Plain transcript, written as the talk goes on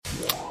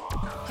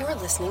You're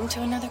listening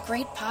to another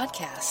great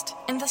podcast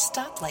in the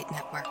Stoplight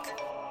Network.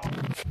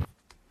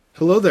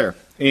 Hello there,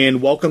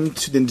 and welcome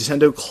to the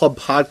Nintendo Club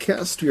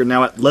Podcast. We are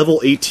now at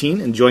level 18,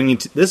 and joining me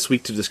this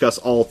week to discuss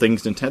all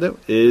things Nintendo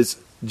is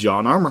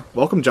John Armour.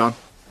 Welcome, John.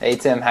 Hey,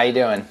 Tim. How you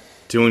doing?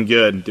 Doing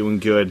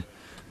good.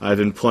 I've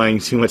been playing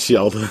too much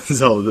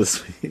Zelda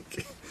this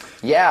week.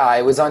 Yeah,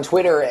 I was on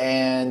Twitter,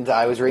 and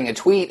I was reading a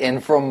tweet,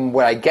 and from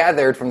what I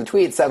gathered from the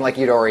tweet, it sounded like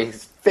you'd already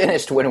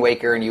finished Wind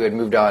Waker, and you had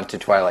moved on to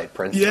Twilight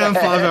Princess. Yeah, I'm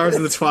 5 hours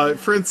in the Twilight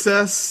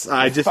Princess.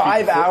 I just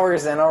 5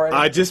 hours in already?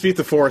 I just beat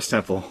the Forest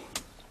Temple.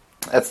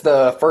 That's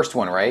the first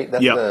one, right?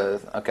 That's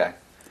okay.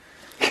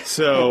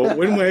 So,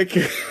 Wind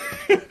Waker,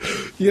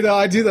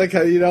 I do that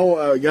kind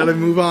of, gotta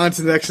move on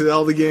to the next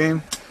Zelda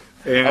game.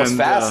 And, that was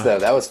fast, though.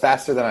 That was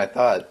faster than I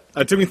thought.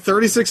 It took me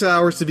 36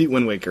 hours to beat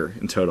Wind Waker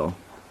in total.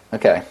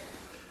 Okay.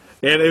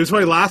 And it was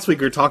funny, last week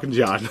we were talking,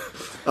 John.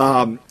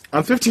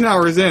 I'm 15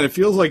 hours in. It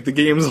feels like the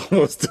game's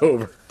almost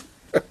over.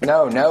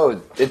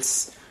 No,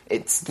 it's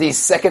these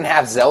second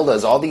half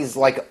Zeldas. All these,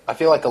 I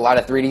feel like a lot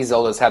of 3D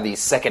Zeldas have these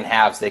second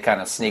halves they kind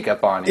of sneak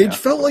up on you. It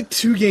felt like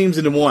two games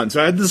into one.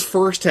 So I had this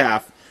first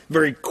half,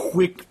 very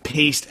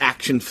quick-paced,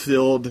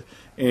 action-filled,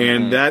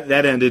 and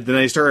that ended. Then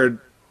I started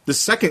the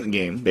second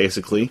game,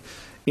 basically,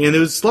 and it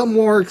was a lot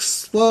more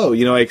slow.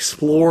 I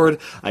explored,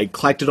 I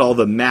collected all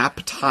the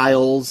map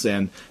tiles,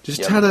 and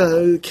just had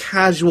a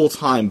casual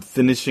time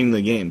finishing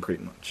the game,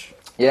 pretty much.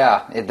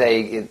 Yeah,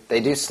 they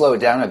do slow it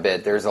down a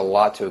bit. There's a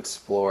lot to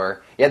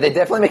explore. Yeah, they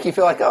definitely make you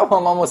feel like, oh,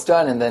 I'm almost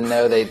done, and then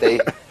no,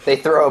 they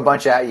throw a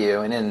bunch at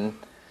you. And then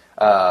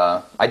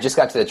I just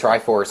got to the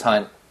Triforce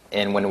hunt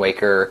in Wind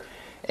Waker,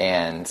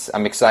 and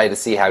I'm excited to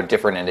see how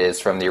different it is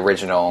from the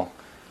original,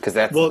 because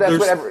that's what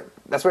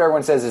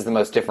everyone says is the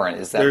most different,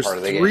 is that part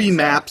of the game. There's 3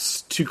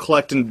 maps to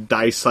collect and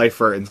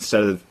decipher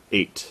instead of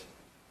 8.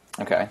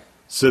 Okay.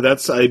 So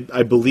that's, I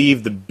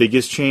believe, the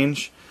biggest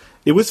change.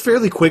 It was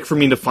fairly quick for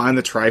me to find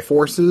the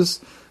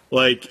Triforces.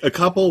 Like, a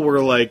couple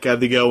were like,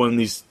 they go in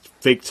these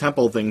fake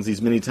temple things,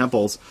 these mini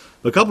temples.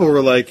 A couple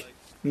were like,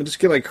 let me just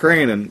get my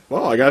crane and,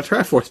 I got a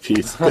Triforce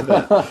piece.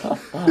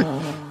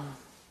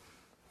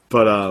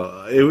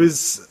 But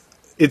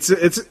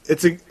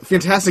it's a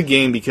fantastic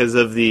game because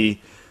of the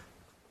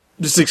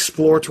just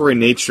exploratory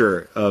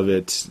nature of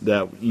it,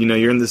 that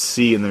you're in the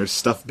sea and there's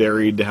stuff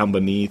buried down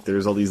beneath.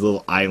 There's all these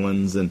little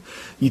islands, and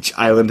each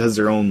island has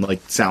their own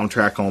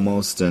soundtrack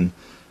almost, and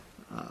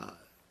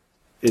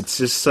it's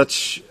just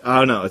such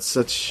it's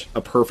such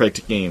a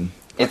perfect game.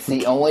 It's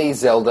the only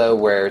Zelda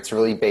where it's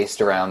really based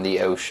around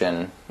the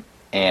ocean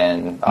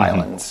and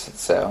islands,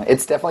 so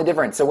it's definitely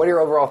different. So what are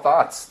your overall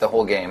thoughts, the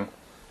whole game?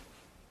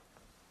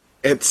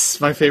 It's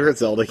my favorite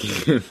Zelda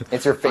game.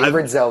 It's your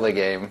favorite Zelda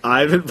game. I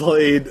haven't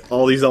played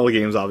all these Zelda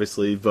games,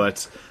 obviously,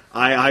 but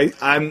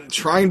I'm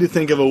trying to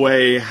think of a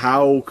way,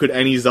 how could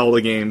any Zelda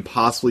game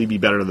possibly be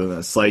better than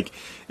this?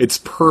 It's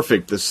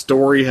perfect. The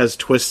story has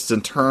twists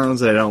and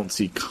turns that I don't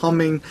see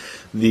coming.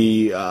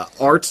 The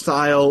art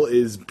style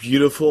is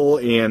beautiful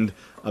and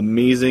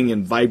amazing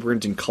and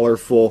vibrant and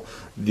colorful.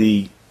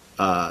 The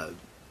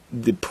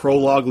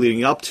prologue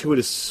leading up to it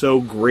is so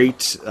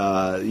great.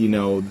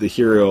 The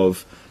hero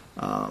of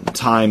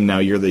time, now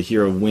you're the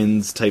hero of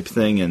winds type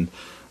thing, and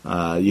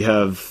you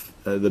have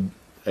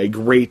a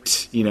great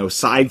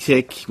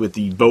sidekick with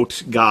the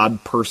boat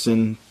god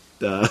person.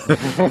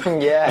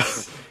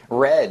 Yes,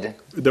 Red.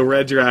 The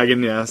Red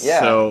Dragon, yes. Yeah,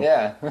 so,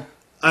 yeah.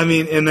 I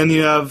mean, and then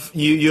you have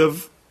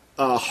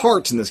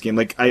heart in this game.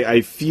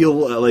 I feel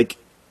like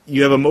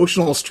you have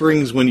emotional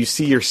strings when you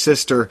see your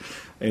sister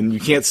and you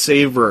can't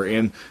save her,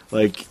 and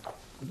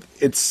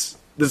it's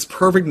this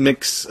perfect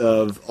mix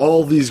of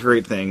all these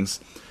great things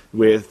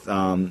with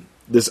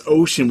this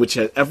ocean, which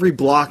has every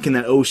block in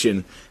that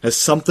ocean has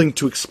something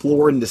to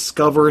explore and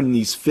discover, and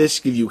these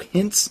fish give you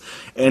hints.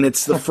 And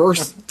it's the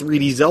first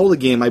 3D Zelda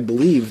game, I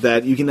believe,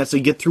 that you can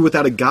actually get through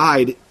without a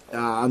guide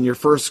on your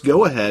first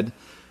go-ahead,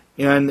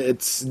 and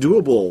it's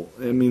doable.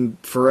 I mean,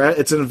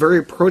 it's a very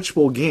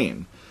approachable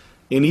game.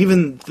 And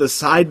even the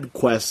side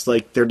quests,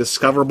 they're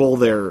discoverable,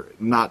 they're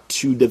not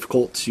too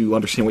difficult to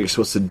understand what you're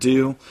supposed to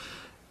do.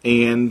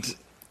 And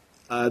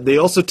they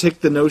also take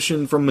the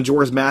notion from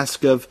Majora's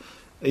Mask of,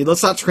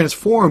 let's not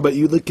transform, but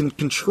you can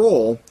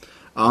control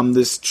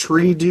this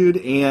tree dude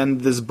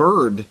and this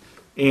bird,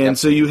 and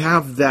so you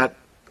have that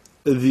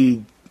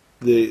the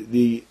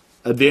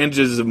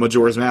advantages of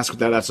Majora's Mask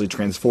without actually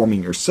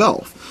transforming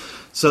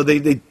yourself. So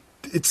they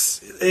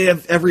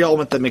have every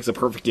element that makes a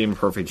perfect game.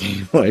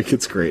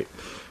 It's great.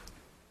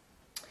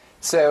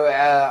 So,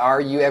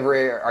 are you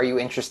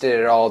interested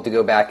at all to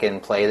go back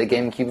and play the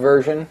GameCube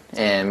version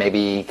and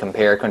maybe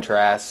compare,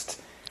 contrast?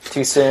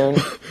 Too soon?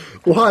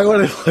 Why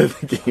would I play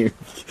the game?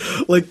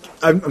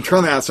 I'm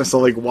trying to ask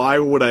myself, why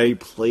would I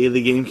play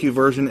the GameCube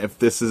version if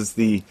this is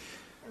the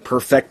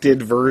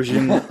perfected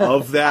version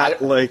of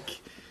that?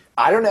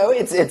 I don't know.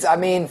 It's. I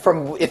mean,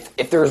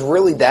 if there's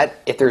really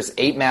if there's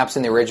 8 maps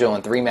in the original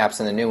and 3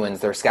 maps in the new ones,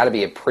 there's got to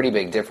be a pretty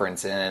big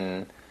difference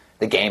in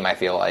the game. I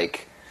feel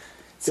like.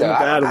 So In a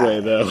bad way,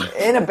 though.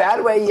 In a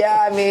bad way,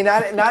 yeah. I mean,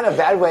 not in a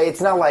bad way.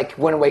 It's not like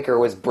Wind Waker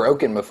was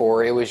broken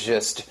before. It was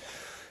just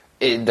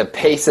the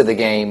pace of the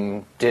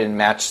game didn't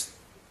match.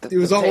 It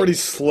was already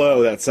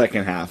slow that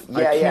second half. Yeah,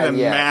 I can't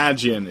yeah.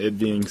 imagine it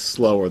being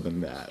slower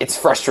than that. It's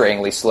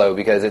frustratingly slow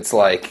because it's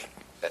like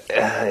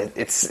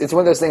it's one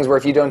of those things where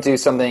if you don't do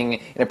something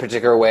in a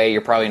particular way,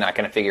 you're probably not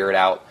going to figure it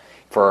out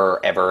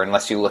forever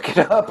unless you look it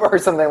up or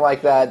something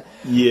like that.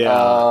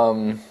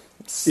 Yeah.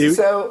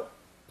 So.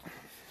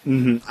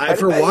 Mm-hmm.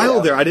 For a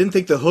while there, I didn't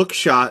think the hook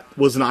shot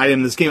was an item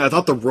in this game. I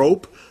thought the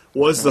rope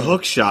was the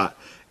hook shot.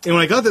 And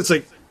when I got that, it's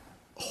like,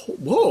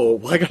 whoa,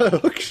 I got a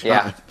hook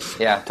shot.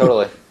 Yeah,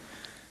 totally.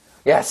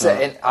 Yes,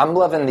 and I'm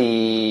loving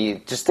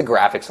the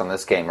graphics on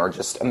this game are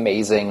just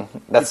amazing.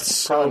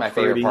 That's probably my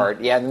favorite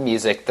part. Yeah, the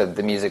music,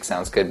 the music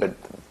sounds good, but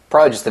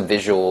probably just the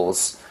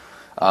visuals.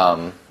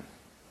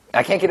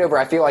 I can't get over.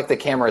 I feel like the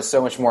camera is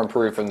so much more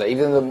improved from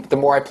the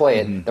more I play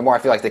it, the more I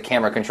feel like the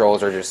camera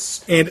controls are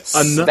just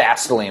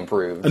vastly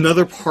improved.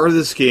 Another part of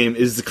this game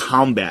is the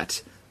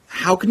combat.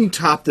 How can you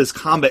top this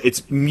combat?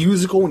 It's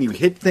musical when you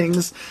hit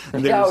things.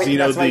 And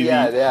there's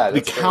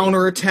the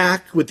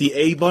counterattack with the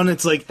A button.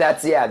 It's like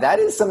that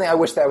is something I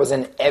wish that was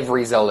in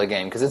every Zelda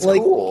game because it's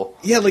cool.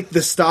 Yeah, like the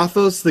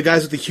Stathos, the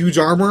guys with the huge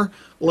armor.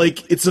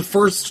 Like it's the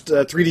first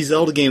 3D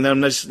Zelda game that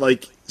I'm just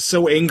like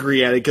so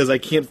angry at it because I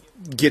can't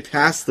get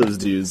past those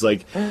dudes.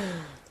 Like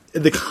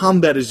the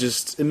combat is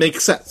just it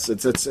makes sense.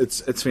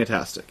 It's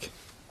fantastic.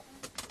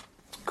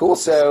 Cool.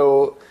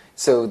 So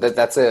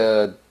that's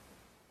a.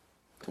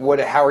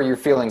 How are your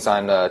feelings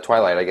on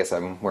Twilight? I guess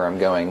where I'm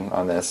going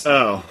on this.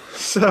 Oh,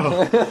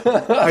 so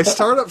I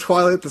started up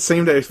Twilight the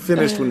same day I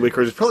finished Wind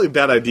Waker. It's probably a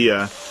bad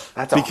idea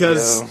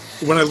because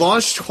when I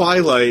launched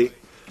Twilight,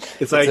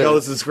 it's like,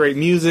 this is great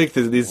music.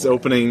 This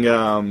opening,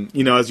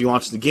 as you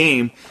launch the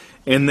game,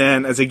 and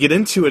then as I get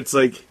into it, it's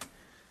like,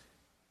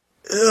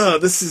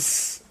 this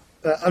is.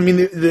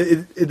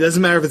 It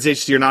doesn't matter if it's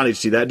HD or not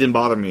HD. That didn't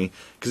bother me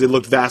because it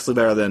looked vastly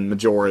better than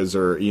Majora's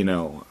or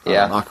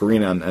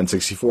Ocarina on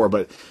N64,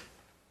 but.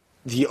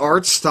 The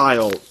art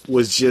style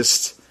was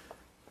just...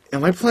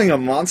 Am I playing a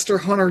Monster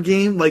Hunter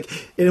game? And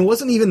it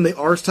wasn't even the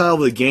art style of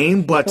the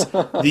game, but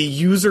the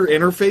user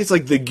interface,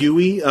 like the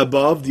GUI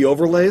above the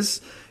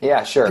overlays.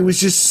 Yeah, sure. It was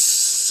just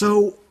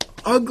so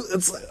ugly.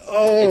 It's like,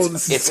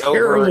 this is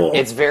terrible.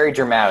 It's very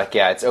dramatic,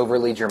 yeah. It's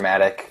overly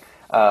dramatic.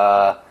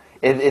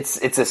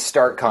 It's a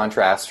stark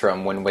contrast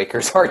from Wind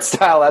Waker's art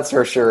style, that's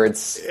for sure. It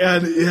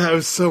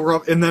was so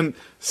rough. And then,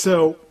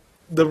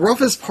 the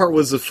roughest part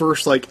was the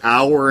first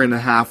hour and a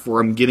half where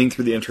I'm getting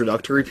through the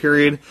introductory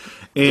period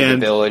and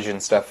the village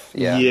and stuff.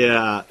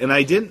 Yeah, and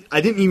I didn't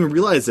even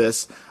realize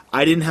this.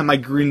 I didn't have my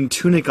green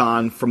tunic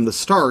on from the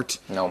start.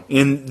 No,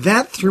 and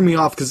that threw me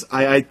off because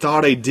I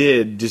thought I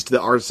did. Just the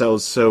art style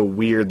was so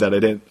weird that I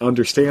didn't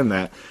understand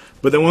that.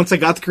 But then once I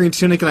got the green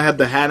tunic and I had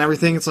the hat and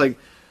everything, it's like,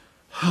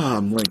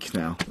 I'm Link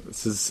now.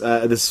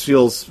 This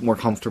feels more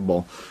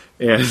comfortable.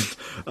 And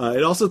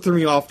it also threw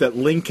me off that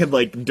Link had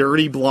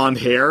dirty blonde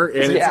hair,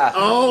 and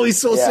he's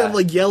supposed to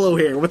have yellow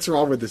hair. What's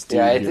wrong with this dude?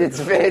 Yeah,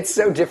 it's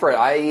so different.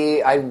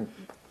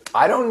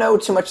 I don't know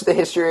too much of the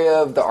history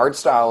of the art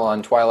style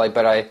on Twilight,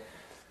 but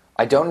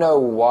I don't know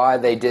why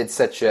they did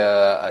such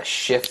a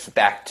shift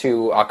back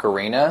to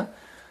Ocarina,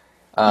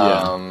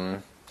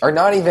 or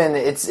not even.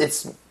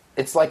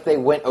 It's like they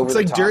went over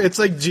the top. It's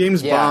like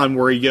James Bond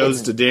where he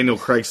goes to Daniel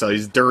Craig style.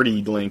 He's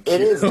dirty Link.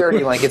 It is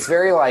dirty Link. It's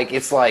very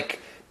it's like.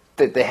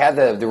 They had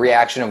the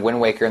reaction of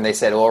Wind Waker, and they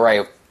said, well, all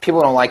right,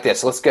 people don't like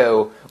this. Let's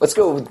go as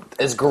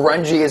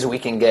grungy as we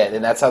can get,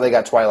 and that's how they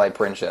got Twilight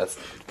Princess.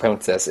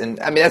 And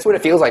that's what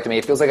it feels like to me.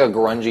 It feels like a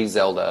grungy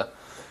Zelda.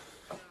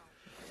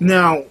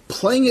 Now,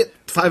 playing it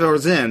 5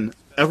 hours in,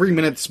 every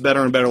minute's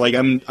better and better.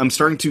 I'm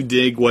starting to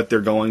dig what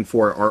they're going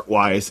for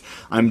art-wise.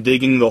 I'm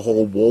digging the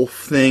whole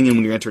wolf thing, and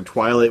when you enter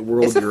Twilight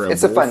World, you're a wolf.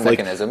 It's a fun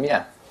mechanism,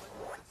 yeah.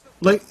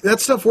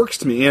 That stuff works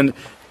to me, and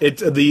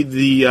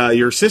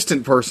your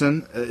assistant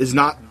person is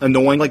not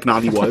annoying like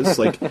Navi was.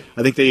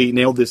 I think they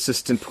nailed the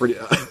assistant pretty.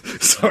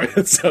 Sorry,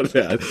 that sounded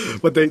bad,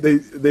 but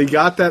they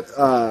got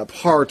that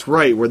part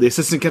right where the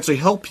assistant can actually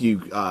help you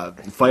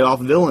fight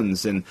off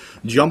villains and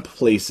jump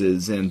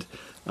places, and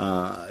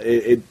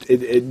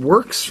it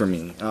works for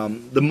me.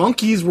 The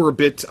monkeys were a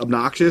bit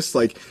obnoxious,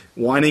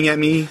 whining at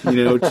me,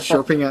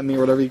 chirping at me,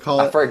 or whatever you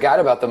call it. I forgot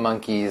about the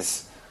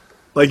monkeys.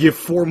 You have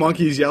 4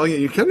 monkeys yelling at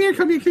you, come here,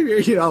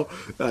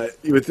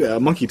 with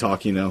monkey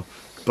talk,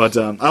 But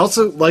I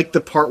also like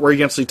the part where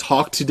you actually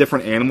talk to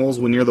different animals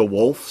when you're the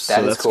wolf.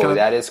 That's cool.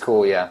 That is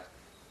cool, yeah.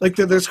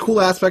 There's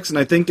cool aspects, and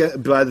I think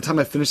by the time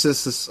I finish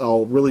this,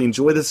 I'll really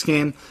enjoy this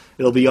game.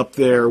 It'll be up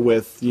there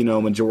with,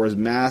 Majora's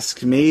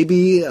Mask,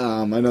 maybe.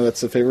 I know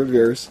that's a favorite of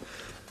yours.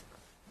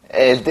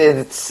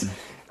 It's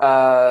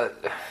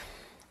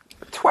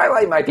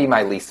Twilight might be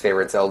my least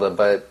favorite Zelda,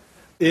 but...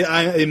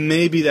 It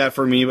may be that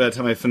for me by the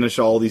time I finish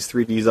all these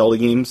 3D Zelda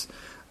games.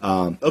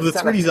 Of the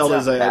 3D Zeldas,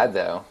 it's not bad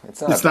though.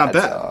 It's not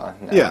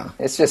bad. No. Yeah,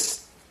 it's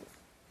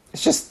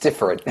just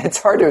different. It's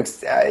hard to.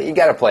 You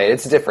got to play it.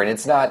 It's different.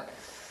 It's not.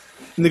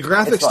 And the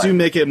graphics do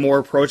make it more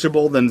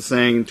approachable than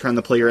trying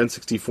to play your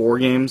N64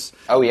 games.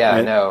 Oh yeah,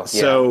 I know.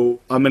 So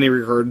on many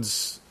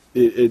regards,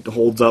 it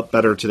holds up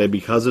better today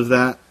because of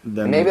that.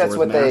 Than maybe that's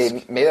what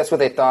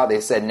they thought.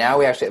 They said now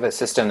we actually have a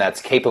system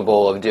that's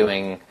capable of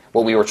doing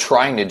what we were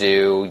trying to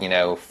do,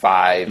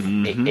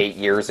 8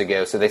 years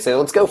ago. So they said,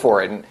 let's go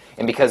for it.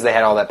 And because they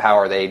had all that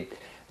power, they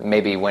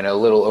maybe went a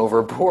little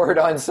overboard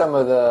on some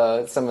of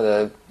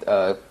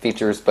the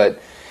features,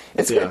 but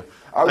it's good.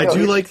 I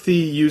do like the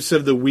use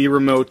of the Wii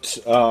Remote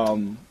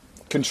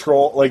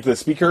control, like the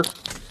speaker.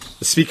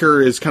 The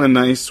speaker is kind of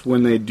nice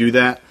when they do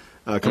that,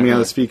 coming out of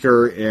the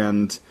speaker,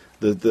 and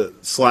the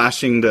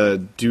slashing to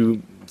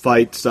do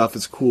fight stuff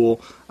is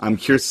cool. I'm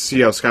curious to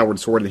see how Skyward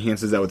Sword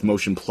enhances that with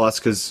Motion Plus,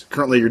 because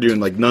currently you're doing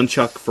like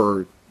nunchuck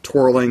for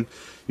twirling,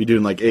 you're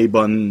doing like A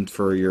button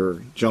for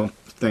your jump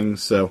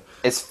things. So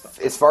as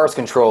far as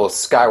controls,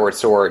 Skyward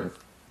Sword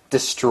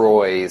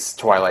destroys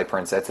Twilight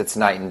Princess. It's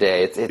night and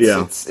day.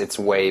 It's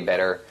way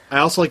better. I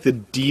also like the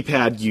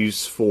D-pad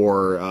use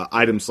for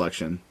item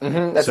selection.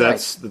 That's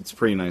nice. That's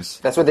pretty nice.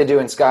 That's what they do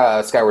in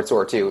Skyward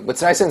Sword too.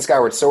 What's nice in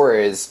Skyward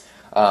Sword is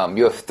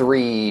you have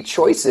 3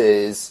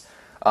 choices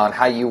on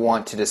how you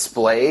want to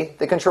display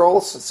the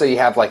controls. So you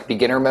have like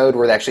beginner mode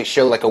where they actually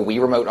show like a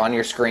Wii remote on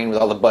your screen with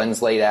all the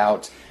buttons laid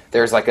out.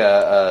 There's like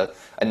a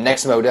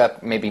next mode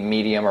up, maybe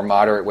medium or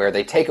moderate, where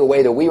they take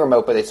away the Wii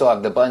remote, but they still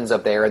have the buttons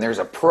up there. And there's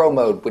a pro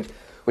mode,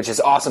 which is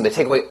awesome. They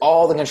take away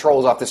all the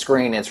controls off the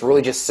screen, and it's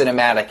really just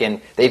cinematic,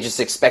 and they just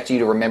expect you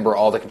to remember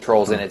all the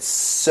controls, and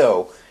it's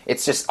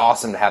just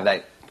awesome to have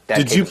that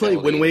Did you play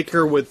Wind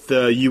Waker with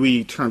the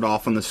UE turned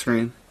off on the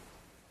screen?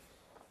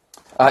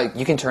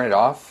 You can turn it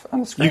off on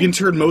the screen? You can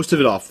turn most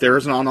of it off. There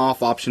is an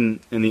on-off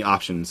option in the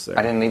options there.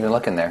 I didn't even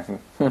look in there.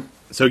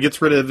 So it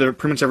gets rid of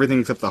pretty much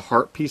everything except the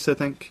heart piece, I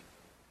think.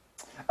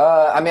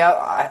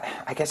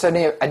 I guess I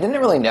didn't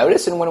really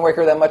notice in Wind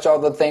Waker that much all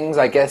the things.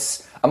 I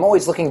guess I'm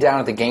always looking down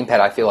at the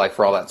gamepad, I feel like,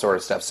 for all that sort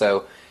of stuff.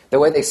 So the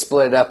way they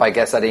split it up, I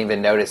guess I didn't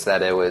even notice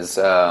that it was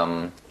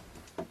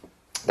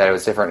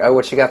different. Oh,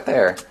 what you got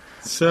there?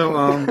 So,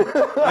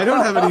 I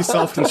don't have any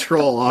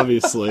self-control,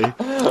 obviously.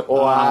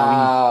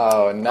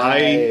 Wow,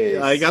 nice.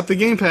 I got the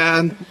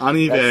gamepad on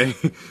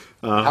eBay.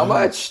 How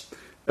much?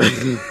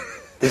 Did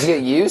you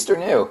get used or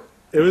new?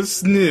 It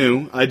was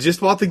new. I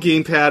just bought the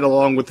gamepad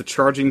along with the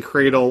charging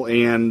cradle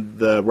and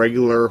the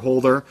regular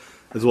holder,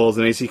 as well as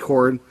an AC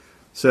cord.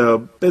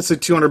 So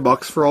basically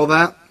 $200 for all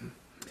that.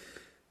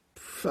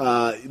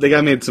 The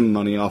guy made some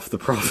money off the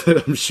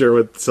profit, I'm sure,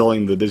 with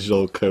selling the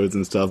digital codes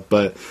and stuff.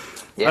 But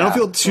yeah. I don't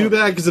feel too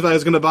bad, because if I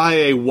was going to buy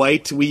a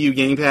white Wii U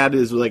gamepad, it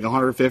was like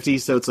 $150,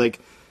 so it's like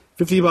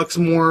 $50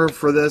 more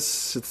for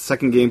this. It's the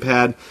second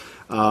gamepad.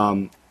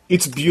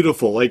 It's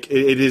beautiful. Like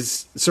it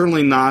is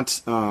certainly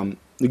not.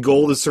 The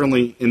gold is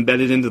certainly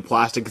embedded into the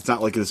plastic. It's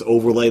not like this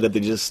overlay that they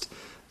just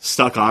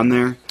stuck on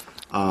there.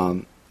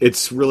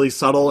 It's really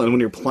subtle, and when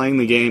you're playing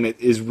the game, it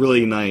is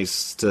really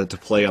nice to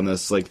play on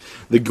this. Like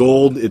the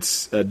gold,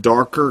 it's a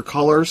darker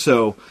color,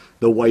 so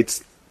the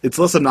white's it's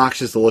less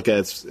obnoxious to look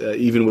at,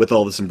 even with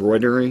all this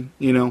embroidery,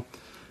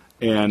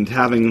 And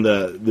having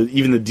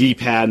even the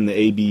D-pad and the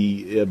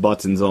A/B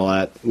buttons and all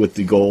that with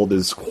the gold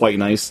is quite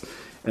nice.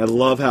 And I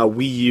love how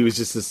Wii U is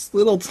just this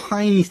little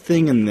tiny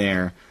thing in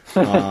there.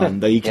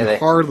 That you can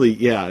hardly,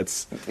 they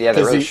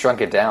really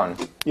shrunk it down.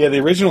 Yeah, the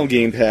original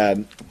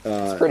gamepad,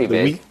 it's pretty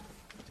big.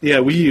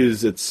 Wii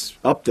U's, it's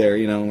up there,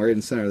 right in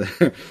the center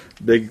there,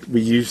 big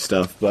Wii U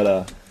stuff.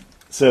 But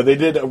so they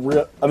did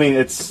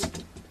it's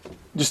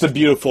just a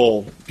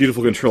beautiful,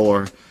 beautiful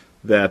controller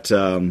that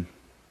I'm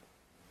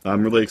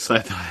really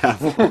excited to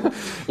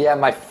have. Yeah,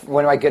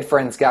 one of my good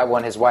friends got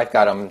one. His wife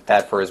got him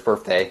that for his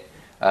birthday.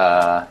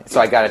 So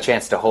I got a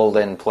chance to hold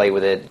it and play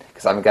with it,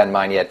 because I haven't gotten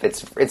mine yet.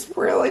 It's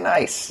really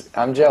nice.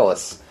 I'm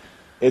jealous.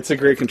 It's a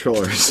great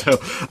controller. So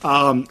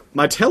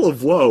my tale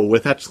of woe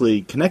with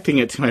actually connecting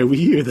it to my Wii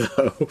U,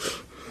 though.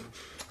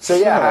 So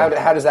yeah,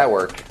 how does that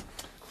work?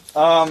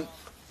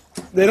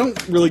 They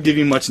don't really give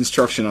you much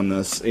instruction on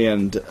this,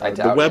 and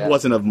the web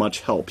wasn't of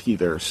much help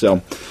either. So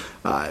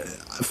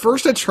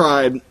first I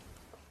tried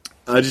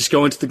just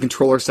going to the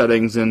controller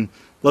settings and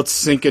let's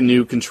sync a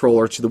new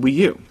controller to the Wii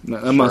U.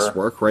 That must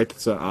work, right?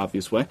 That's an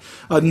obvious way.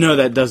 No,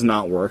 that does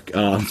not work.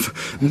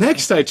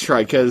 Next I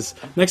tried, because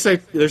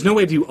there's no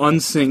way to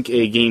unsync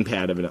a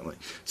gamepad, evidently.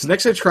 So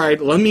next I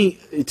tried, let me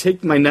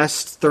take my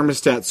Nest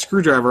thermostat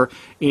screwdriver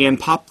and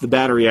pop the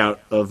battery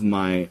out of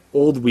my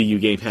old Wii U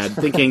gamepad,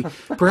 thinking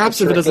perhaps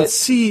if it doesn't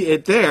see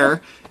it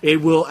there, it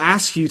will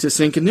ask you to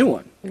sync a new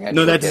one.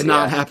 No, that does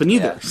not happen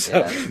either.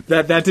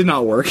 That did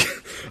not work.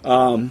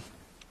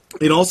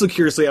 And also,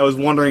 curiously, I was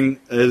wondering,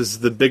 is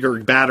the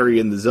bigger battery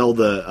in the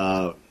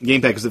Zelda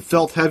gamepad, because it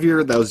felt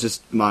heavier. That was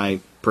just my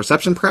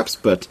perception, perhaps,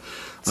 but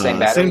same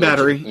battery. Same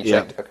battery. You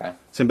checked? Okay.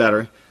 Same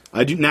battery.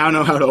 I do now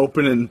know how to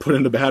open and put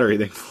in the battery,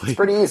 thankfully. It's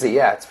pretty easy,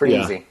 It's pretty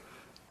easy.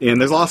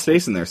 And there's a lot of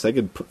space in there, so I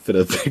could fit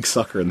a big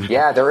sucker in there.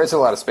 Yeah, there is a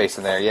lot of space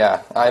in there,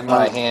 I have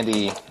my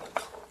handy...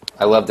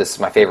 I love this.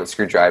 My favorite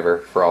screwdriver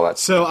for all that.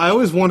 So I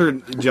always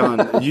wondered,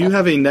 John, you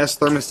have a Nest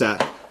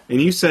thermostat,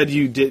 and you said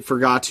you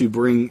forgot to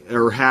bring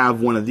or have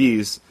one of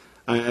these.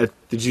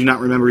 Did you not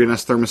remember your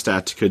Nest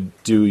thermostat could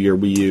do your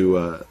Wii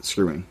U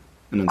screwing?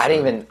 I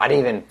didn't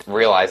even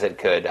realize it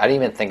could. I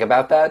didn't even think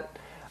about that.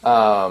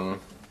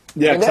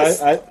 Yeah,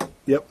 because I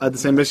had the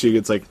same issue.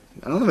 It's like,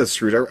 I don't have a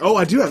screwdriver. Oh,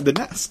 I do have the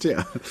Nest,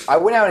 yeah. I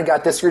went out and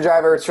got this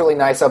screwdriver. It's really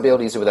nice. I'll be able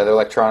to use it with other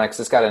electronics.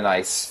 It's got a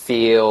nice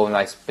feel,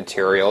 nice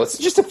material. It's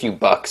just a few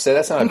bucks, so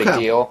that's not a big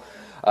deal.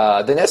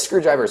 The Nest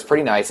screwdriver is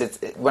pretty nice.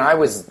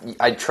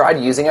 I tried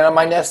using it on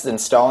my Nest,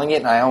 installing it,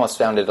 and I almost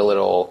found it a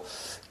little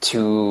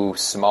too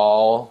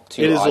small,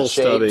 too odd shaped. It is a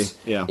little stubby,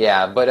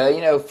 yeah.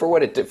 But for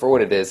what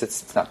it is,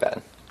 it's not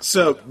bad.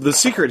 So the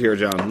secret here,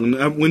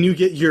 John, when you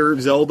get your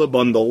Zelda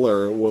bundle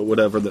or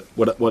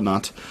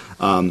whatnot,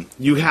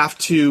 you have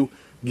to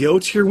go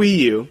to your Wii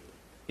U,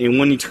 and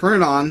when you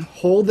turn it on,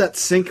 hold that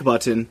sync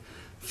button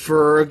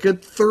for a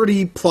good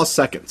 30 plus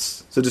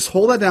seconds. So just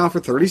hold that down for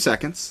 30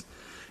 seconds,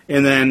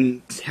 and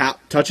then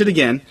touch it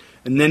again,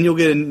 and then you'll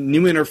get a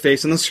new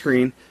interface on the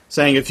screen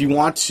saying if you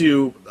want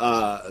to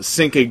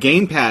sync a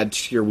gamepad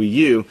to your Wii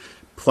U,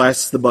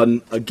 press the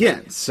button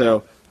again.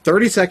 So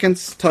 30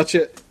 seconds, touch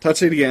it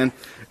again,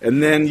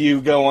 and then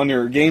you go on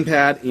your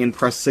gamepad and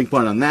press the sync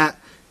button on that,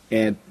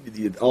 and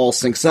it all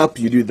syncs up.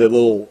 You do the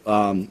little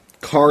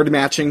card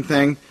matching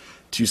thing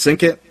to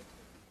sync it,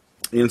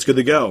 and it's good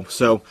to go.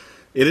 So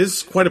it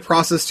is quite a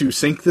process to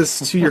sync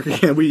this to your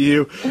Wii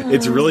U.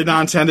 It's really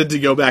not intended to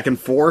go back and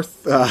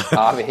forth.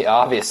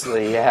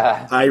 Obviously,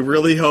 yeah. I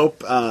really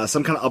hope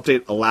some kind of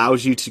update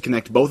allows you to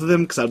connect both of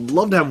them, because I'd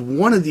love to have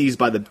one of these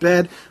by the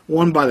bed,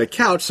 one by the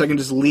couch, so I can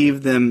just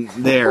leave them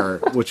there,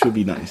 which would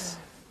be nice.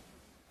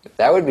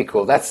 That would be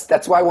cool.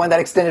 That's why I wanted that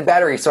extended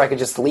battery, so I could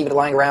just leave it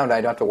lying around.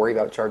 I don't have to worry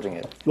about charging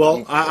it.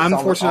 Well, I'm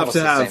fortunate enough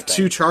to have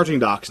two charging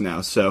docks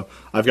now, so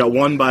I've got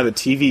one by the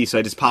TV, so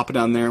I just pop it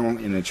down there,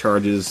 and it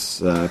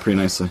charges pretty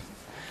nicely.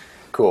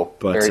 Cool.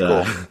 But, very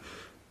cool.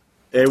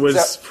 It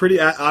was pretty...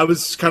 I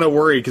was kind of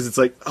worried, because it's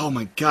like, oh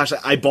my gosh,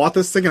 I bought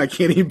this thing, and I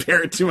can't even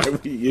bear it to my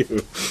Wii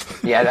U.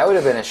 Yeah, that would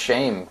have been a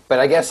shame. But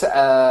I guess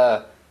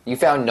you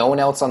found no one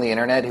else on the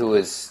internet who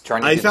was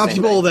trying to do the same thing? I found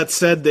people that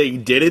said they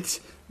did it,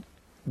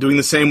 doing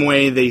the same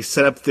way they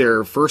set up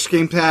their first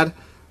gamepad,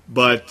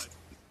 but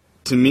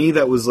to me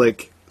that was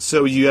like,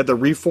 so you had to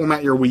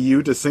reformat your Wii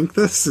U to sync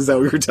this? Is that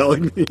what you're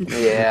telling me?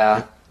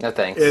 Yeah, no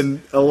thanks.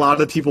 And a lot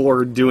of people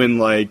were doing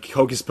like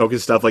hocus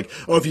pocus stuff, like,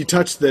 oh, if you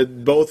touch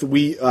both the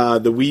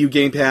Wii U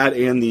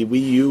gamepad and the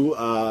Wii U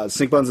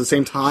sync buttons at the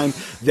same time,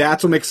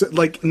 that's what makes it,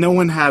 like, no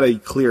one had a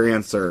clear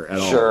answer at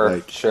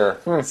all.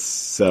 Sure.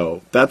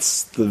 So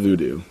that's the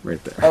voodoo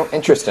right there. Oh,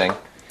 interesting.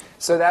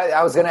 So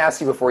I was going to ask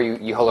you before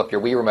you hold up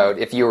your Wii remote,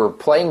 if you were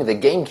playing the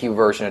GameCube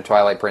version of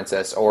Twilight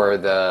Princess or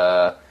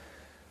the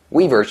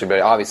Wii version,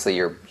 but obviously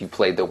you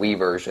played the Wii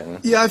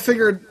version. Yeah, I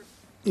figured,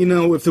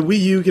 if the Wii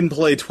U can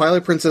play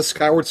Twilight Princess,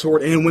 Skyward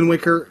Sword, and Wind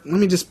Waker, let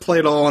me just play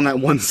it all on that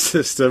one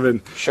system.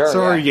 And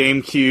sorry, yeah.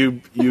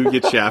 GameCube, you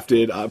get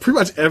shafted. Pretty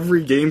much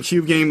every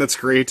GameCube game that's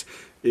great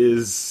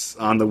is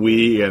on the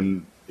Wii,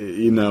 and,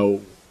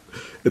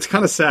 it's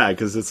kind of sad,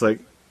 because it's like,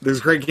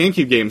 there's great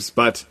GameCube games,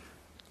 but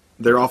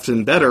they're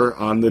often better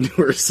on the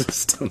newer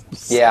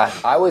systems. Yeah,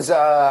 I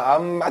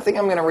think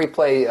I'm going to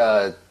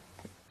replay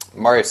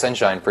Mario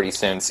Sunshine pretty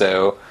soon,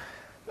 so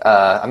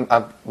I'm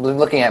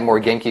looking at more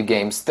GameCube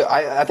games.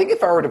 I think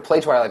if I were to play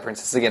Twilight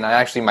Princess again, I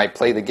actually might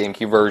play the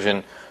GameCube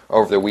version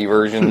over the Wii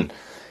version,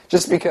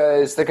 just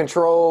because the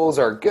controls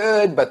are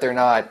good, but they're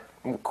not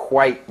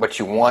quite what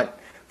you want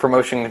for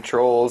motion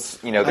controls.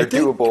 They're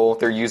doable,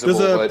 they're usable.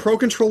 Does a Pro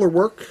Controller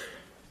work?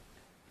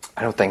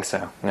 I don't think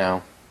so,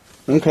 no.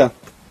 Okay.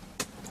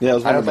 Yeah, I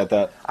was wondering about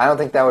that. I don't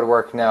think that would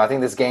work, no. I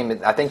think the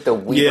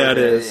Wii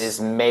version is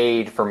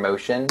made for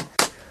motion.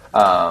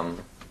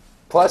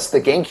 Plus, the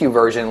GameCube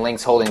version,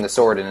 Link's holding the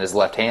sword in his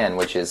left hand,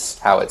 which is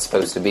how it's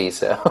supposed to be,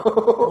 so...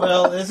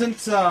 Well,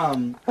 isn't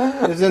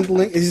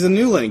Link... He's a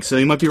new Link, so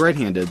he might be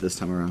right-handed this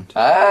time around.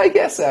 I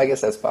guess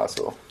that's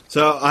possible.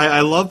 So, I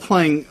love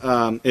playing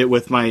it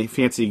with my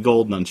fancy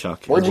gold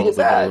nunchuck. Where'd you get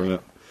that?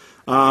 It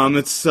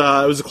was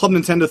a Club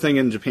Nintendo thing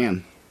in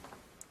Japan.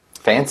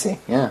 Fancy,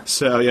 yeah.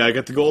 So, yeah, I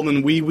got the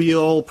golden Wii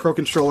Wheel, Pro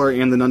Controller,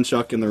 and the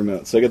nunchuck and the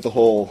remote. So I get the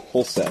whole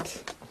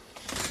set.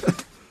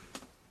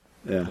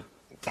 Yeah.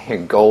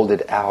 You're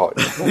golded out.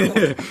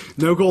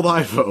 No gold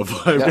iPhone.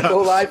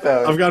 Gold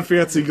iPhone. I've got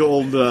fancy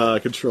gold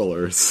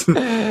controllers.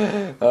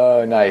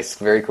 Oh, nice.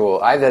 Very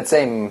cool. I had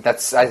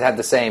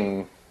the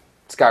same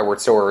Skyward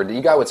Sword.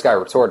 You got with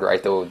Skyward Sword,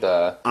 right?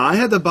 I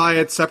had to buy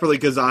it separately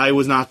because I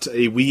was not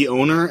a Wii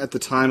owner at the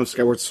time of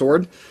Skyward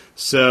Sword.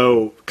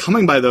 So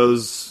coming by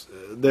those...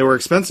 They were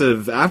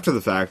expensive after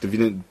the fact if you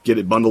didn't get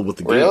it bundled with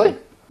the game. Really?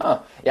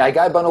 Huh. Yeah, I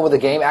got it bundled with the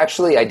game.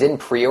 Actually, I didn't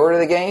pre-order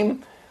the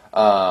game,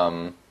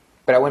 but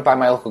I went by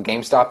my local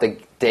GameStop the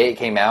day it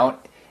came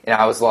out, and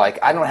I was like,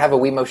 I don't have a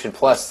Wii Motion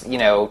Plus,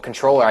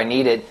 controller. I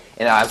need it.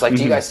 And I was like,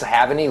 do you guys still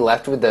have any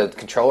left with the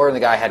controller? And the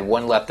guy had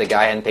one left the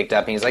guy hadn't picked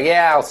up, and he's like,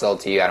 yeah, I'll sell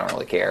it to you. I don't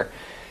really care.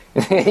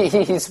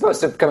 He's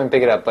supposed to come and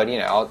pick it up, but,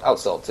 I'll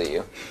sell it to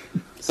you.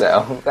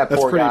 So, that's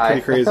poor guy.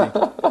 That's pretty crazy.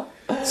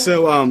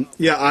 So,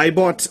 I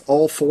bought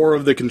all 4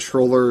 of the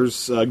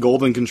controllers,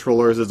 golden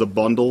controllers, as a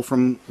bundle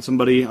from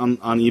somebody on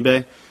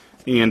eBay.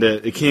 And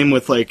it came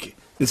with, like,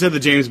 instead of the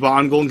James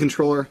Bond golden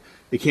controller,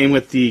 it came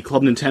with the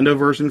Club Nintendo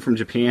version from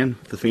Japan,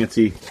 the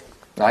fancy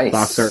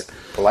box art.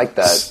 I like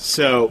that.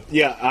 So,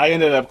 I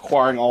ended up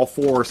acquiring all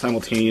 4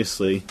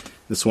 simultaneously.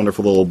 This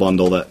wonderful little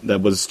bundle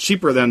that was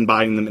cheaper than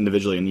buying them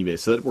individually on eBay.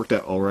 So that worked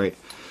out all right.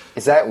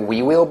 Is that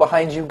Wii Wheel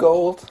behind you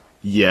gold?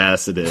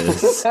 Yes, it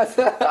is.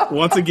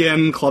 Once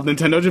again, Club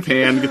Nintendo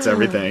Japan gets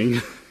everything.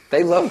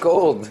 They love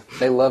gold.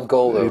 They love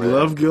gold over They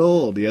love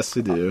gold. Yes,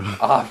 they do.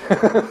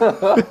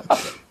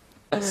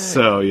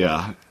 So,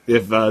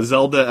 if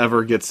Zelda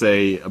ever gets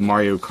a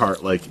Mario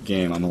Kart-like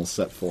game, I'm all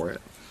set for it.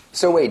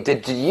 So wait,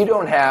 you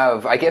don't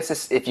have... I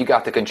guess if you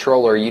got the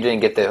controller, you didn't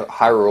get the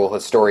Hyrule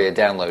Historia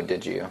download,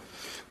 did you?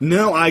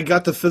 No, I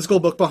got the physical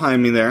book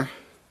behind me there.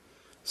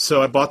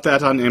 So I bought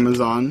that on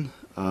Amazon.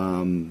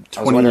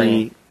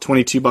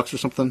 $22 or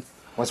something.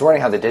 I was wondering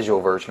how the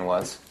digital version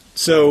was.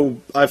 So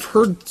I've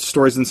heard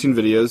stories and seen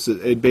videos.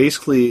 It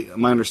basically,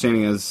 my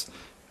understanding is,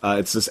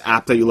 it's this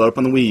app that you load up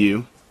on the Wii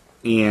U,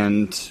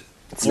 and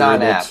it's not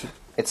an app.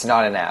 It's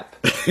not an app.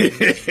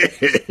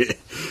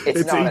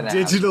 It's not a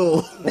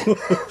digital.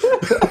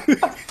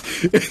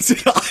 It's an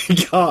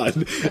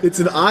icon. It's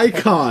an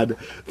icon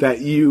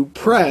that you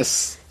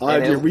press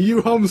on your Wii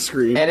U home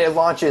screen, and it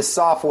launches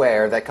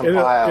software that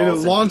compiles. And it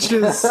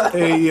launches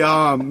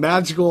a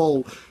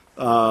magical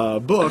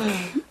book,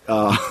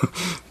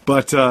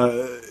 but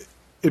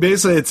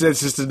basically it's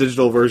just a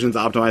digital version. It's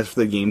optimized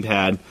for the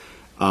gamepad.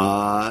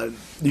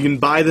 You can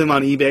buy them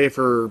on eBay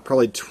for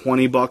probably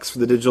 $20 for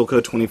the digital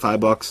code,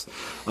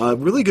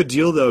 $25. Really good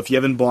deal though if you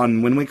haven't bought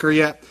Wind Waker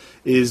yet.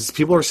 Is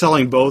people are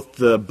selling both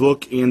the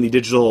book and the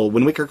digital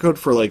Wind Waker code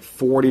for like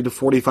 $40 to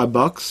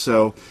 $45.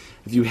 So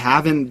if you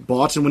haven't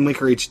bought a Wind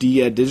Waker HD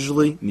yet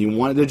digitally and you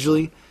want it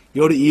digitally,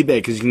 go to eBay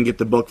because you can get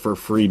the book for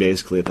free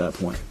basically at that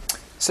point.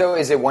 So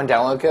is it 1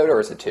 download code or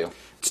is it 2?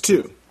 It's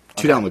 2.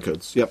 2 download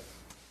codes. Yep.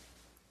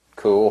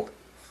 Cool.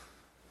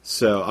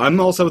 So I'm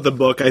also with the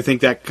book. I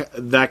think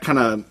that kind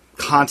of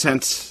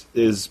content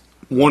is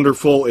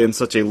wonderful in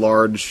such a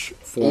large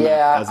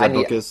format as that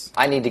book is.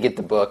 I need to get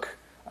the book.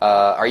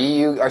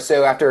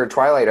 So after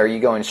Twilight, are you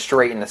going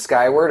straight into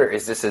Skyward, or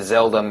is this a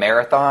Zelda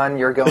marathon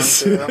you're going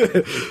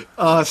through?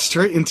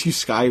 Straight into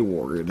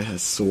Skyward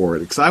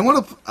Sword, because I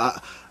want to,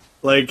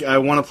 I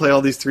want to play all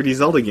these 3D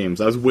Zelda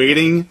games. I was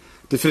waiting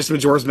to finish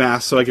Majora's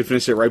Mask so I could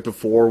finish it right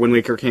before Wind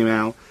Waker came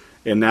out,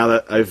 and now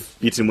that I've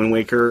beaten Wind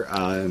Waker,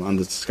 I'm on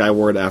the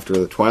Skyward after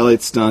the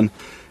Twilight's done.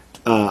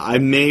 I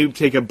may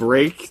take a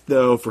break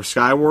though for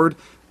Skyward,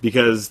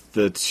 because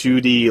the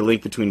 2D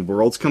Link Between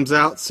Worlds comes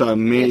out, so I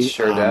may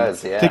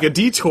take a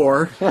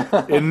detour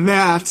in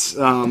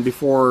that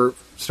before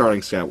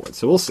starting Skyward.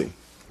 So we'll see.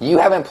 You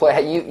haven't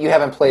played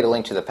A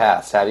Link to the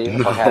Past, have you?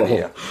 No, or have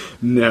you?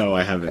 No,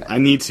 I haven't. I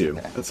need to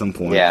at some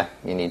point. Yeah,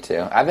 you need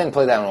to. I haven't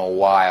played that in a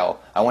while.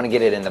 I want to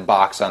get it in the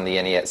box on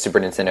the NES, Super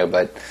Nintendo,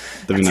 but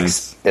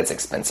that's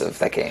expensive,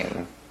 that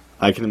game.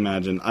 I can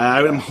imagine.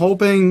 I'm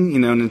hoping,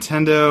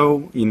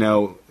 Nintendo,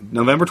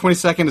 November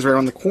 22nd is right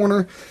around the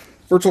corner.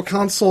 Virtual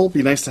Console,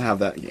 be nice to have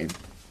that game.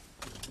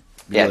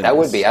 That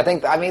would be.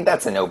 I mean,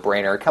 that's a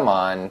no-brainer. Come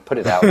on, put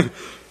it out.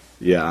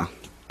 Yeah,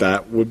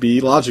 that would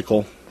be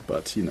logical,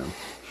 but,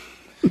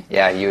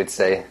 Yeah, you would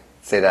say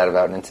that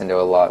about Nintendo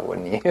a lot,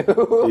 wouldn't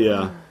you?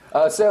 Yeah.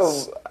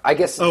 So, I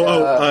guess...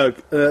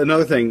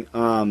 another thing.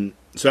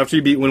 So after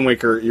you beat Wind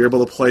Waker, you're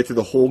able to play through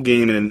the whole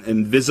game in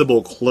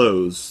invisible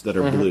clothes that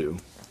are blue.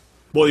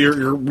 Well,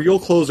 your real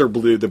clothes are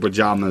blue, the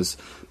pajamas,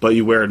 but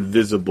you wear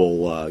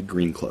invisible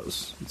green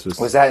clothes.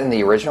 Was that in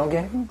the original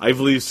game? I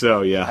believe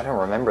so, yeah. I don't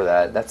remember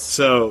that.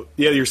 So,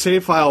 your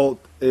save file,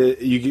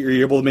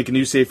 you're able to make a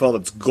new save file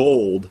that's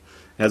gold,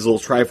 has a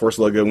little Triforce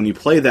logo. When you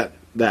play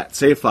that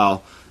save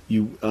file,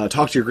 you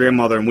talk to your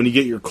grandmother, and when you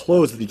get your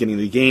clothes at the beginning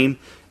of the game,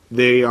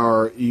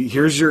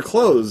 here's your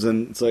clothes,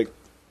 and it's like,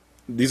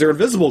 these are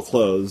invisible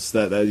clothes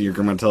that your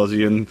grandma tells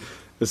you, and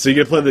so you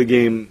can play the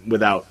game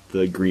without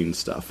the green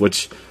stuff,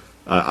 which...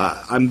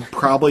 I'm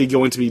probably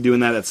going to be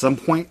doing that at some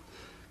point.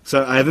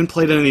 So I haven't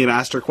played any of the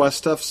Master Quest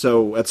stuff,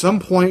 so at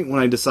some point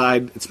when I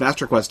decide it's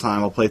Master Quest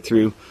time, I'll play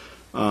through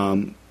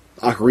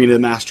Ocarina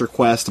of Master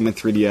Quest on my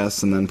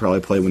 3DS, and then probably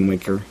play Wind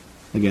Waker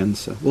again,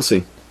 so we'll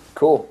see.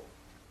 Cool.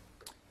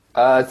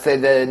 So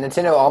the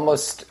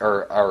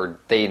Nintendo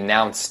they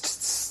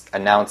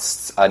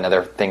announced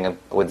another thing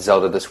with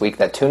Zelda this week,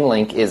 that Toon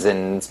Link is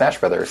in Smash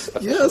Brothers.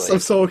 Officially. Yes, I'm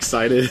so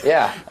excited.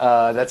 Yeah,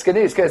 that's good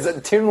news,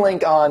 because Toon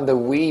Link on the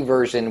Wii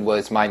version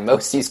was my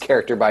most used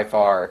character by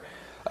far.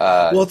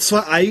 Well, it's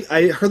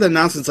I heard the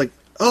announcement, it's like,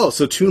 oh,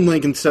 so Toon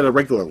Link instead of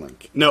regular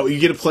Link. No, you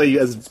get to play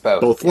as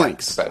both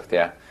Links. Both,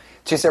 yeah.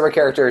 2 separate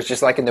characters,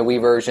 just like in the Wii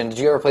version. Did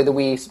you ever play the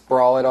Wii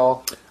Brawl at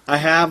all? I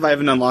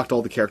haven't unlocked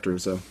all the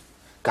characters, though.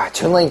 God,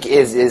 Toon Link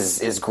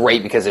is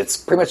great, because it's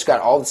pretty much got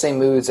all the same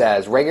moves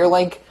as regular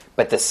Link,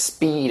 but the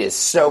speed is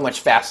so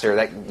much faster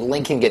that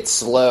Link can get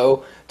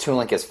slow. Toon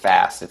Link is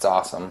fast. It's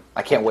awesome.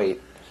 I can't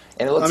wait.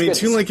 And it looks I mean, good.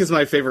 Toon Link is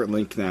my favorite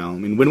Link now. I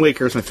mean, Wind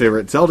Waker is my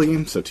favorite Zelda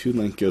game, so Toon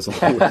Link goes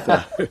along with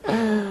that.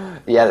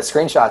 Yeah, the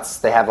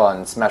screenshots they have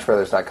on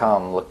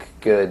SmashBrothers.com look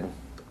good.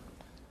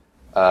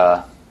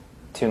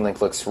 Toon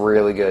Link looks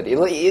really good.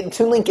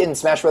 Toon Link in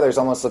Smash Brothers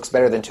almost looks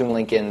better than Toon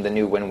Link in the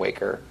new Wind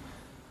Waker.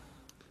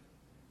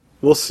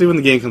 We'll see when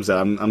the game comes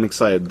out. I'm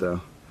excited,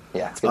 though.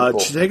 Yeah, it's gonna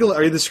be cool.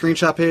 Are you the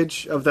screenshot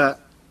page of that?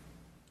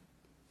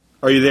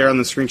 Are you there on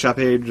the screenshot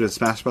page of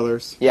Smash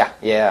Brothers?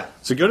 Yeah.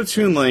 So go to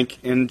Toon Link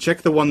and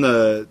check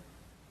the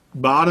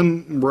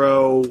bottom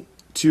row,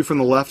 2 from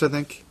the left, I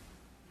think,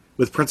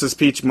 with Princess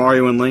Peach,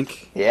 Mario, and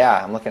Link.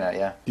 Yeah, I'm looking at it,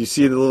 yeah. Do you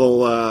see the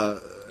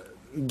little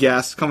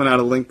gas coming out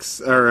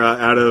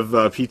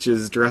of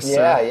Peach's dress?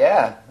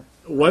 Yeah.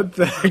 What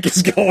the heck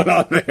is going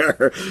on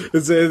there?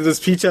 Does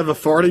Peach have a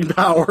farting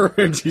power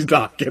and she's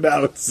knocking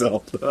out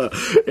Zelda?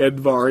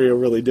 And Mario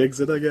really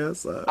digs it, I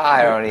guess.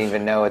 I don't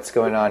even know what's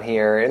going on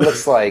here. It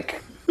looks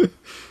like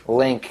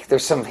Link.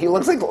 He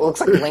looks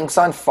like Link's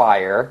on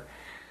fire.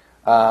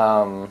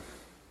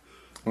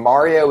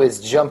 Mario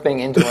is jumping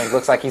into Link.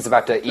 Looks like he's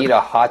about to eat a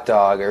hot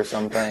dog or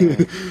something.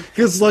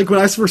 Because when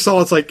I first saw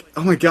it, it's like,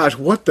 oh my gosh,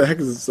 what the heck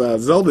is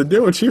Zelda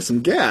doing? She has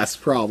some gas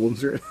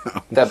problems right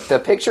now. The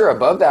picture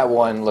above that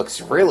one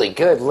looks really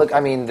good. Look, I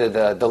mean,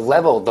 the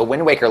level, the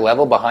Wind Waker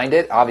level behind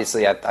it,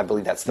 obviously I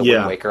believe that's the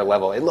Wind Waker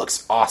level. It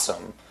looks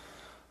awesome.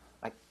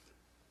 I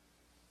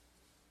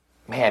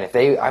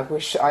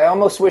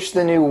almost wish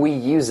the new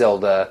Wii U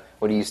Zelda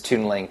would use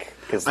Toon Link.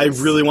 I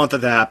really want that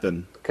to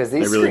happen. Because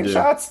these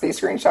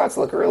screenshots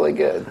look really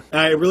good.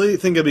 I really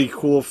think it'd be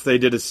cool if they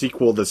did a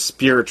sequel to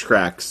Spirit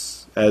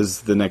Tracks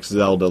as the next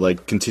Zelda,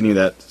 continue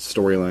that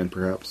storyline,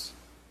 perhaps.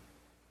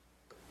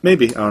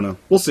 Maybe, I don't know.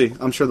 We'll see.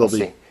 I'm sure they'll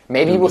be.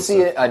 Maybe we'll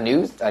see a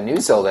new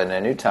Zelda in a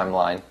new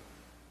timeline.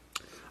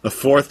 A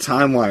fourth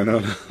timeline, oh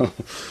no.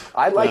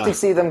 I'd like to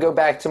see them go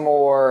back to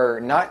more,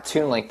 not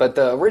Toon Link, but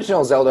the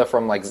original Zelda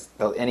from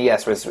the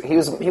NES he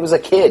was a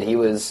kid. He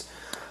was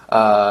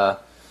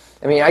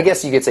I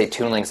guess you could say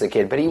Toon Link's a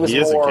kid, but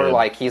he's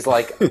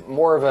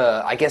more of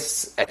a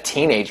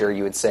teenager,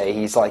 you would say.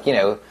 He's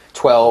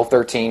 12,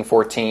 13,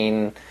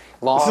 14,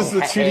 long This is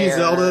the 2D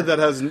Zelda that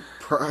has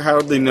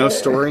hardly no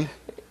story?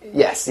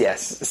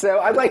 Yes. So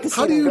I'd like to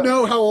see. How do you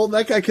know how old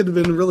that guy could have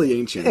been? Really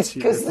ancient.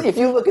 Because if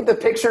you look at the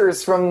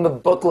pictures from the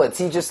booklets,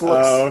 he just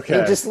looks. He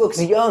just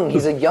looks young.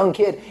 He's a young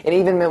kid, and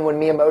even when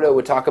Miyamoto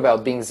would talk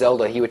about being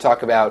Zelda, he would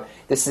talk about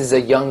this is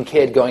a young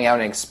kid going out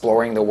and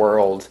exploring the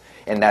world,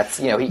 and that's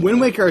Wind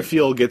Waker, I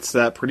feel, gets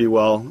that pretty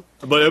well,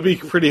 but it would be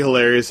pretty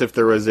hilarious if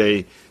there was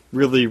a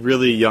really,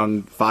 really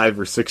young 5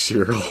 or 6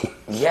 year old.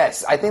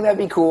 Yes, I think that'd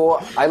be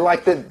cool. I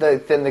like them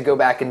to go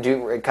back and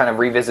kind of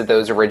revisit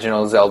those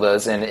original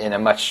Zeldas in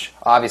a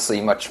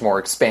obviously much more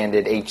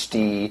expanded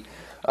HD,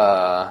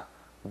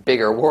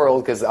 bigger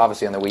world. Because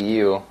obviously on the Wii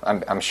U,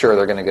 I'm sure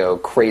they're going to go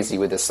crazy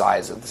with the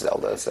size of the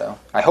Zelda. So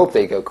I hope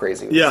they go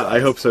crazy. With the size. I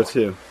hope so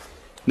too.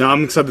 No,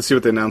 I'm excited to see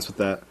what they announce with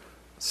that.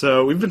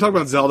 So we've been talking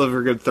about Zelda for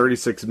a good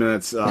 36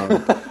 minutes. There's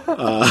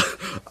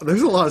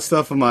a lot of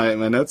stuff in my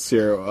notes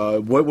here.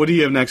 What do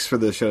you have next for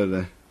the show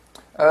today?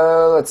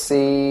 Let's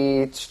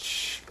see.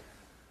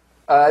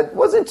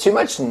 Wasn't too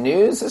much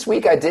news this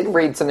week. I did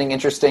read something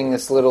interesting,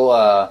 this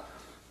little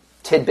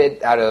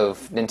tidbit out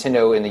of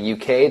Nintendo in the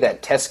UK,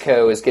 that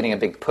Tesco is getting a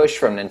big push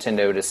from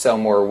Nintendo to sell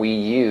more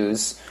Wii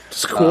U's.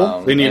 It's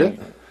cool. They need it.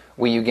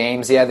 Wii U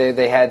games. Yeah,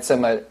 they had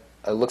some... it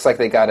looks like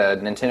they got a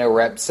Nintendo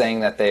rep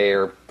saying that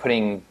they're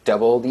putting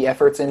double the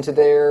efforts into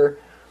their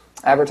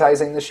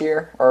advertising this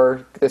year,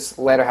 or this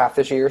latter half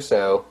this year,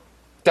 so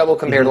double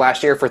compared to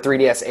last year for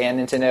 3DS and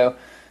Nintendo.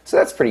 So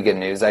that's pretty good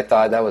news. I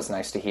thought that was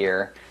nice to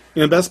hear.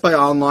 Best Buy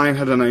Online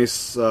had a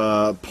nice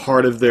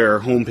part of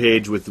their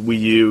homepage with Wii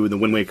U and the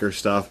Wind Waker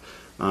stuff.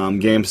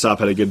 GameStop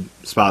had a good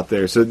spot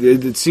there. So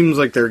it seems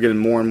like they're getting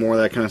more and more of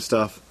that kind of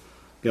stuff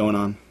going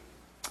on.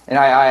 And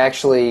I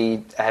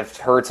actually have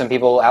heard some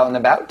people out and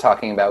about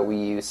talking about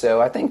Wii U,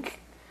 so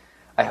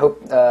I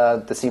hope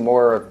to see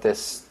more of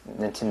this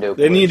Nintendo push.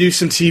 They need to do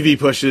some TV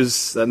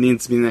pushes. That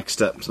needs to be the next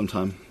step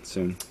sometime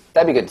soon.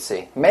 That'd be good to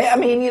see.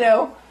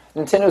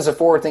 Nintendo's a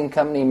forward-thinking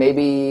company.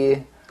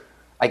 Maybe,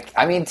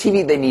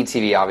 TV, they need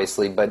TV,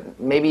 obviously, but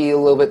maybe a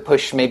little bit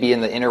push maybe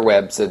in the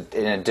interwebs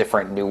in a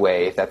different new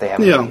way that they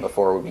haven't done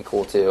before would be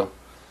cool, too.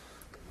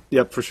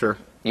 Yep, for sure.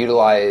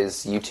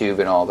 Utilize YouTube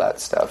and all that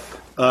stuff.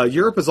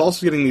 Europe is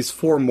also getting these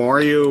 4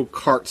 Mario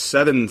Kart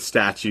 7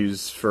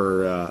 statues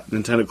for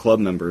Nintendo Club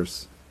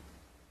members.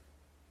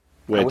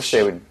 Which I wish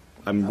they would.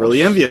 I'm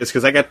really envious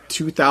because I got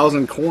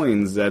 2,000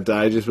 coins that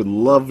I just would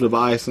love to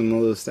buy some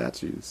of those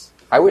statues.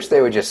 I wish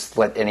they would just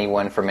let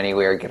anyone from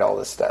anywhere get all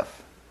this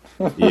stuff.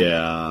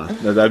 Yeah,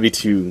 that'd be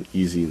too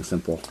easy and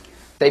simple.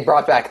 They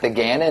brought back the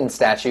Ganon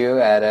statue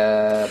at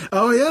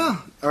Oh yeah,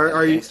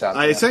 are you?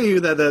 I sent you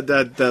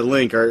that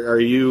link. Are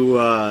you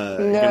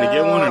going to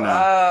get one or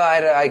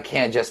not? I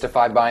can't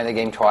justify buying the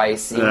game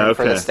twice even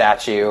for the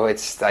statue. I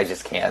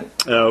just can't.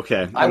 Oh,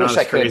 okay. I wish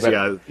I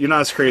could. You're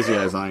not as crazy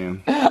as I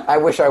am. I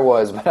wish I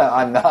was, but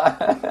I'm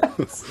not.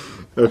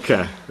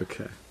 Okay.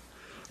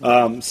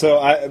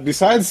 So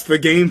besides the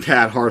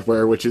gamepad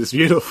hardware, which is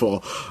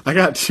beautiful, I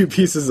got 2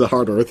 pieces of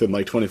hardware within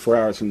like 24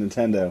 hours from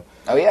Nintendo.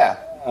 Oh, yeah.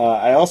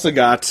 I also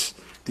got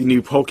the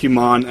new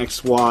Pokemon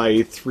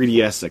XY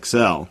 3DS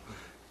XL.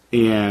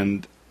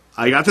 And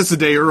I got this a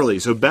day early.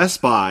 So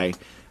Best Buy,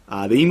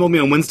 they emailed me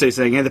on Wednesday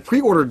saying, hey, the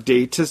pre-order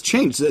date has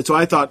changed. So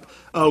I thought,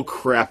 oh,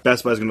 crap,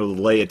 Best Buy's going to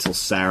delay it till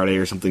Saturday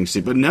or something.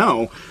 But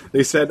no,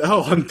 they said,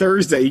 oh, on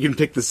Thursday you can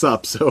pick this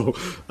up. So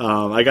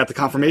I got the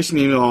confirmation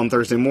email on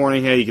Thursday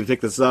morning, hey, you can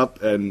pick this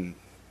up. And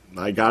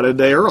I got it a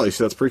day early,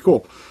 so that's pretty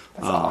cool.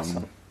 That's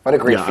awesome. What a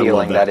great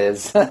feeling that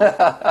is.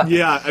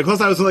 Yeah,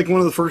 plus I was like one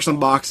of the first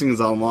unboxings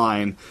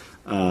online,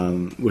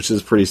 which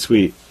is pretty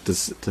sweet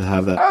to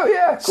have that. Oh,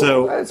 yeah, cool.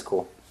 So, that is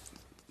cool.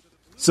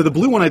 So the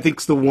blue one, I think,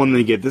 is the one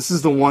they get. This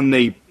is the one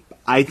they,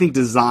 I think,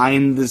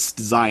 designed this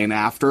design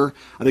after.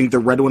 I think the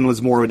red one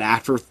was more of an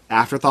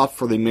afterthought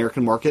for the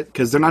American market,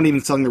 because they're not even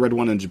selling the red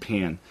one in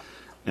Japan.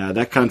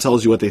 That kind of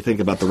tells you what they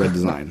think about the red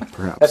design,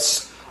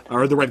 perhaps.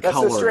 Or the red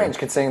color. That's so strange,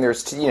 considering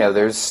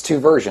there's 2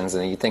 versions,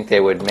 and you'd think they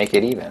would make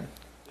it even.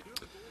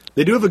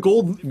 They do have a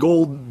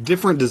gold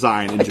different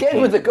design in Japan.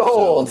 Again with the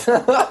gold!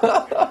 So.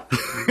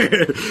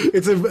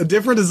 It's a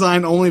different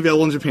design, only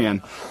available in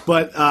Japan.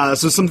 But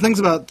so some things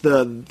about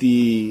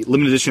the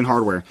limited edition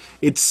hardware.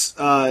 It's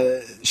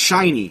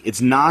shiny.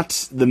 It's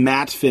not the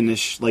matte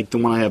finish like the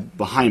one I have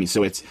behind me.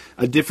 So it's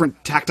a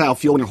different tactile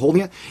feel when you're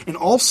holding it. And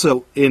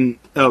also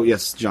oh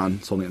yes,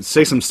 John's holding it.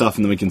 Say some stuff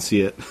and then we can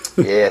see it.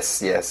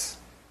 Yes.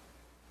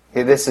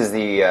 Hey, this is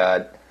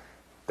the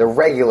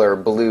regular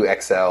blue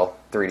XL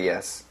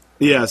 3DS.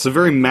 Yeah, it's a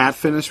very matte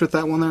finish with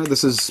that one there.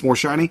 This is more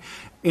shiny.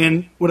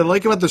 And what I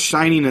like about the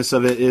shininess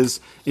of it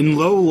is, in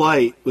low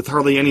light, with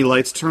hardly any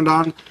lights turned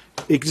on,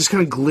 it just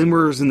kind of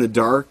glimmers in the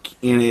dark,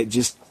 and it's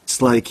just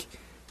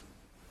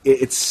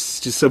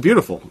so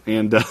beautiful.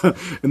 And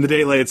in the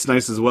daylight, it's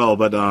nice as well.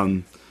 But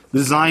the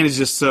design is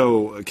just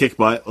so kick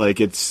butt.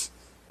 Like, it's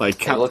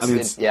like...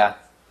 yeah.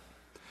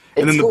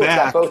 And then cool. the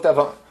back... It's got both of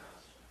them.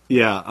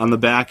 Yeah, on the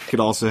back,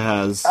 it also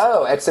has...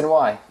 Oh, X and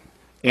Y.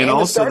 And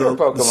also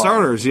the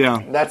starters,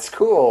 yeah. That's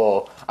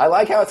cool. I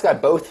like how it's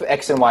got both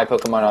X and Y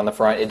Pokemon on the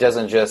front. It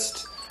doesn't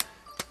just...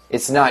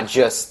 It's not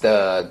just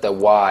the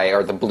Y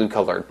or the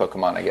blue-colored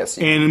Pokemon, I guess.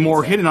 And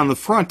more hidden on the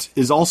front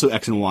is also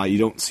X and Y. You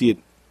don't see it,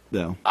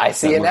 though. I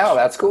see it now.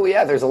 That's cool.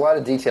 Yeah, there's a lot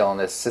of detail on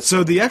this system.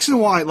 So the X and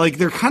Y, like,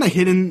 they're kind of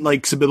hidden,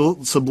 like,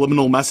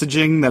 subliminal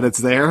messaging that it's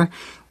there.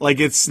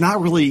 Like, it's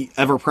not really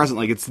ever present.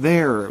 Like, it's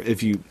there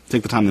if you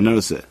take the time to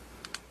notice it.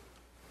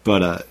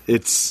 But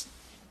it's...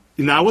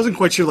 You know, I wasn't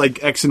quite sure,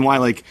 like, X and Y.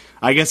 Like,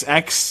 I guess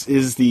X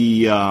is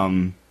the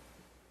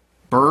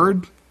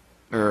bird,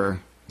 or...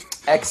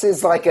 X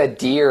is like a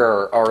deer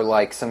or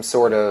like some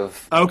sort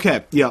of...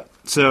 Okay, yep.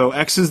 So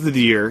X is the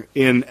deer,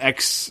 and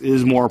X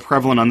is more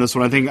prevalent on this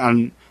one. I think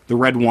on the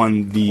red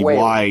one, the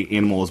Y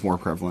animal is more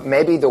prevalent.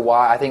 Maybe the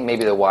Y... I think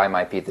maybe the Y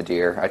might be the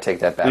deer. I take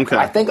that back. Okay.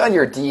 I think on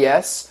your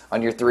DS,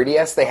 on your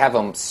 3DS, they have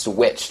them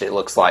switched, it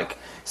looks like.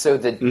 So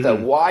the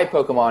Y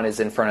Pokemon is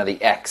in front of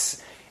the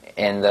X.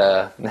 And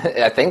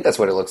I think that's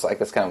what it looks like.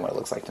 That's kind of what it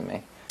looks like to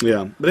me.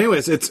 Yeah, but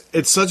anyways,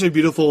 it's such a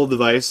beautiful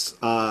device.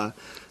 I'm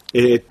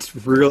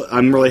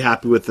really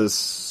happy with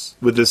this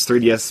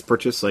 3DS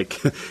purchase. Like,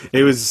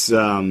 it was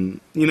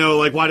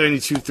like, why do I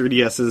need 2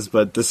 3DSs?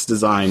 But this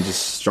design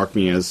just struck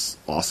me as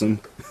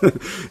awesome.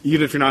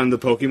 Even if you're not into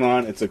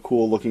Pokemon, it's a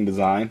cool looking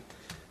design.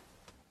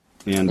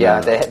 And yeah,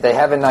 they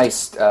have a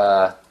nice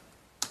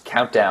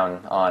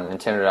countdown on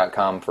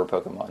Nintendo.com for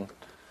Pokemon.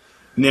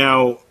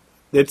 Now.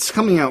 It's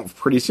coming out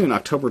pretty soon,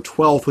 October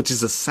 12th, which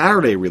is a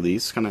Saturday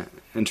release. Kind of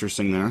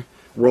interesting there.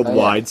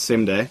 Worldwide,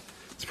 Same day.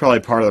 It's probably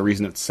part of the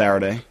reason it's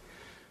Saturday.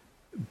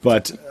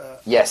 But...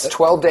 yes,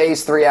 12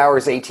 days, 3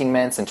 hours, 18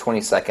 minutes, and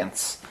 20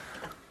 seconds.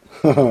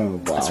 Wow.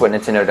 That's what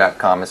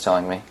Nintendo.com is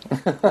telling me.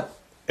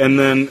 And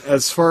then,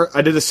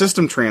 I did a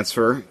system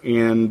transfer,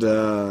 and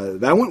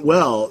that went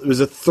well. It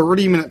was a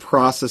 30-minute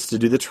process to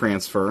do the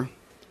transfer.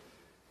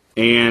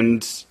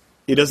 And...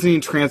 It doesn't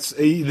even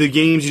the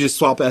games, you just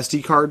swap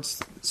SD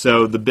cards,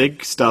 so the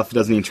big stuff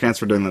doesn't even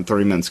transfer during that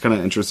 30 minutes. Kind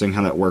of interesting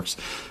how that works.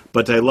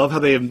 But I love how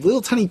they have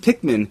little tiny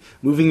Pikmin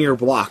moving your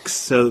blocks.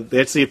 So they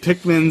actually have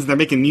Pikmins, they're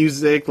making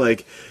music.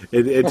 Like,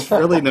 it's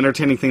really an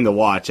entertaining thing to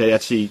watch. I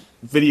actually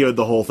videoed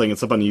the whole thing.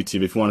 It's up on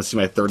YouTube if you want to see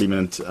my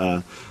 30-minute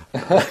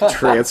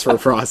transfer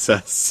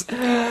process.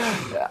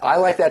 I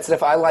like that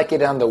stuff. I like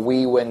it on the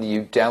Wii when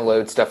you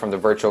download stuff from the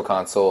Virtual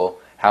Console.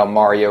 How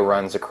Mario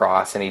runs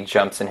across and he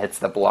jumps and hits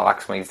the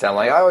blocks when he's down.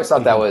 Like, I always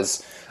thought that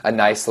was a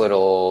nice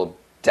little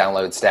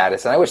download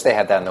status, and I wish they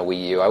had that on the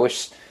Wii U.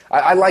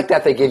 I like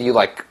that they give you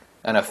like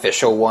an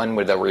official one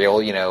with a real,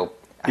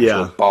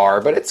 actual bar.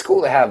 But it's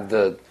cool to have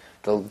the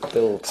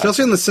little.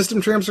 Especially in the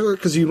system transfer,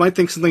 because you might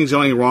think something's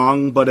going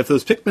wrong, but if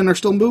those Pikmin are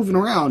still moving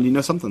around, you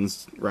know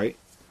something's right.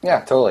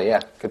 Yeah, totally.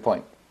 Yeah, good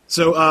point.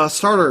 So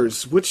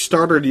starters, which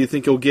starter do you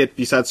think you'll get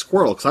besides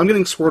Squirtle? Because I'm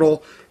getting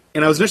Squirtle,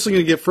 and I was initially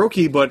going to get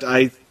Froakie, but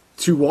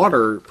 2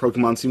 water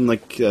Pokemon seemed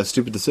like a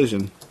stupid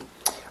decision.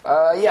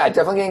 Yeah,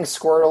 definitely getting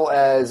Squirtle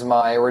as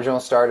my original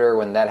starter.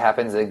 When that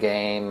happens in the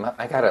game,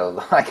 I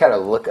gotta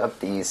look up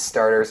these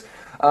starters.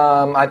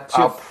 So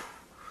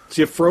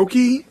you have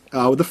Froakie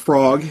with a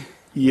frog,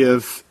 you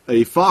have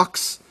a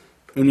fox,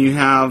 and you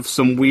have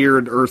some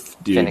weird earth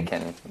dude.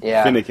 Finnegan.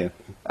 Yeah. Finnegan.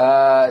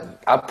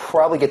 I'll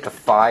probably get the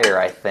fire,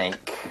 I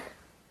think.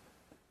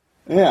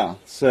 Yeah,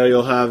 so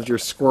you'll have your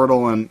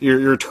Squirtle and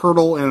your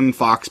turtle and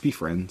fox be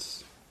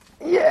friends.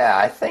 Yeah,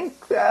 I think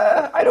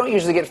I don't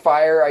usually get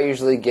fire. I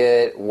usually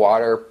get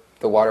water,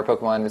 the water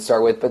Pokemon to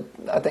start with. But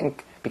I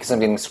think because I'm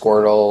getting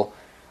Squirtle,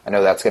 I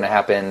know that's going to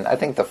happen. I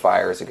think the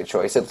fire is a good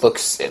choice. It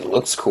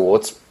looks cool.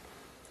 It's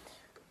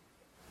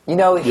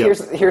here's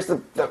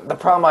the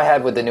problem I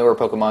had with the newer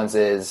Pokemons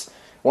is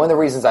one of the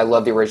reasons I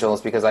love the original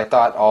is because I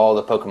thought all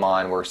the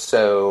Pokemon were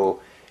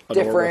so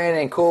different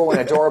and cool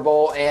and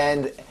adorable.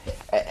 And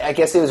I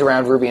guess it was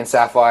around Ruby and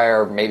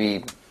Sapphire,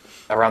 maybe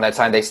around that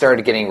time, they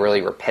started getting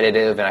really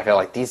repetitive, and I feel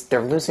like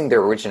they're losing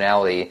their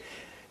originality.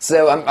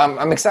 So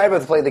I'm excited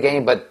about to play the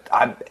game, but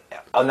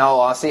in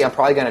all honesty, I'm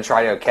probably going to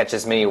try to catch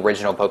as many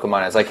original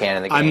Pokemon as I can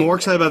in the game. I'm more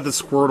excited about the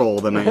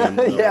Squirtle than I am.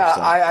 Yeah,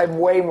 I'm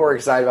way more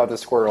excited about the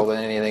Squirtle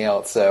than anything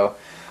else. So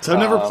I've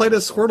never played a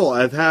Squirtle.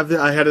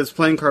 I had his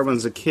playing card when I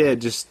was a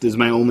kid, just as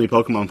my only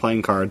Pokemon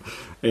playing card.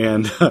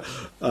 And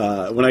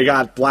when I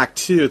got Black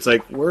 2, it's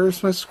like,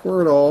 where's my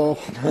Squirtle?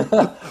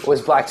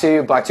 Was Black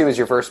 2? Black 2 was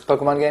your first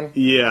Pokemon game?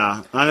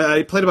 Yeah,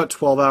 I played about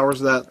 12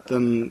 hours of that,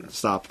 then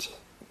stopped.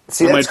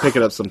 See, I might pick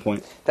it up some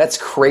point. That's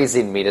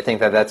crazy to me to think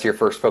that that's your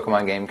first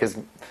Pokemon game, because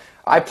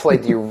I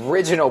played the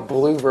original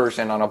blue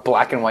version on a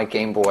black and white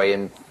Game Boy,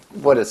 and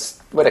what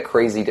a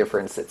crazy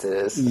difference it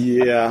is.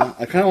 Yeah,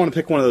 I kind of want to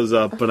pick one of those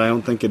up, but I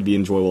don't think it'd be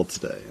enjoyable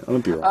today. I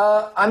would be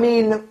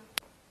wrong.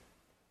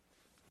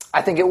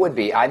 I think it would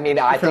be. I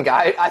think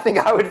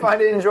I would find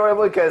it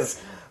enjoyable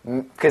because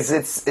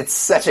it's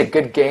such a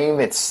good game.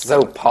 It's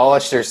so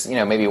polished. There's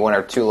maybe one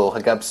or two little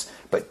hiccups,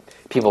 but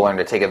people learn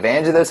to take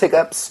advantage of those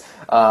hiccups.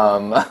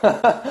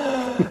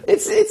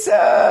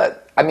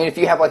 If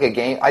you have like a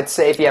game, I'd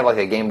say if you have like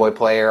a Game Boy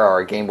player or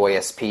a Game Boy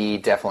SP,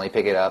 definitely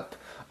pick it up.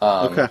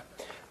 Okay.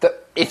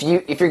 If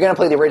you're gonna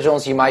play the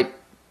originals,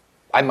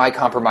 I might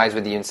compromise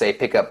with you and say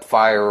pick up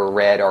Fire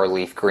Red or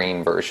Leaf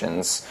Green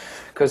versions,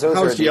 because those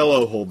How's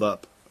Yellow hold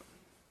up?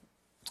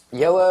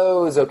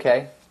 Yellow is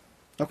okay.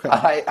 Okay.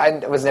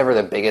 I was never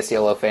the biggest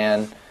Yellow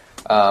fan.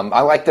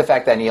 I like the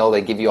fact that in Yellow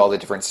they give you all the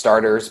different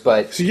starters,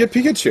 but so you get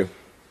Pikachu.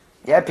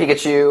 Yeah,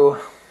 Pikachu.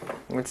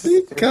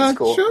 Pikachu.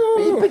 Cool.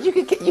 But you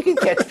can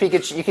catch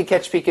Pikachu. You can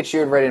catch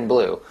Pikachu in Red and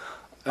Blue.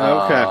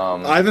 Okay.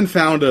 I haven't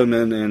found him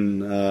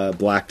in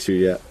Black 2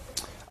 yet.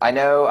 I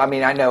know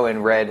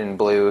in Red and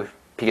Blue,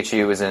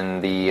 Pikachu was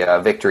in the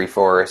Victory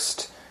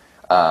Forest,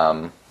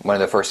 one of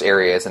the first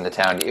areas in the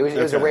town. It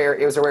was a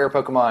rare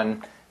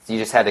Pokemon. You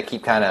just had to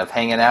keep kind of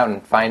hanging out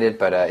and find it,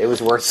 but it was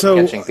worth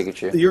catching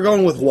Pikachu. You're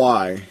going with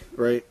Y,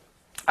 right?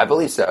 I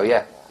believe so.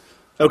 Yeah.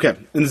 Okay,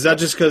 and is that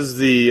just because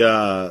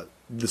the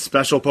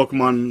special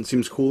Pokemon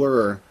seems cooler,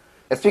 or?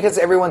 It's because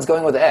everyone's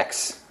going with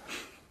X.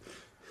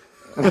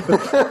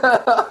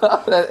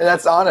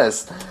 That's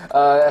honest.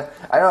 I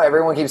know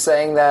everyone keeps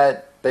saying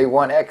that they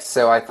want X,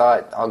 so I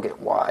thought I'll get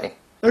Y.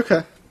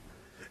 Okay.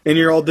 And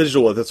you're all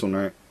digital with this one,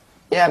 right?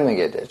 Yeah, I'm gonna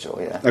get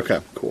digital. Yeah. Okay,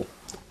 cool.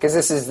 Because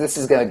this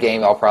is a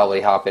game I'll probably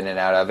hop in and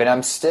out of, and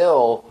I'm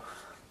still.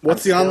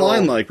 What's the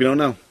online like? We don't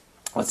know.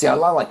 What's the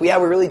online like? Yeah,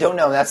 we really don't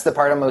know. That's the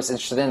part I'm most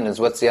interested in. Is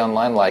what's the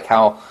online like?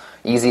 How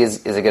easy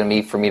is it going to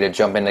be for me to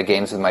jump into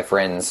games with my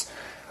friends?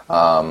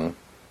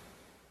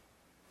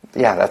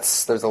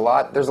 There's a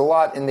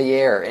lot in the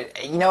air.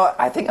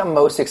 I think I'm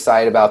most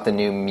excited about the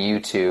new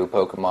Mewtwo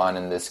Pokemon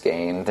in this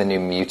game, the new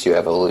Mewtwo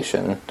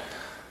evolution.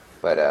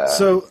 But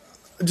so,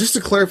 just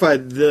to clarify,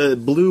 the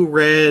blue,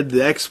 red,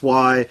 the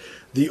XY,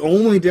 the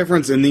only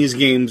difference in these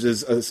games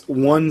is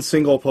one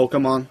single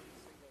Pokemon.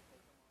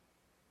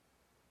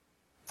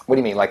 What do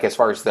you mean, like as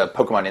far as the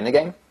Pokemon in the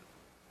game?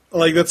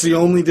 Like that's the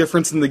only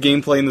difference in the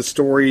gameplay and the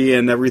story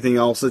and everything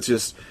else. It's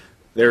just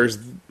there's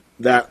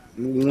that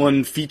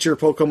one feature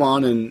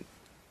Pokemon and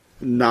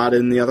not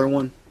in the other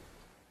one.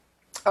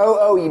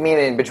 Oh, you mean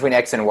in between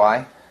X and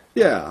Y?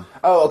 Yeah.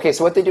 Oh, okay.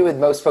 So what they do with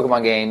most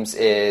Pokemon games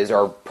is,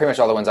 or pretty much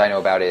all the ones I know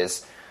about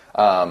is,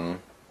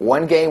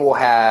 one game will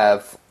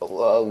have.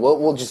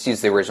 We'll just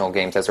use the original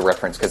games as a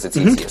reference because it's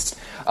easiest.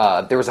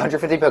 There was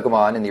 150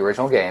 Pokemon in the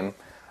original game.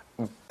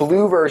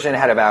 Blue version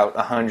had about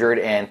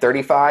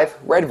 135.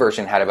 Red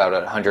version had about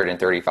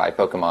 135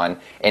 Pokemon.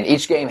 And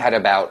each game had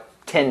about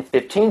 10,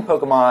 15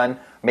 Pokemon,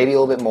 maybe a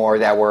little bit more,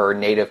 that were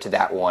native to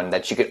that one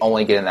that you could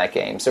only get in that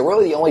game. So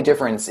really the only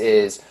difference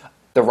is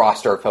the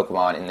roster of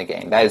Pokemon in the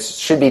game. That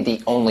should be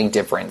the only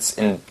difference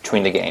in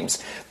between the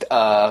games.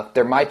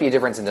 There might be a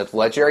difference in the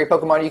legendary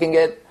Pokemon you can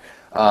get.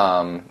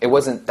 That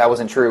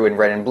wasn't true in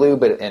Red and Blue,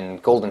 but in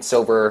Gold and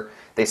Silver,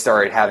 they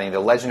started having the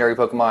legendary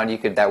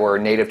Pokemon that were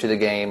native to the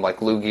game, like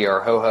Lugia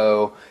or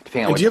Ho-Oh,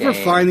 depending on which game. Did you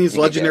ever find these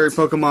legendary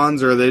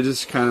Pokemons, or are they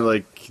just kind of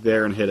like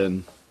there and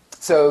hidden?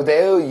 So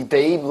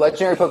they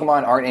legendary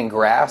Pokemon aren't in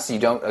grass. You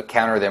don't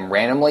encounter them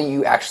randomly.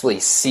 You actually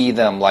see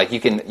them, like you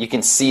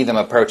can see them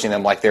approaching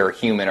them like they're a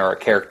human or a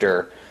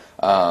character.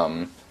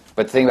 But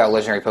the thing about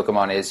legendary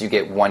Pokemon is you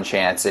get one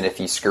chance, and if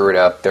you screw it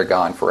up, they're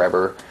gone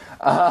forever.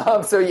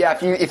 So yeah,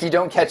 if you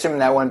don't catch them in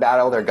that one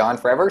battle, they're gone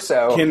forever.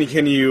 So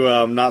can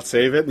you not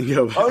save it?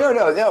 Oh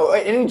no!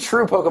 Any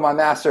true Pokemon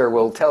master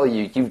will tell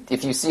you,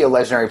 if you see a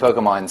legendary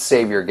Pokemon,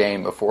 save your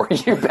game before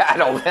you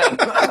battle them.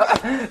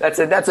 That's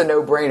a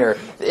no-brainer.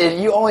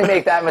 You only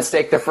make that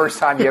mistake the first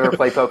time you ever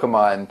play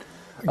Pokemon.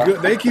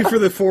 Good. Thank you for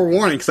the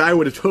forewarning, because I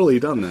would have totally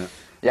done that.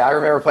 Yeah, I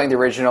remember playing the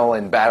original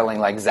and battling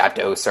like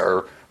Zapdos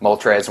or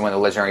Moltres, one of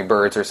the legendary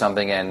birds or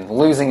something, and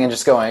losing and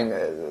just going,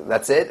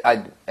 that's it?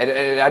 I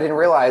didn't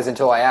realize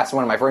until I asked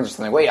one of my friends or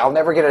something, wait,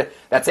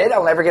 that's it?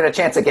 I'll never get a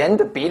chance again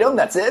to beat them?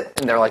 That's it?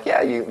 And they're like,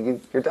 yeah,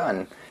 you're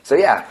done. So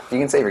yeah, you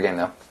can save your game,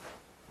 though.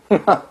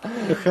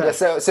 Yeah,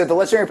 so the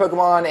legendary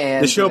Pokemon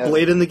and... They show up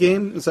late in the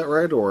game, is that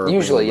right? Or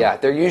usually, yeah.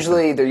 They're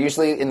usually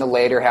in the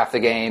later half of the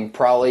game,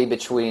 probably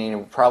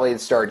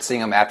start seeing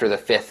them after the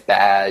 5th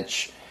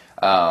badge.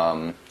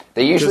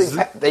 They usually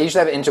have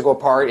an integral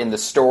part in the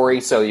story,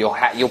 so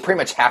you'll pretty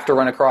much have to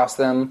run across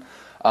them.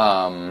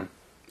 And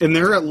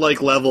they're at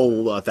like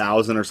level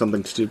 1,000 or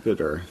something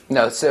stupid, or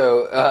no?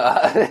 So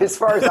as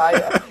far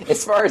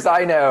as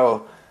I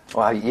know,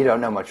 well, you don't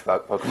know much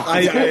about Pokemon.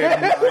 I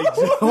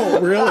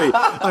don't really.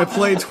 I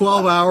played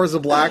 12 hours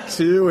of Black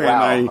 2, and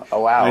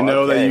I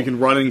know that you can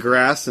run in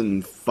grass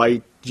and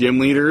fight gym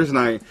leaders, and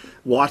I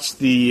watched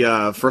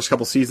the first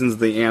couple seasons of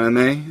the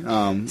anime.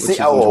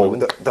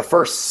 The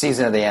first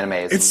season of the anime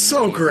is it's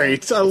so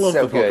great. I love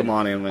the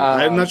Pokemon anime.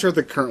 I'm not sure if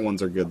the current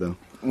ones are good, though.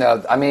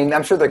 No, I mean,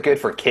 I'm sure they're good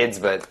for kids,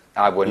 but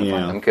I wouldn't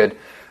find them good.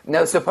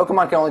 No, so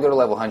Pokemon can only go to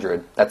level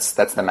 100. That's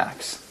the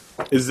max.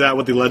 Is that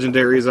what the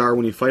legendaries are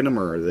when you fight them,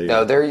 or are they?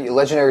 No, their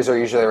legendaries are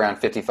usually around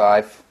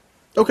 55.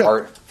 Okay.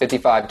 Or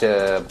 55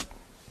 to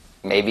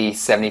maybe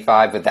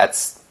 75, but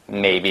that's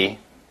maybe.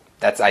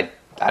 I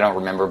don't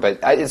remember, but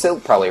it's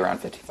probably around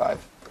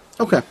 55.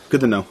 Okay, good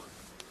to know.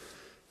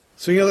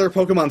 So any other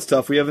Pokemon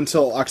stuff? We have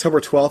until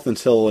October 12th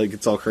until it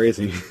gets all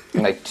crazy.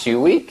 Like 2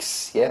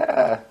 weeks?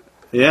 Yeah.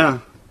 Yeah.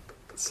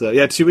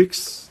 So, 2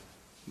 weeks.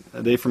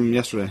 A day from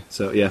yesterday.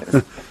 So, yeah.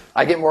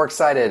 I get more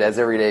excited as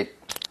every day.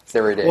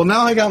 Well,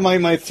 now I got my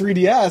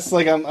 3DS.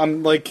 Like,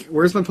 I'm like,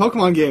 where's my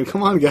Pokemon game?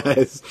 Come on,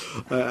 guys.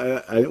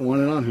 I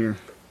want it on here.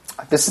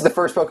 This is the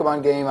first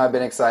Pokemon game I've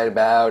been excited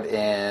about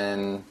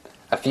in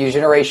a few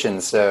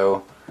generations,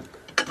 so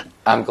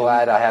I'm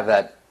glad I have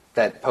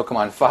that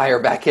Pokemon fire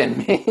back in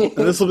me.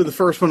 And this will be the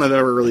first one I've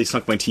ever really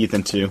sunk my teeth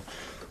into.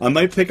 I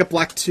might pick up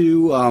Black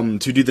 2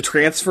 to do the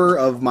transfer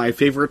of my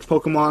favorite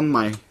Pokemon.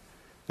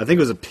 I think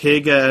it was a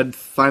pig I had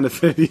find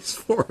affinities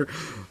for.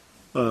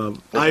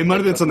 I might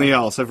have been something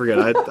else. I forget.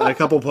 I had a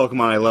couple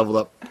Pokemon I leveled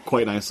up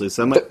quite nicely,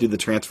 so I might do the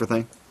transfer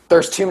thing.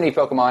 There's too many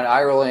Pokemon.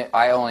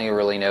 I only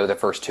really know the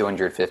first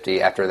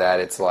 250. After that,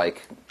 it's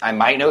like I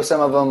might know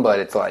some of them, but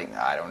it's like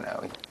I don't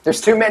know.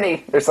 There's too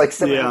many. There's like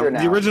 700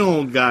 now. The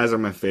original guys are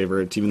my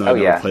favorite, even though I've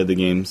never played the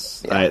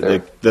games. Yeah,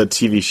 the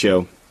TV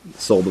show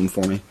sold them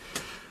for me.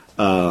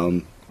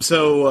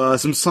 So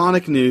some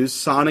Sonic news.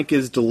 Sonic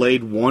is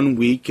delayed 1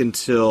 week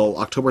until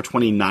October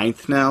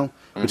 29th now,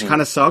 which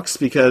kind of sucks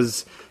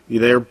because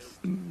they're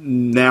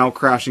now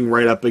crashing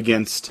right up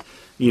against,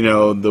 the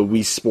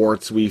Wii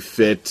Sports, Wii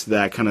Fit,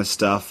 that kind of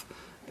stuff.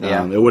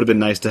 Yeah. It would have been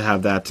nice to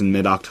have that in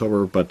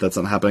mid-October, but that's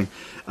not happening.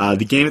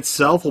 The game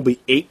itself will be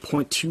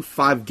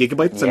 8.25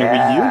 gigabytes on your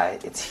Wii U. Yeah,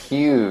 it's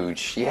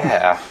huge.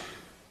 Yeah.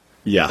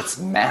 Yeah. It's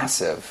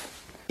massive.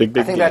 Big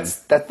I think game.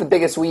 that's the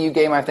biggest Wii U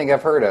game I think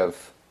I've heard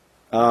of.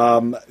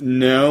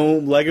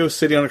 No, Lego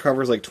City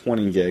Undercover is like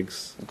 20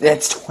 gigs.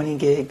 That's 20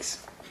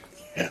 gigs.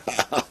 Yeah.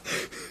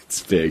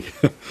 It's big.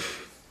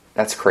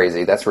 That's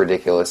crazy. That's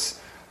ridiculous.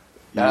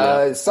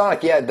 Yeah.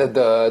 Sonic,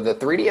 the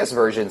 3DS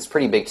version is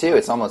pretty big too.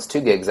 It's almost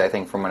 2 gigs, I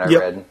think, from what I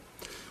read.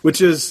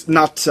 Which is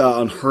not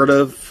unheard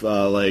of.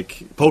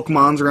 Like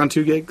Pokemon's around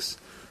 2 gigs,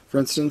 for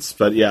instance.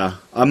 But yeah,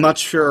 I'm not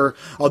sure.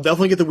 I'll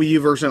definitely get the Wii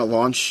U version at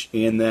launch,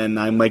 and then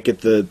I might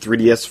get the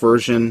 3DS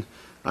version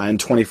in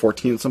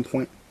 2014 at some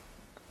point.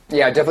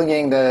 Yeah, definitely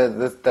getting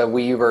the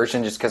Wii U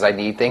version just because I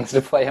need things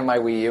to play on my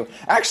Wii U.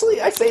 Actually,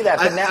 I say that,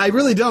 but now I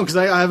really don't because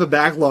I have a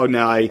backlog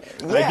now. I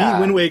beat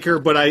Wind Waker,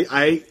 but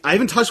I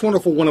haven't touched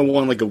Wonderful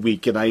 101 like a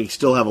week, and I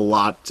still have a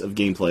lot of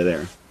gameplay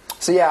there.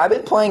 So yeah, I've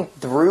been playing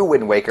through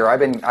Wind Waker. I've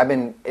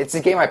been. It's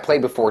a game I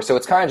played before, so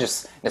it's kind of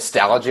just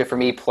nostalgia for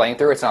me playing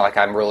through. It's not like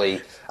I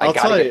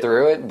gotta get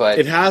through it, but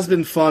it has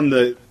been fun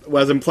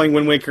as I'm playing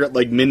Wind Waker at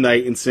like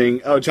midnight and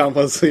seeing, John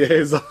Leslie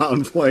is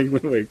on playing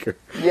Wind Waker.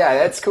 Yeah,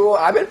 that's cool.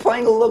 I've been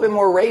playing a little bit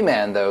more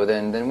Rayman though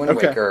than Wind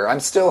Waker. I'm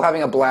still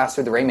having a blast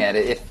with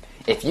Rayman.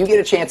 If you get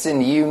a chance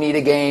and you need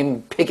a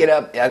game, pick it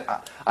up.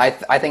 I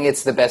think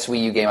it's the best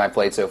Wii U game I've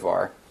played so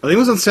far. I think it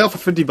was on sale for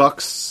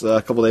 $50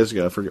 a couple days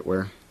ago. I forget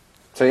where.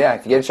 So yeah,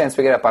 if you get a chance to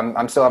pick it up,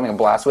 I'm still having a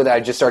blast with it. I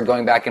just started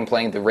going back and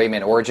playing the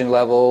Rayman Origin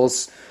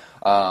levels.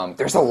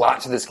 There's a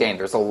lot to this game.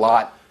 There's a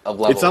lot of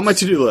levels. It's on my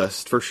to-do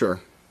list, for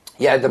sure.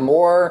 Yeah, the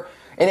more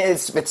And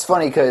it's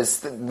funny because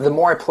the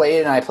more I play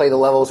it and I play the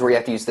levels where you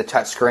have to use the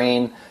touch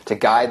screen to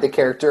guide the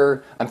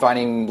character, I'm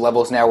finding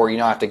levels now where you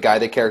don't have to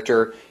guide the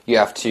character. You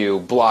have to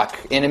block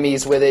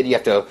enemies with it. You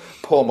have to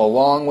pull them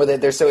along with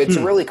it. So it's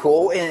really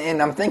cool.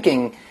 And I'm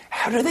thinking,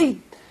 how do they...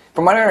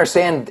 From what I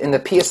understand, in the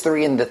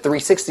PS3 and the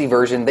 360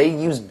 version, they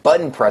use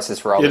button presses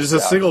for all this stuff.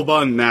 Just a single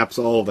button maps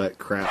all that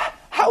crap.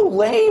 How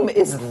lame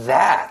is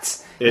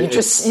that? You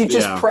just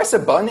press a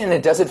button and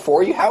it does it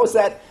for you? How is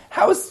that...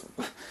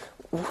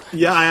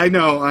 Yeah, I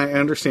know. I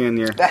understand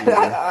your...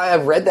 I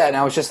read that and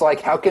I was just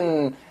like, how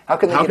can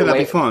that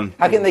be fun?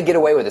 How can they get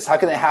away with this? How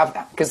can they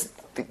have... Because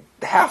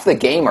half the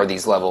game are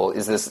these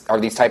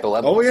type of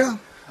levels. Oh, yeah.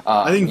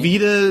 I think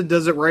Vita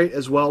does it right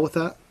as well with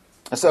that.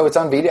 So it's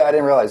on Vita? I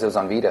didn't realize it was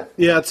on Vita.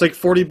 Yeah, it's like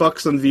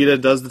 $40 on Vita,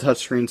 does the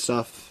touchscreen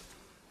stuff.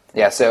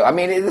 Yeah, so, I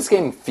mean, this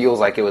game feels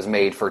like it was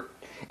made for...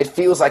 It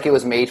feels like it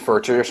was made for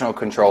traditional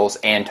controls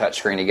and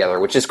touchscreen together,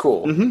 which is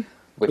cool. Mm-hmm.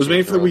 It was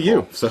made for the Wii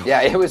U. So.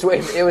 Yeah, it was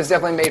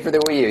definitely made for the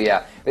Wii U,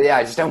 yeah. But yeah,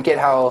 I just don't get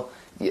how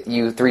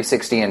you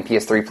 360 and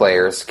PS3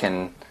 players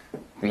can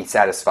be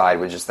satisfied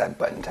with just that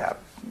button tap.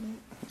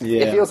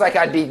 Yeah. It feels like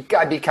I'd be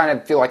kind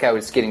of feel like I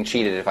was getting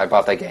cheated if I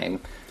bought that game.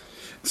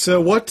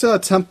 So what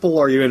temple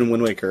are you in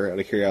Wind Waker, out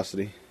of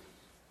curiosity?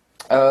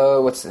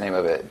 What's the name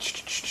of it?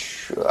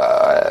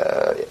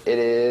 It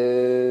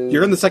is...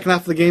 You're in the second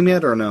half of the game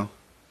yet, or no?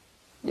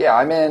 Yeah,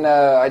 I'm in...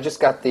 I just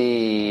got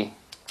the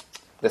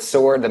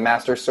sword, the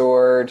Master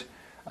Sword.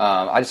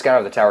 I just got out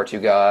of the Tower 2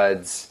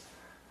 Gods.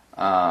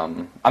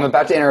 I'm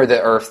about to enter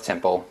the Earth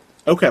Temple.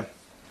 Okay.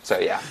 So,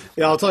 yeah.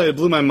 Yeah, I'll tell you, it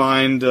blew my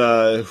mind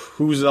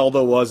who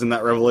Zelda was in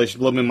that revelation.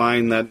 It blew my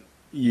mind that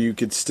you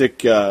could stick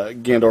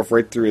Gandalf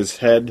right through his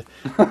head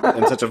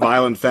in such a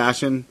violent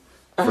fashion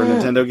for a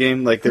Nintendo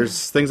game. Like,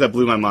 there's things that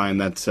blew my mind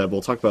that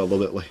we'll talk about a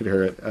little bit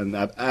later in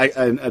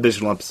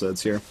additional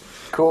episodes here.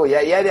 Cool,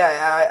 yeah.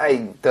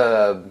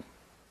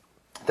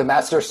 The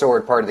Master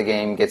Sword part of the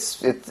game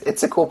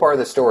it's a cool part of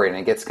the story, and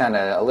it gets kind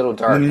of a little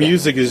dark. The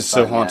music is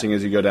so haunting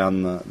as you go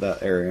down that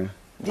area.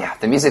 Yeah,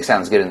 the music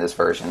sounds good in this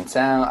version. It's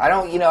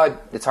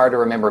hard to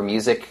remember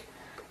music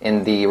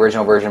in the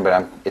original version,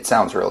 but it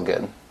sounds real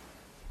good.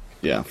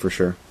 Yeah, for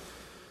sure.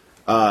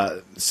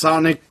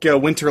 Sonic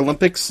Winter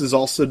Olympics is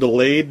also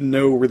delayed.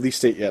 No release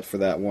date yet for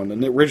that one.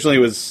 And it originally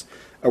was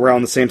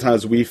around the same time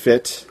as Wii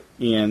Fit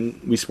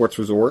and Wii Sports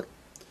Resort.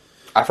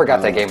 I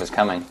forgot that game was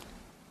coming.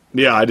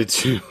 Yeah, I did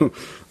too.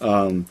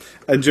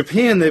 In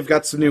Japan, they've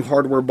got some new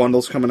hardware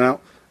bundles coming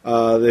out.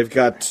 They've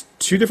got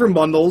 2 different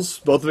bundles,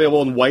 both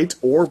available in white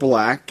or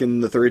black in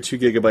the 32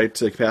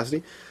 gigabyte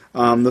capacity.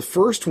 The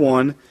first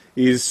one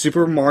is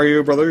Super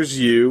Mario Bros.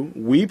 U,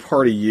 Wii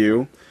Party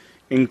U,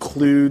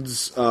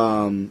 includes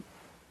a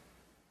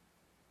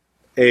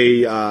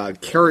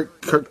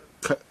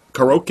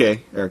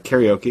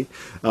karaoke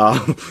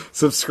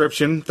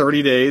subscription,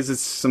 30 days.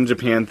 It's some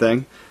Japan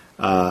thing.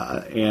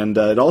 And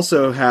it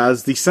also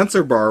has the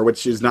sensor bar,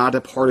 which is not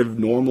a part of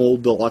normal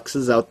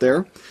deluxes out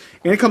there.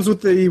 And it comes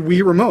with the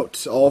Wii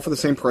Remote, all for the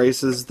same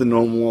price as the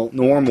normal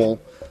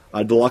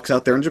deluxe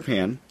out there in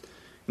Japan.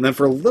 And then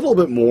for a little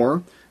bit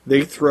more,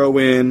 they throw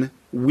in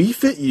Wii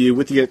Fit U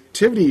with the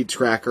activity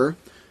tracker,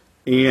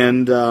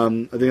 and I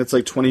think it's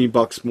like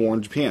 $20 more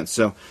in Japan.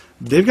 So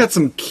they've got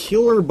some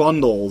killer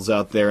bundles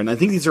out there, and I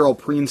think these are all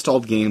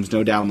pre-installed games,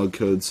 no download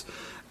codes.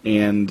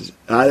 And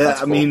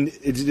I mean,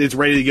 it's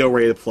ready to go,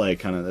 ready to play.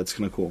 That's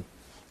kind of cool.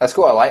 That's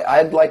cool.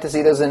 I'd like to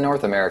see those in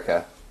North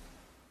America.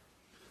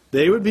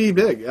 They would be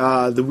big.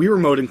 The Wii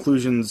Remote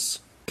inclusion's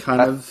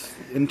kind of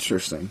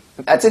interesting.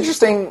 That's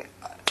interesting.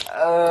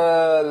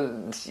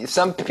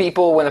 Some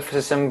people, when the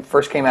system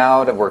first came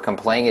out, were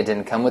complaining it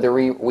didn't come with a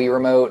Wii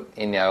Remote.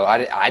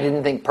 I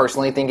didn't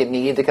personally think it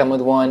needed to come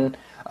with one.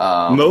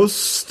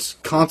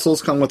 Most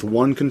consoles come with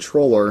one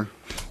controller.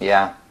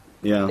 Yeah.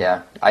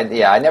 Yeah.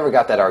 I never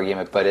got that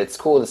argument, but it's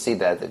cool to see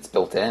that it's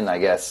built in, I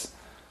guess.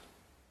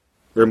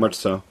 Very much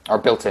so. Or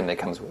built in, it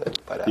comes with it.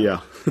 But yeah.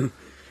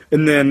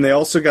 And then they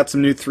also got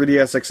some new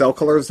 3DS XL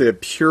colors. They have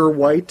pure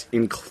white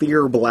and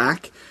clear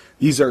black.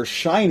 These are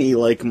shiny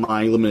like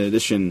my limited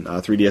edition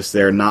 3DS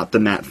there, not the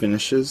matte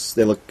finishes.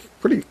 They look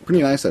pretty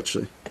nice,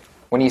 actually.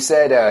 When you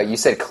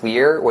said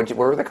clear, what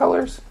were the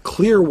colors?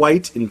 Clear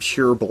white and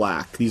pure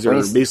black. These are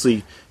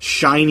basically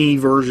shiny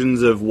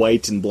versions of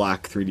white and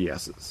black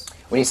 3DSs.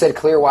 When you said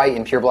clear white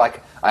and pure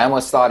black, I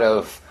almost thought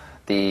of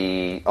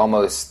the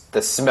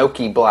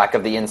smoky black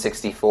of the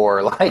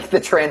N64, like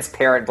the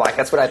transparent black.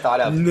 That's what I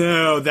thought of.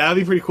 No,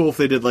 that'd be pretty cool if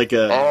they did like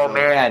a... Oh,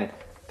 man.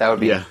 That would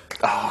be... Yeah.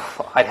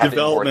 Oh, I'd have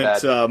development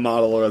to import that.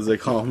 Model, or as they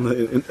call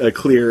them,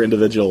 clear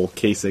individual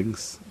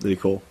casings. Pretty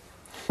cool.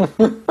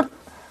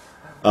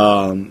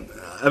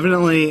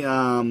 Evidently,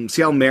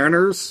 Seattle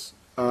Mariners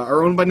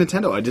are owned by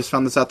Nintendo. I just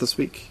found this out this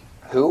week.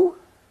 Who?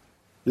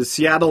 The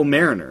Seattle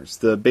Mariners,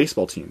 the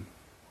baseball team.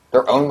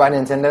 They're owned by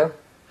Nintendo?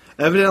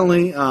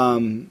 Evidently,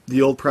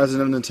 the old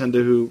president of Nintendo,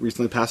 who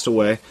recently passed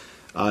away,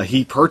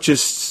 he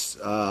purchased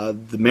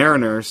the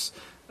Mariners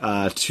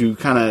to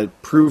kind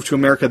of prove to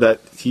America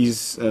that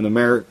he's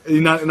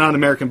not an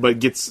American, but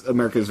gets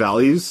America's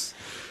values.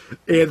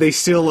 and they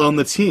still own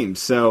the team.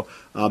 So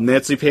they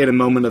actually paid a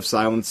moment of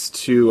silence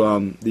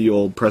to the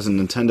old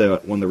president of Nintendo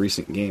at one of the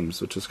recent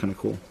games, which was kind of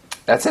cool.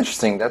 That's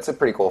interesting. That's a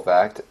pretty cool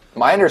fact.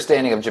 My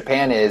understanding of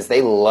Japan is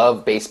they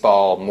love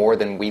baseball more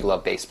than we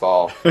love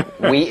baseball.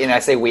 And I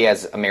say we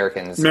as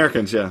Americans.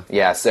 Americans, yeah.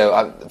 Yeah.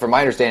 So from my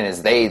understanding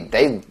is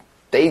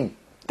they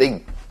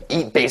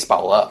eat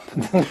baseball up.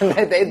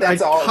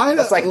 That's all.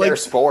 That's like their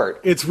sport.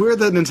 It's weird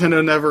that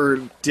Nintendo never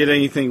did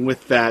anything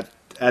with that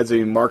as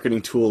a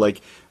marketing tool. Like,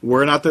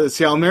 we're not the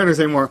Seattle Mariners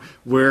anymore.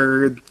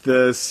 We're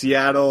the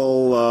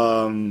Seattle.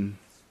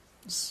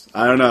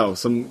 I don't know,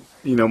 some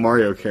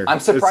Mario character. I'm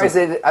surprised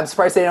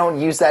they don't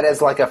use that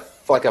as like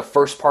a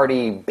first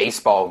party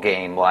baseball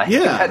game. Like,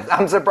 yeah.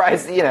 I'm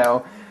surprised.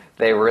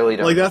 They really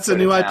don't. Like, that's a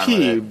new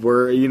IP.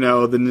 Where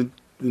the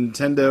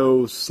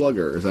Nintendo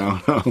Sluggers. I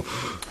don't know.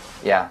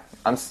 Yeah.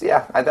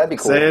 That'd be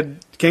cool. So they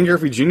had Ken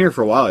Griffey Jr.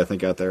 for a while, I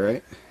think, out there,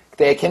 right?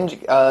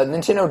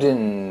 Nintendo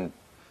didn't.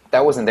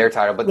 That wasn't their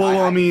title, but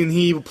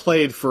he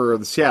played for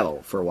the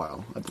Seattle for a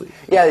while, I believe.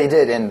 Yeah, they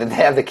did, and they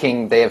have They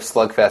have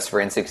Slugfest for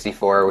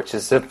N64, which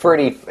is a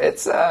pretty.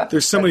 It's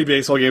there's so many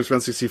baseball games for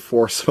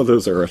N64, so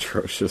those are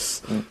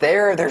atrocious.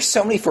 There's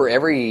so many for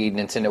every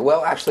Nintendo.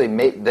 Well, actually,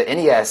 the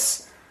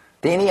NES.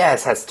 The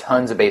NES has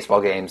tons of baseball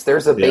games.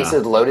 There's a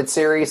Bases Loaded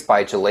series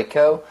by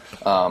Jaleco,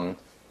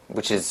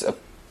 which is a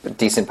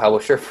decent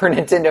publisher for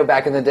Nintendo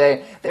back in the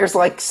day. They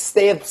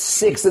have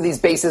 6 of these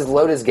Bases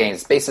Loaded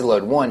games. Bases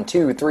Load 1,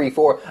 2, 3,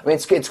 4. I mean,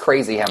 it's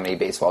crazy how many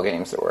baseball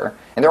games there were,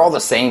 and they're all the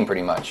same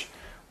pretty much.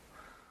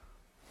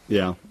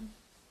 Yeah,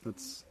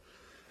 that's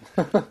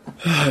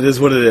it is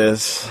what it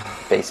is.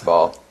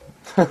 Baseball.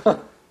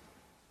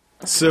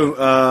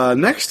 So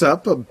next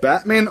up,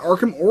 Batman: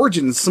 Arkham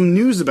Origins. Some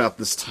news about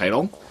this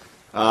title.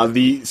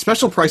 The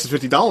special price of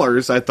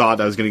 $50. I thought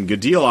I was getting a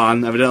good deal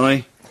on.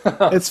 Evidently.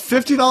 It's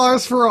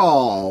 $50 for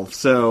all.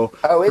 So,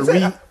 is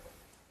it?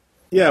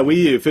 Yeah, Wii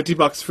U,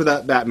 $50 for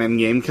that Batman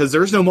game because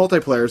there's no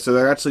multiplayer, so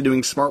they're actually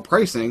doing smart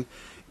pricing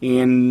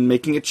and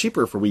making it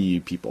cheaper for Wii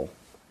U people.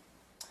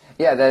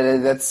 Yeah,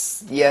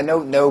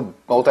 no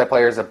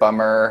multiplayer is a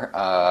bummer.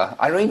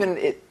 I don't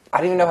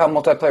even know how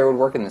multiplayer would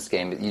work in this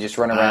game. You just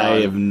run around.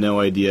 I have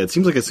no idea. It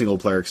seems like a single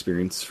player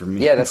experience for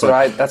me. Yeah, that's what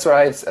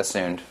I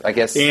assumed. I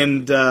guess.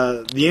 And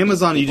the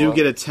Amazon, you do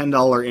get a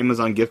 $10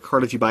 Amazon gift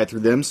card if you buy it through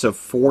them, so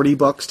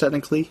 $40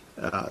 technically.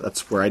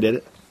 That's where I did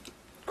it.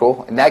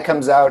 Cool. And that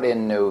comes out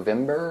in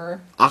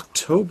November?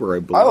 October, I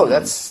believe. Oh,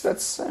 that's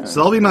soon. So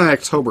that'll be my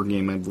October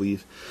game, I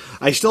believe.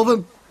 I still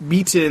haven't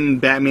beaten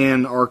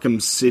Batman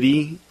Arkham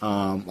City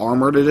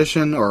Armored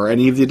Edition or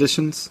any of the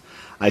editions.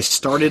 I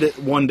started it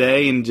one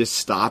day and just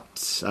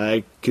stopped.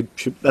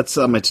 That's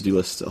on my to-do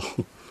list still.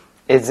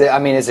 Is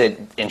it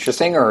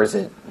interesting or is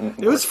it?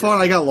 It was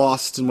fun. I got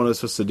lost in what I was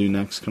supposed to do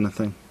next, kind of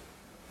thing.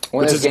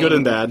 Which is good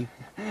and bad.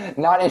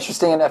 Not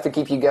interesting enough to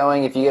keep you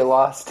going if you get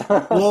lost.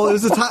 Well, it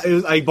was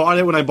I bought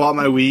it when I bought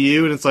my Wii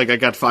U, and it's like I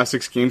got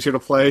 5-6 games here to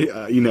play.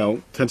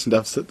 Attention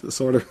deficit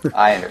disorder.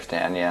 I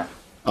understand. Yeah.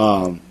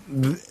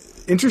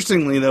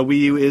 Interestingly, though, Wii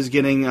U is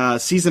getting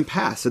Season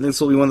Pass, and this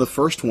will be one of the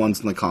first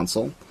ones in the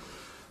console.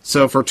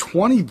 So for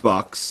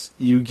 $20,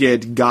 you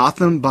get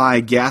Gotham by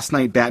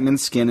Gaslight Batman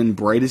skin and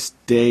Brightest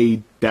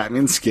Day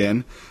Batman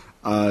skin,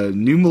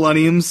 New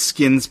Millennium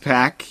skins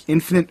pack,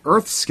 Infinite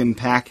Earth skin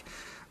pack,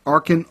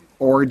 Arkham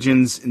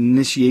Origins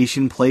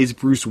Initiation plays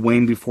Bruce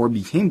Wayne before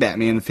he became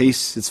Batman and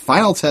faced his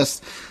final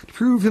test to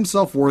prove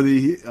himself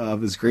worthy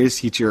of his greatest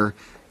teacher,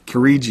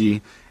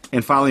 Kirigi,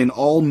 and finally an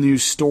all-new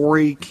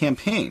story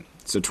campaign.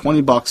 So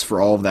 $20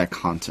 for all of that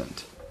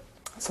content.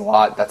 That's a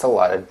lot. That's a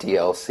lot of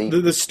DLC.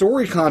 The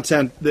story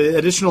content, the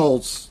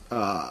additional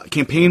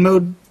campaign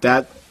mode,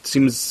 that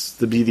seems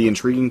to be the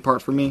intriguing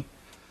part for me.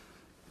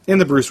 And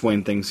the Bruce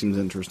Wayne thing seems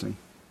interesting.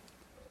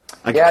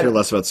 I could care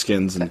less about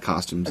skins and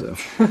costumes, though.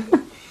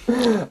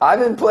 I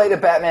haven't played a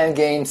Batman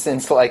game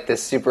since the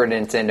Super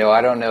Nintendo.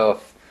 I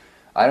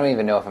don't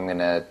even know if I'm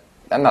gonna.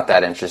 I'm not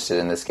that interested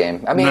in this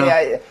game. I mean,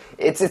 no.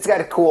 It's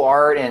got a cool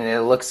art and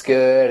it looks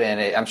good,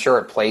 and I'm sure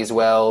it plays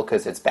well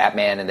because it's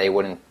Batman, and they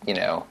wouldn't,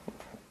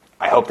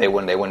 I hope they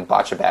wouldn't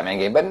botch a Batman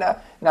game,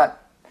 but not.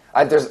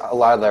 There's a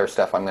lot of other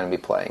stuff I'm going to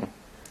be playing.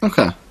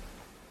 Okay.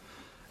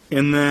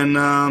 And then,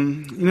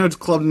 it's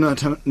Club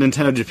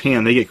Nintendo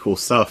Japan. They get cool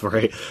stuff,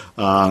 right?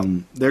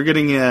 They're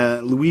getting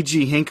a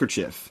Luigi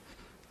handkerchief.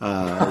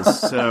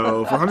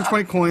 So for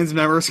 120 coins,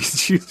 members can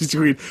choose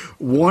between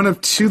one of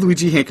 2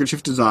 Luigi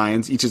handkerchief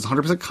designs. Each is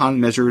 100%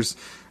 cotton, measures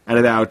at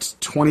about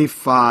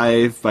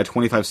 25 by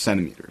 25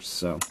 centimeters.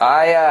 So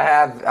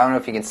I don't know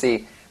if you can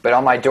see, but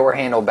on my door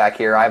handle back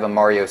here, I have a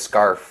Mario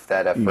scarf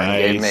that a friend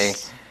gave me.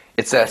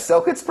 It's a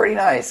silk. It's pretty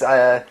nice.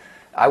 I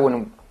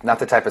wouldn't. Not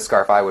the type of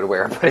scarf I would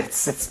wear, but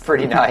it's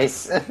pretty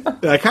nice.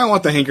 I kind of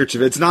want the handkerchief.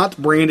 It's not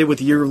branded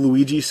with Year of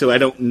Luigi, so I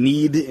don't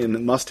need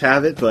and must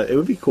have it, but it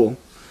would be cool.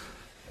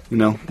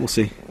 We'll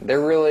see.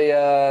 They're really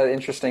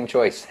interesting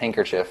choice,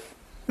 handkerchief.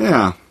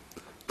 Yeah.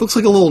 Looks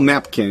like a little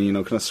napkin,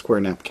 kind of square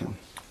napkin.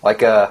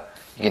 Like you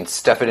can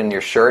stuff it in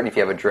your shirt, and if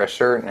you have a dress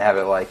shirt, and have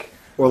it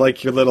Or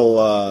like your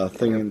little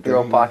thing. Your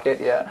little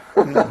pocket, yeah.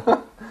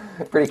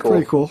 Pretty cool.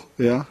 Pretty cool,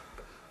 yeah.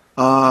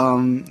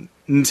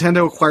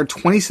 Nintendo acquired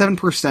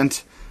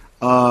 27%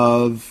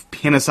 of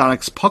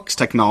Panasonic's Pux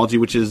technology,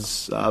 which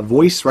is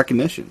voice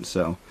recognition.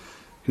 So,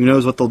 who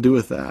knows what they'll do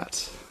with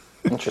that?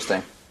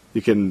 Interesting.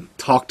 You can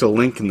talk to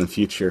Link in the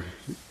future.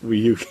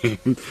 Wii U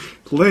game.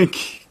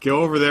 Link,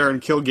 go over there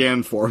and kill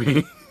Ganon for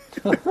me.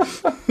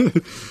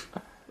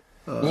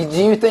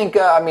 Do you think?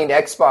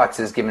 Xbox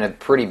is giving a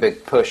pretty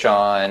big push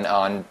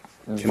on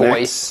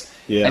voice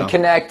and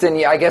Kinect,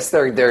 and I guess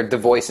the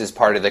voice is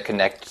part of the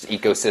Kinect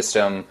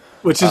ecosystem.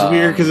 Which is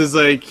weird because it's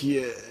like,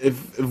 if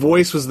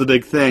voice was the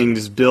big thing,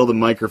 just build a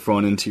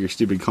microphone into your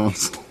stupid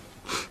console.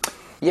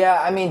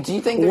 Yeah, do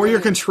you think... Or your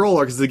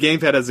controller, because the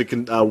gamepad has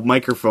a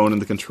microphone in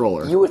the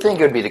controller. You would think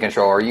it would be the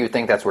controller. You would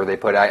think that's where they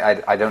put it. I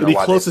don't know why. It'd be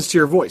closest to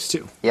your voice,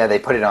 too. Yeah, they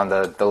put it on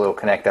the little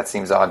Kinect. That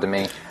seems odd to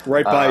me.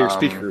 Right by your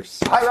speakers.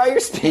 Right by your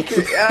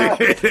speakers, yeah.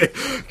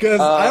 Because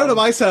I don't know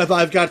my setup.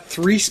 I've got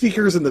 3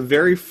 speakers in the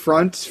very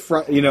front,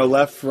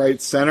 left,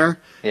 right, center.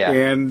 Yeah.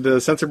 And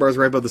the sensor bar is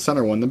right above the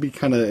center one. That'd be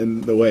kind of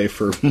in the way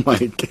for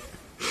Mike.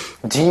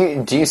 Do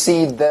you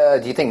think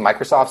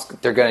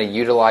they're going to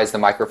utilize the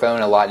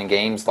microphone a lot in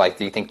games? Like,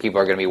 do you think people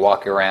are going to be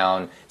walking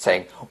around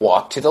saying,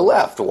 walk to the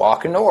left,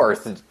 walk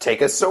north,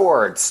 take a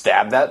sword,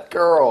 stab that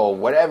girl,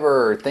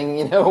 whatever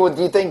thing,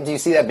 do you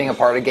see that being a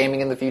part of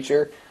gaming in the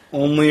future?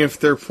 Only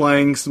if they're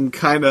playing some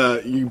kind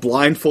of, you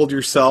blindfold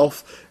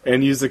yourself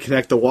and use the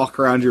Kinect to walk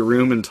around your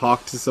room and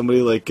talk to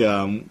somebody like,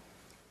 I'm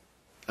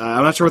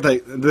not sure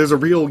there's a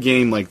real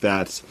game like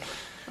that.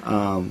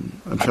 I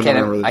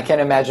can't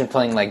imagine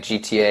playing like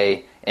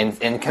GTA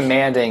and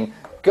commanding,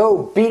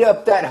 go beat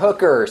up that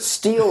hooker,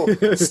 steal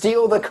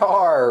the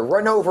car,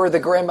 run over the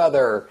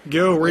grandmother.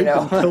 Go rape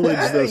and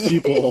pillage those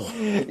people.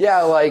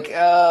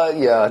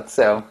 Yeah,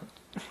 so.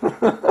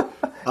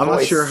 I'm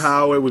not sure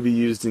how it would be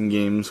used in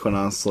games, quite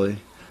honestly.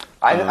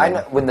 I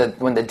know when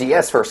the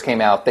DS first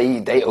came out, they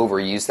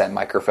overused that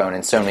microphone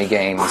in so many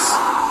games.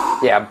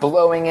 Yeah,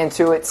 blowing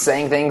into it,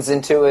 saying things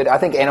into it. I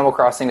think Animal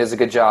Crossing does a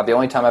good job. The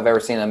only time I've ever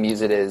seen them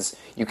use it is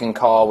you can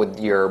call with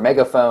your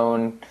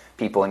megaphone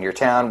people in your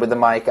town with the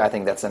mic. I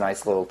think that's a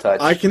nice little touch.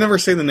 I can never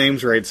say the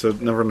names right, so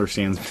it never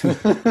understands me.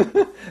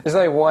 There's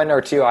only 1 or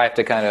 2 I have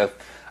to kind of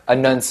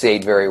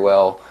enunciate very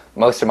well.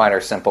 Most of mine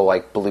are simple,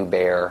 like Blue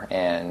Bear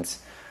and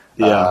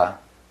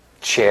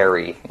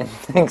Cherry and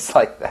things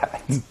like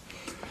that.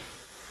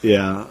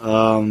 Yeah.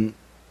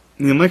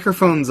 The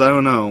microphones, I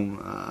don't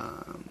know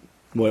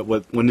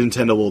what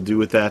Nintendo will do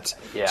with that.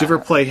 Yeah. Did you ever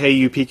play Hey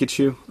You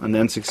Pikachu on the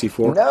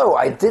N64? No,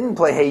 I didn't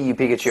play Hey You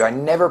Pikachu. I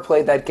never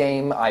played that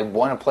game. I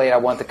want to play it. I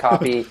want the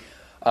copy.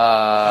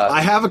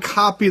 I have a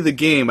copy of the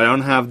game. I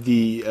don't have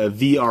the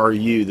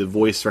VRU, the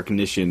voice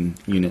recognition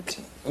unit.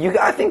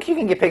 I think you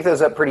can pick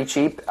those up pretty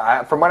cheap.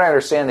 From what I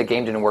understand, the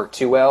game didn't work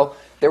too well.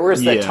 There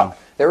was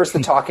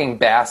the Talking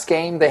Bass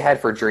game they had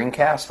for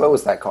Dreamcast. What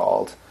was that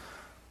called?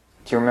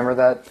 Do you remember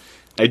that?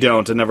 I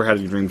don't. I never had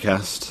a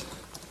Dreamcast.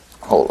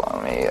 Hold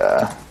on,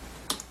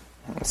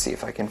 let me see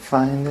if I can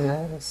find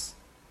this.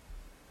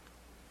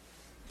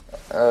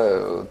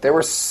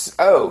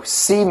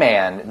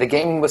 Seaman. The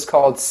game was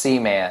called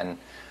Seaman.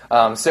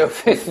 So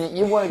if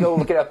you want to go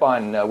look it up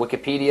on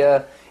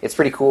Wikipedia, it's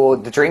pretty cool.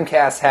 The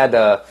Dreamcast had,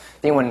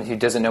 anyone who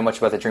doesn't know much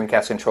about the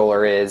Dreamcast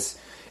controller it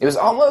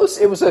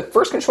was a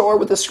first controller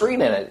with a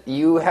screen in it. The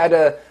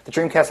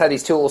Dreamcast had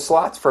these 2 little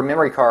slots for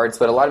memory cards,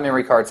 but a lot of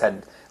memory cards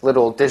had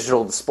little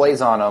digital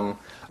displays on them,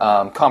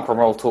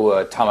 comparable to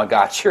a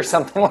Tamagotchi or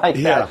something like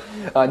that.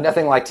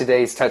 Nothing like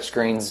today's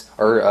touchscreens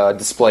or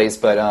displays,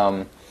 but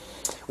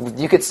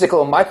you could stick a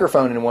little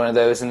microphone in one of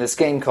those. In this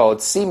game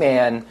called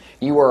Seaman,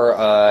 you were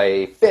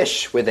a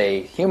fish with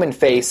a human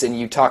face, and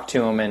you talked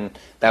to him, and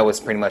that was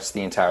pretty much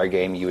the entire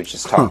game. You would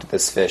just talk to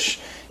this fish.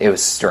 It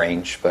was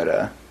strange,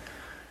 but...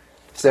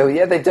 So,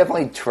 yeah, they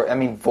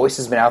definitely... voice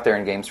has been out there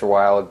in games for a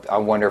while. I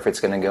wonder if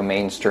it's going to go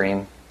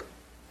mainstream.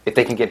 If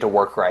they can get to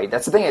work right.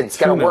 That's the thing. It's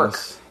got to work.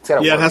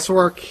 It has to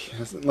work.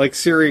 Like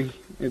Siri.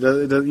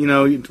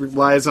 It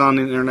relies on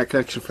an internet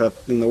connection for that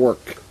thing to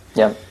work.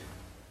 Yeah.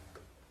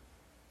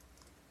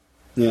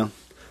 Yeah.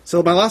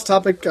 So my last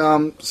topic,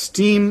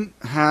 Steam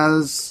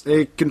has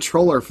a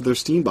controller for their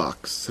Steam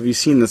box. Have you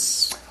seen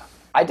this?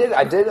 I did.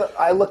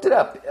 I looked it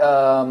up.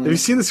 Have you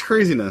seen this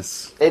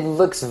craziness? It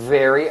looks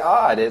very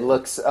odd. It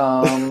looks...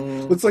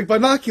 looks like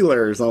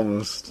binoculars,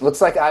 almost.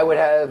 Looks like I would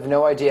have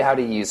no idea how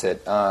to use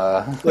it.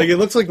 It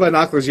looks like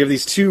binoculars. You have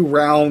these 2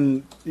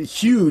 round,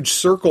 huge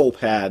circle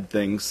pad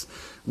things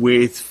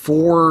with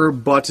 4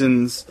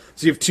 buttons.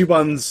 So you have 2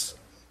 buttons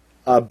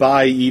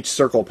by each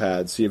circle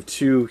pad. So you have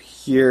 2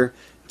 here,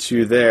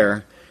 2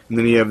 there, and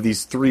then you have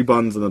these 3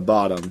 buttons on the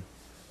bottom.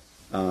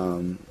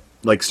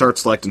 Like start,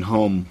 select, and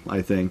home,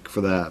 I think,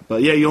 for that.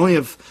 But yeah, you only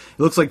have,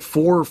 it looks like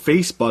 4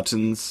 face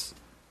buttons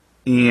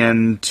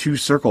and 2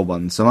 circle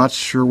buttons. So I'm not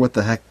sure what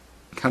the heck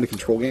kind of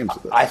control games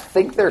it is. I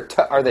think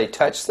are they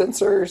touch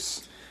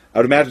sensors? I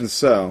would imagine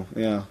so,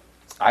 yeah.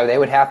 They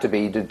would have to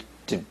be to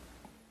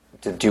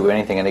do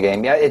anything in the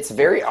game. Yeah, it's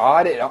very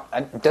odd. It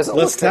doesn't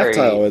less look very...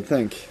 tactile, I would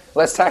think.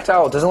 Less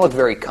tactile. It doesn't look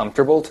very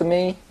comfortable to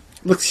me.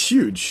 Looks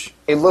huge.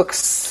 It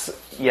looks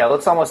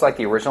almost like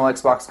the original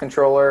Xbox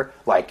controller,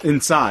 like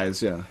In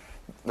size, yeah.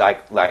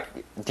 like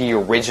the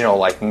original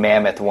like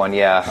mammoth one.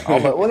 Yeah,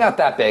 well, not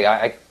that big.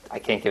 I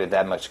can't give it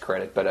that much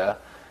credit, but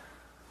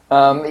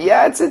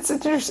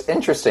it's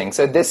interesting.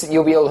 So this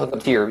you'll be able to hook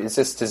up to your. Is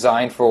this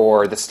designed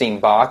for the Steam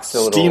box?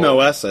 Steam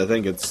OS, I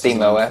think it's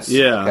Steam OS.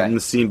 Yeah, okay. And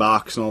the Steam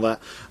box and all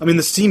that. I mean,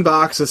 the Steam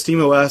box, the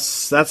Steam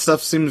OS, that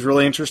stuff seems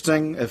really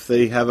interesting. If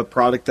they have a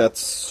product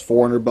that's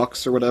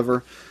 $400 or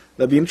whatever,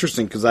 that'd be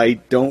interesting because I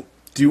don't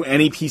do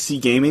any PC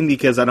gaming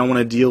because I don't want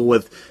to deal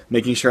with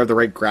making sure I have the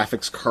right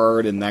graphics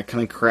card and that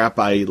kind of crap.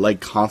 I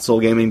like console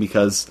gaming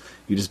because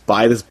you just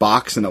buy this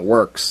box and it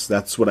works.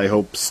 That's what I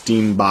hope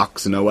Steam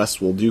box and OS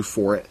will do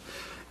for it.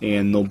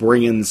 And they'll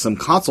bring in some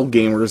console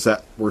gamers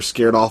that were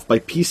scared off by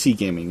PC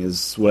gaming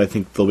is what I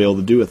think they'll be able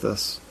to do with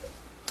this.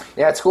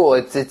 Yeah, it's cool.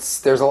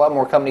 There's a lot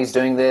more companies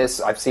doing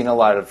this. I've seen a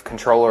lot of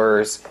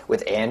controllers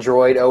with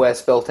Android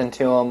OS built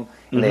into them,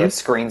 and they have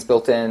screens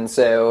built in.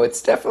 So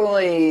it's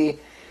definitely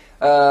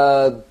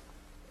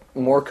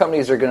more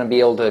companies are going to be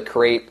able to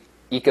create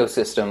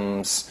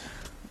ecosystems.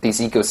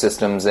 These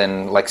ecosystems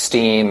and like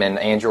Steam and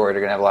Android are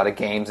going to have a lot of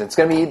games. It's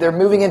going to be they're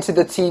moving into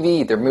the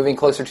TV. They're moving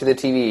closer to the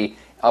TV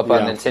up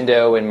on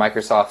Nintendo and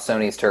Microsoft,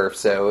 Sony's turf.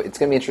 So it's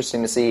going to be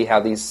interesting to see how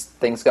these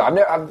things go.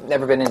 I've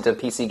never been into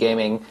PC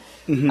gaming.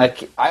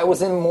 I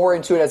was more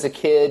into it as a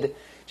kid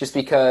just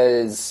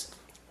because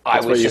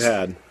That's what you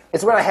had.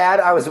 It's what I had.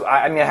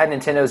 I had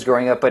Nintendos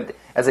growing up, but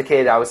as a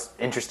kid, I was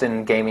interested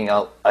in gaming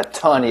a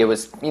ton. It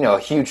was, a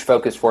huge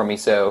focus for me.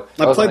 So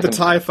I played the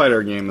TIE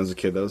Fighter game as a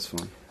kid. That was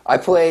fun. I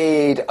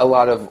played a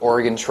lot of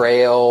Oregon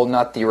Trail,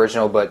 not the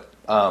original, but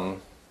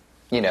one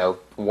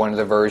of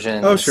the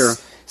versions. Oh, sure.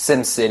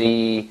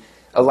 SimCity,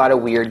 a lot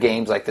of weird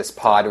games like this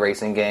pod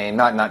racing game.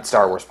 Not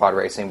Star Wars pod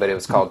racing, but it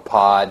was called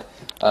Pod.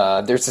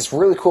 There's this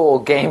really cool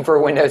game for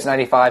Windows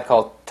 95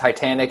 called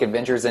Titanic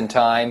Adventures in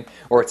Time,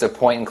 where it's a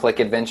point-and-click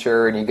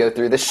adventure, and you go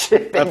through the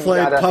ship. I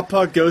played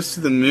Putt-Putt Goes to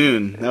the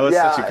Moon. That was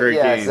such a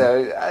great game.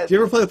 So, do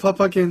you ever play the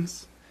Putt-Putt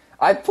games?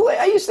 I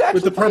used to actually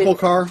with the purple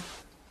car.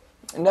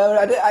 No,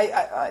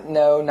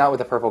 no, not with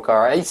the purple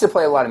car. I used to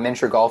play a lot of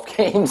miniature golf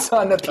games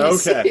on the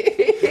PC.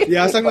 Okay.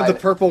 Yeah, I was talking about the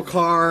purple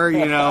car.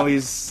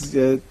 He's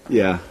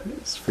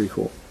it's pretty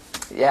cool.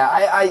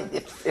 Yeah,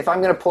 if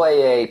I'm going to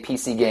play a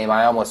PC game,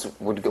 I almost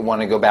would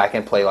want to go back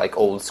and play like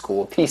old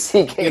school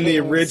PC games. In the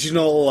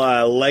original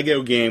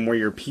Lego game where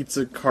you're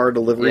pizza car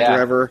delivery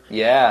driver.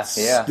 Yeah.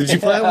 Did you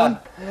play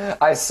that one?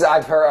 I've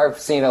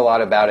seen a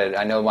lot about it.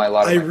 I know a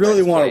lot of my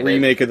really want a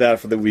remake it. of that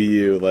for the Wii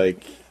U.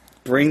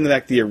 Bring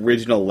back the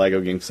original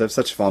Lego game because I have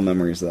such fond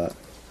memories of that.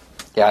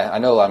 Yeah, I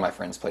know a lot of my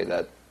friends played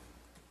that.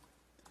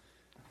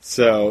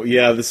 So,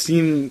 yeah, the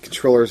Steam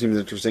controller seems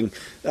interesting.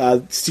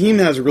 Steam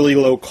has really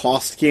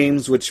low-cost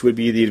games, which would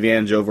be the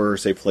advantage over,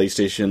 say,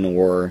 PlayStation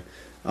or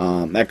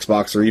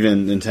Xbox or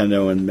even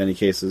Nintendo in many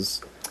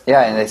cases.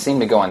 Yeah, and they seem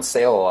to go on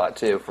sale a lot,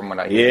 too, from what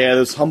I hear. Yeah,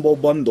 those humble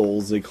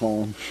bundles, they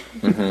call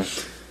them.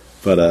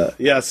 But,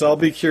 so I'll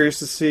be curious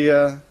to see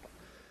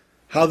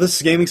how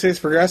this gaming space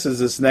progresses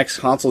this next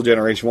console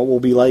generation. What will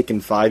it be like in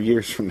 5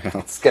 years from now?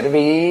 It's gonna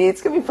be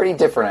pretty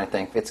different, I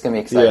think. It's gonna be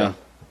exciting.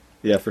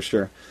 Yeah, for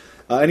sure.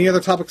 Any other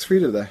topics for you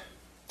today?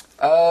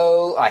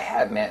 Oh, I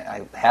had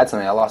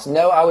something I lost.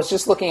 No, I was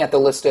just looking at the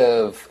list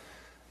of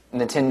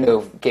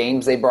Nintendo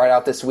games they brought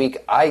out this week.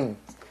 I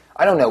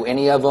don't know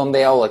any of them.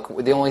 They all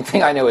the only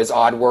thing I know is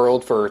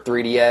Oddworld for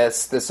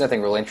 3DS. There's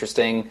nothing real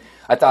interesting.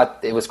 I thought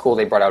it was cool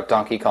they brought out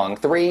Donkey Kong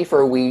 3 for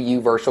Wii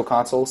U Virtual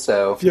Console.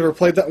 So, have you ever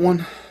played that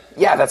one?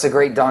 Yeah, that's a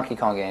great Donkey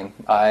Kong game.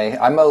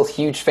 I'm a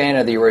huge fan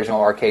of the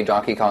original arcade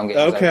Donkey Kong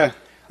games. Okay.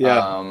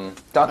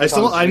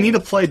 I need to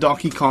play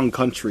Donkey Kong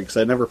Country because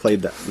I never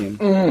played that game.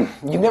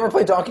 You've never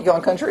played Donkey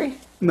Kong Country?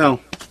 No.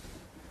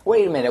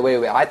 Wait a minute.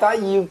 I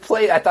thought you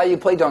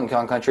played Donkey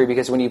Kong Country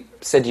because when you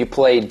said you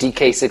played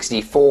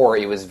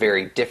DK64, it was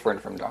very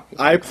different from Donkey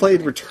Kong. I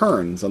played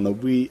Returns on the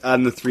Wii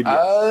on the 3DS.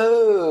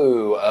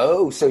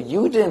 Oh, so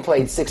you didn't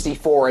play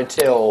 64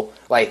 until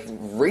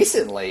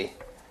recently?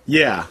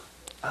 Yeah.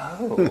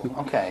 Oh,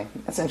 okay.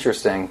 That's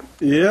interesting.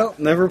 Yeah,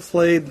 never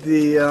played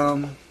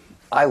the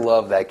I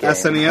love that game.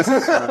 SNES.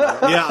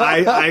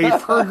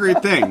 I've heard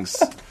great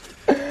things.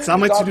 It's on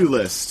my to-do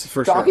list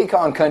for sure. Donkey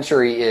Kong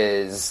Country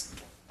is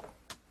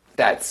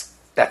that's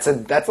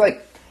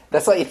like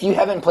if you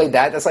haven't played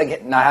that, that's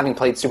like not having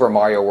played Super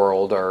Mario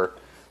World or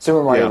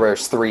Super Mario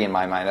Bros. 3 in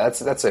my mind.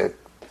 That's a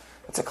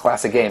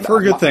classic game.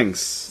 For good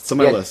things. It's on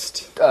my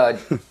list.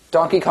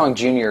 Donkey Kong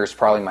Jr. is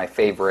probably my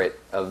favorite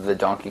of the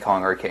Donkey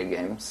Kong arcade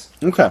games.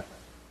 Okay.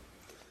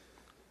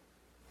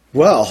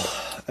 Well,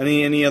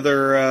 any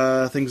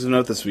other things to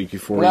note this week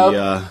before we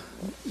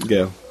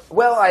go?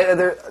 Well,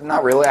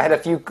 not really. I had a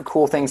few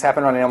cool things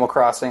happen on Animal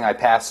Crossing. I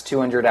passed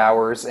 200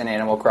 hours in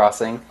Animal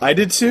Crossing. I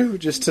did too,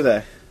 just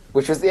today.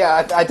 Which was,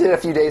 I did a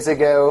few days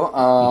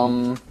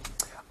ago.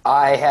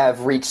 I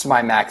have reached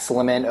my max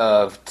limit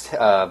of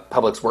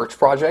Public Works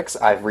projects.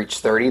 I've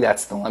reached 30.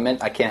 That's the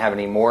limit. I can't have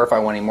any more. If I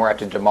want any more, I have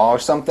to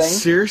demolish something.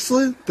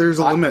 Seriously? There's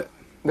a limit?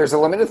 There's a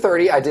limit of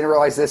 30. I didn't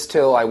realize this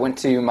till I went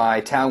to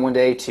my town one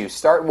day to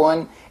start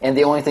one, and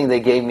the only thing they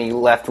gave me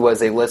left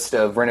was a list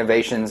of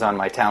renovations on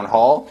my town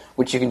hall,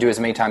 which you can do as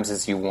many times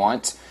as you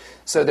want.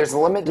 So there's a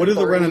limit to 30. What do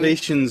the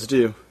renovations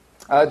do?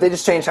 They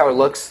just change how it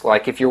looks.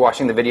 Like, if you're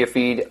watching the video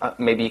feed,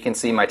 maybe you can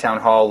see my town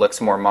hall looks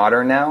more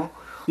modern now.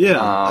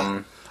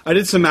 Yeah. I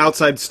did some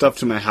outside stuff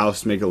to my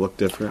house to make it look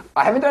different.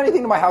 I haven't done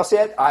anything to my house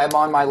yet. I'm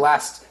on my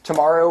last...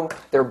 Tomorrow,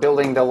 they're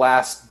building the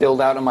last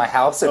build-out of my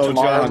house. So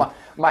tomorrow, John.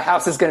 my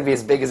house is going to be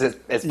as big as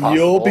possible.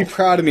 You'll be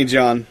proud of me,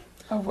 John.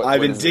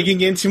 I've been is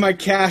digging into my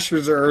cash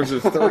reserves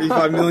of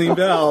 $35 million,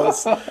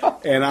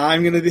 and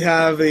I'm going to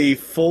have a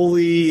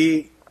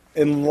fully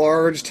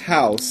enlarged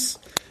house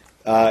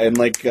in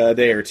like a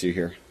day or two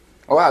here.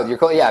 Oh, wow, you're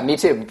cool. Yeah, me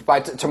too.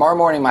 By tomorrow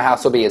morning, my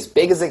house will be as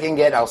big as it can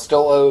get. I'll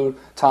still owe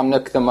Tom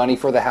Nook the money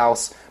for the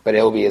house, but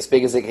it'll be as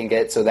big as it can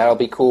get, so that'll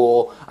be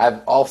cool.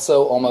 I've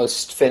also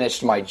almost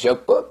finished my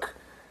joke book.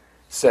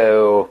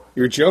 So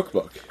Your joke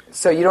book?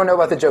 So you don't know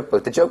about the joke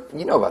book.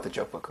 You know about the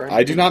joke book, right?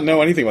 I do not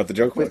know anything about the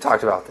joke book. We've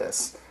talked about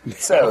this.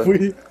 So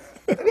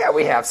yeah,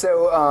 we have.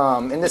 So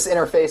in this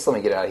interface, let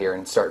me get out of here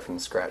and start from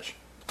scratch.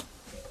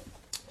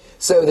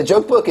 So the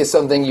joke book is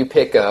something you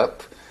pick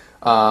up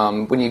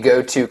when you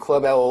go to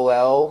Club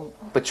LOL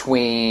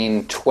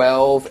between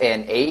 12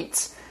 and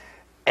 8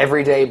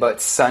 every day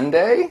but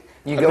Sunday.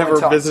 I've never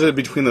visited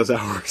between those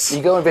hours.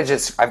 You go and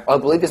visit, I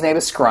believe his name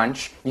is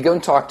Scrunch. You go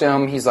and talk to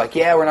him. He's like,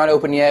 yeah, we're not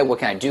open yet. What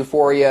can I do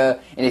for you?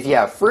 And if you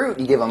have fruit,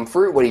 you give him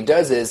fruit. What he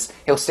does is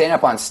he'll stand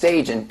up on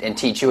stage and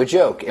teach you a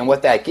joke. And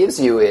what that gives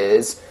you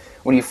is,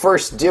 when you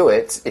first do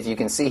it, if you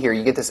can see here,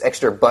 you get this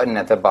extra button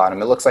at the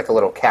bottom. It looks like a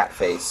little cat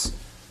face.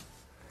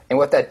 And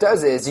what that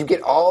does is you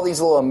get all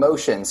these little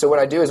emotions. So what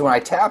I do is when I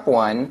tap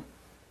one,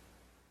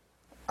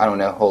 I don't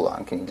know, hold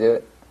on, can you do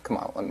it? Come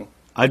on, let me.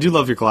 I do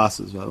love your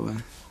glasses, by the way.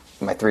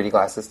 My 3D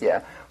glasses,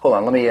 yeah. Hold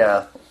on, let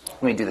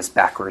me do this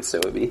backwards so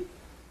it would be.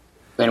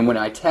 And when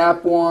I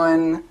tap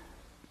one,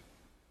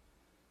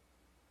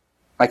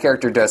 my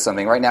character does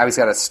something. Right now he's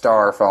got a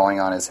star falling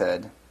on his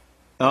head.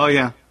 Oh,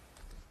 yeah.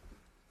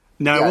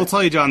 Now, Yeah. I will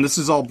tell you, John, this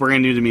is all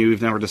brand new to me.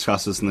 We've never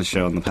discussed this in the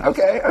show in the past.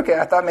 Okay,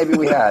 I thought maybe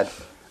we had.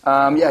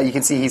 Yeah, you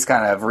can see he's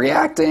kind of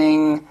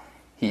reacting.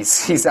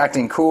 He's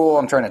acting cool.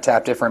 I'm trying to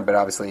tap different, but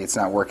obviously it's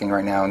not working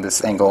right now in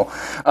this angle.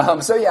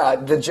 So yeah,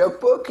 the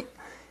joke book,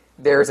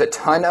 there's a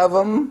ton of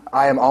them.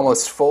 I am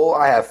almost full.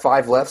 I have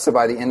 5 left, so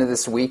by the end of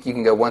this week, you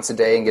can go once a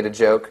day and get a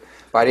joke.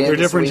 By the end There are of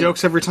this different week,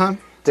 jokes every time?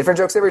 different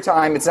jokes every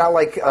time. It's not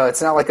like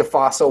a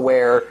fossil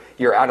where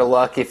you're out of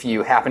luck if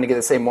you happen to get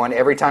the same one.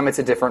 Every time it's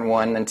a different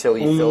one until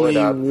you fill it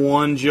up. Only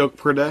one joke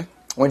per day?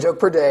 One joke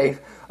per day,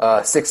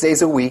 6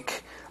 days a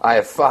week. I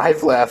have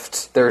 5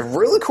 left. They're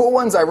really cool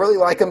ones. I really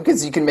like them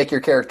because you can make your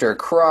character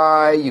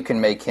cry. You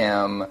can make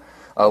him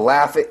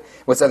laugh.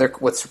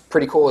 What's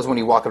pretty cool is when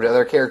you walk up to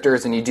other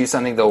characters and you do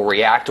something, they'll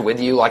react with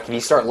you. Like if you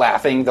start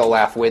laughing, they'll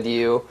laugh with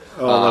you.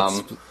 Oh,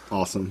 that's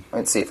awesome.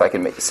 Let's see if I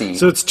can see.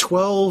 So it's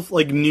 12,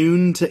 like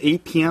noon to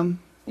 8 p.m.?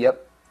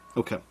 Yep.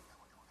 Okay.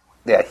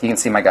 Yeah, you can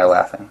see my guy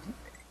laughing.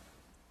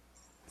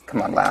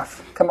 Come on,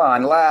 laugh. Come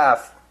on,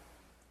 laugh.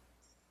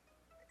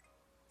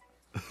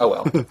 Oh,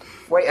 well.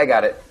 Wait, I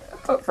got it.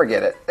 Oh,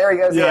 forget it. There he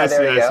goes. Yeah,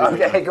 there you go.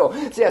 Okay, cool.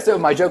 So, yeah, so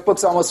my joke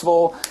book's almost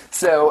full.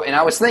 So, and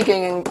I was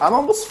thinking, I'm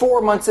almost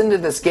 4 months into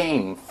this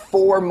game.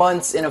 4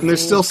 months in a And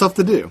there's still stuff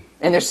to do.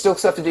 And there's still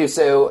stuff to do.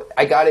 So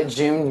I got it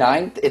June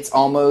 9th. It's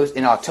almost,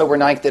 in October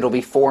 9th, it'll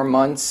be 4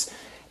 months.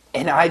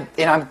 And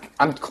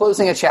I'm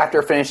closing a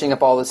chapter, finishing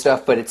up all this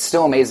stuff, but it's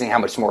still amazing how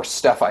much more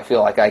stuff I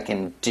feel like I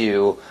can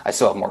do. I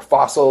still have more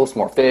fossils,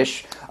 more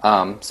fish.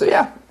 So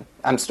yeah,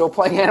 I'm still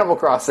playing Animal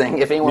Crossing.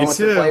 If anyone wants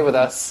to play with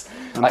us.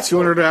 I'm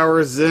 200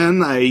 hours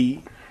in.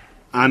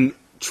 I'm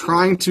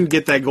trying to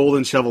get that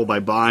golden shovel by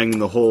buying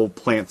the whole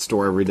plant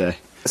store every day.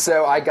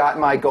 So I got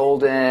my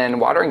golden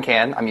watering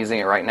can. I'm using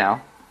it right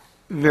now.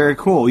 Very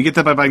cool. You get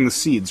that by buying the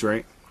seeds,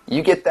 right?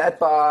 You get that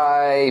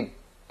by...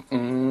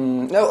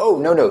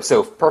 No.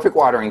 So perfect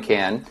watering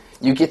can.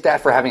 You get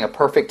that for having a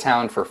perfect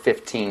town for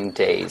 15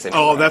 days.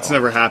 Oh, that's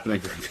never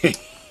happening for me.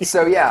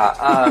 So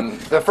yeah,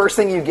 the first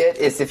thing you get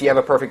is if you have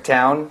a perfect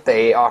town,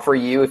 they offer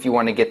you, if you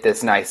want to get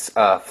this nice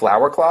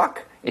flower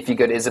clock. If you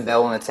go to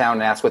Isabel in the town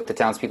and ask what the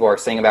townspeople are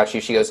saying about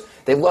you, she goes,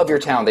 they love your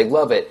town, they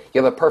love it.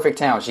 You have a perfect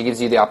town. She gives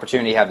you the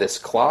opportunity to have this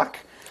clock.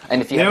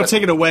 And if you They don't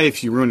take it away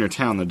if you ruin your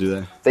town, though, do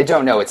they? They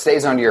don't know. It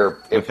stays on your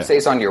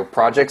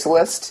projects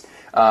list.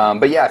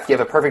 But yeah, if you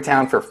have a perfect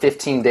town for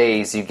 15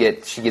 days, she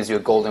gives you a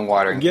golden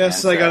watering can.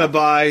 Guess I gotta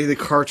buy the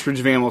cartridge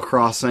of Animal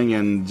Crossing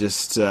and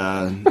just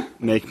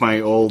make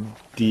my old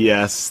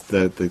DS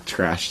the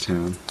trash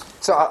town.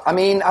 So, I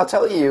mean, I'll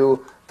tell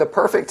you, the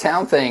perfect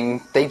town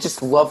thing, they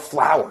just love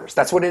flowers.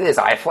 That's what it is.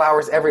 I have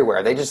flowers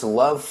everywhere. They just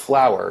love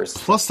flowers.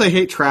 Plus, they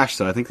hate trash,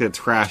 though. I think they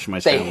trash my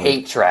town. They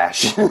hate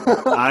trash.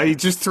 I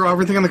just throw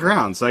everything on the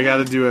ground, so I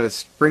gotta do a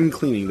spring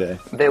cleaning day.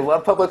 They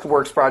love public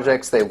works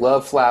projects. They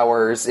love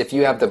flowers. If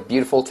you have the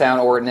beautiful town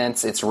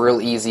ordinance, it's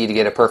real easy to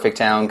get a perfect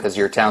town because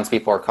your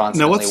townspeople are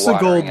constantly watering. Now, what's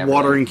the gold everything.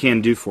 watering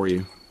can do for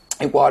you?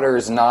 It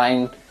waters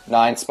nine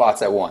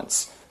spots at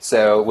once.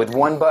 So with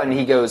one button,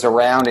 he goes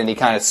around and he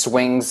kind of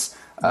swings.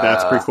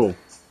 That's pretty cool.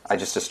 I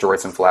just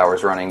destroyed some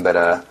flowers running,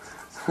 but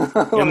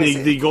and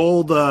the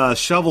gold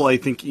shovel, I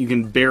think you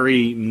can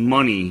bury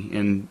money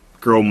and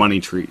grow money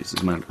trees,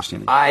 is my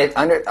understanding.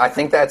 I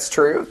think that's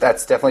true.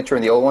 That's definitely true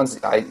in the old ones.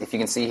 If you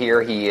can see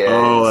here, he is...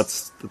 Oh,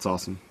 that's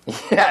awesome.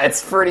 Yeah,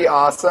 it's pretty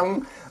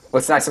awesome.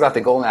 What's nice about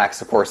the Golden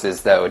Axe, of course,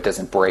 is, though, it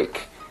doesn't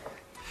break.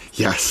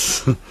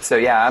 Yes. So,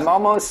 yeah, I'm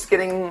almost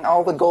getting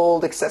all the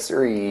gold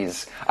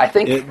accessories. I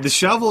think... The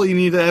shovel, you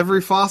need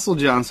every fossil,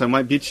 John, so I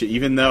might beat you,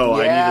 even though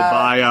I need to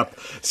buy up...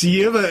 See,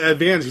 you have an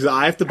advantage, because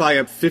I have to buy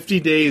up 50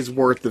 days'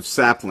 worth of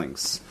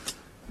saplings.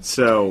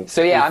 So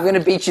yeah, I'm going to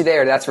beat you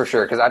there, that's for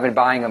sure, because I've been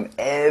buying them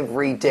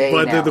every day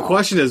now. But the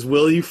question is,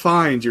 will you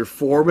find your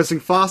 4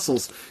 missing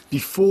fossils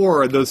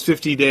before those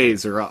 50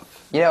 days are up?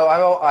 You know,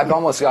 I've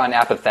almost gotten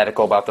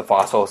apathetical about the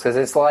fossils, because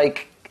it's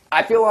like,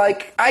 I feel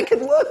like I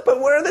could look,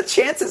 but what are the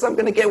chances I'm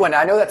going to get one?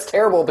 I know that's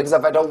terrible, because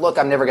if I don't look,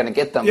 I'm never going to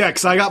get them. Yeah,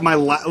 because I got my,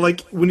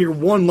 when you're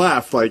one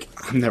left, like,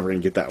 I'm never going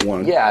to get that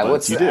one. Yeah,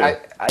 you do.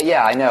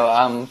 I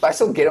know. But I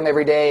still get them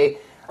every day.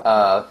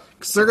 Because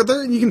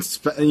they're, you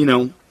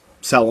can,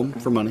 sell them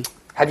for money.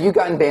 Have you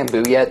gotten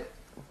bamboo yet?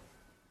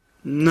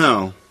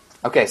 No.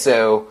 Okay,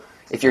 so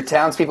if your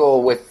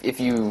townspeople, if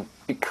you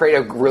create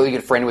a really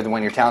good friend with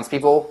one of your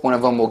townspeople, one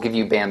of them will give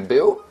you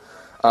bamboo.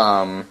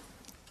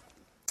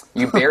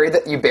 You bury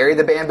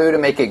the bamboo to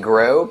make it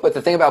grow, but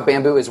the thing about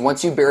bamboo is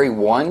once you bury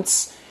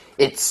once,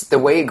 the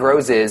way it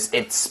grows is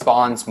it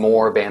spawns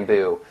more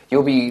bamboo.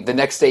 The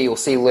next day you'll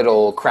see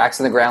little cracks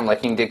in the ground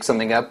like you can dig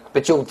something up,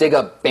 but you'll dig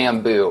up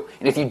bamboo.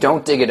 And if you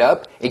don't dig it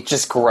up, it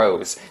just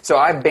grows. So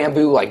I have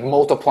bamboo like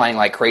multiplying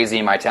like crazy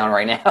in my town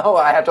right now.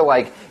 I have to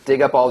like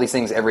dig up all these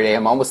things every day.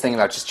 I'm almost thinking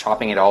about just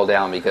chopping it all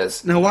down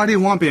because... Now why do you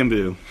want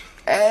bamboo?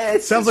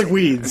 It sounds like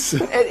weeds.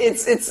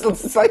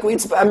 It's like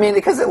weeds. I mean,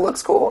 because it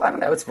looks cool. I don't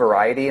know. It's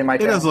variety in my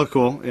town. It does look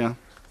cool, yeah.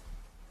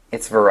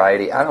 It's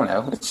variety. I don't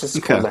know. It's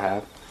just cool to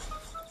have.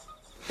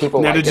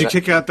 People now, did you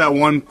kick out that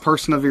one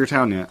person of your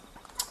town yet?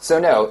 So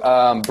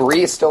no,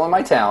 Bree is still in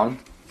my town.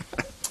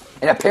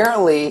 And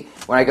apparently,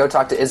 when I go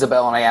talk to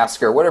Isabel and I ask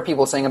her, what are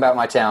people saying about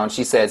my town?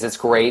 She says, it's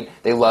great,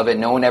 they love it,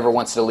 no one ever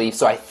wants to leave.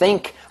 So I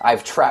think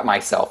I've trapped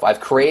myself. I've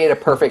created a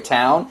perfect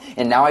town,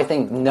 and now I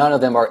think none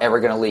of them are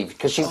ever going to leave.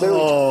 Because she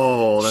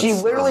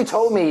literally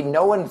told me,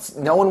 no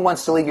one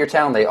wants to leave your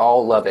town, they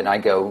all love it. And I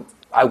go,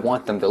 I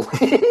want them to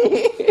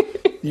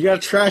leave. You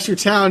got to trash your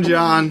town,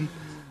 John.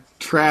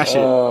 Trash it.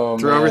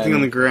 Throw everything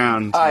on the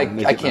ground.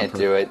 I can't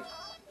do it.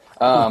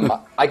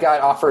 I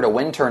got offered a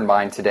wind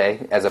turbine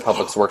today as a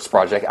public works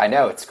project. I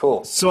know, it's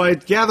cool. So I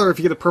gather if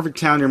you get a perfect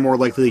town, you're more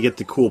likely to get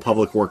the cool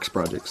public works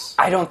projects.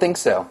 I don't think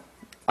so.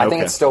 I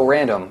think it's still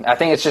random. I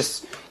think it's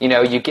just,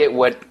 you get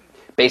what,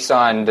 based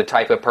on the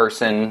type of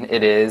person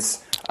it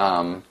is.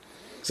 So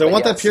I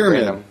want that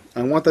pyramid.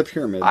 I want that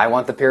pyramid. I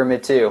want the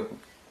pyramid too.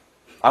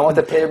 I want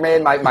the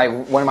pyramid.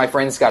 One of my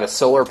friends got a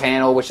solar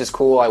panel, which is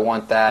cool. I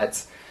want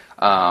that.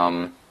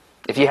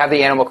 If you have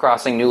the Animal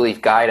Crossing New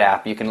Leaf Guide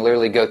app, you can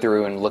literally go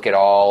through and look at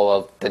all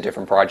of the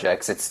different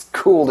projects. It's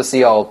cool to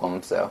see all of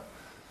them. So,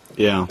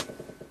 yeah.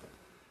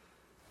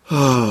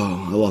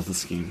 Oh, I love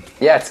this game.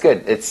 Yeah, it's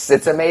good. It's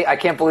amazing. I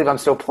can't believe I'm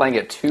still playing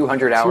it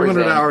 200 hours.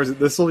 200 hours.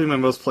 This will be my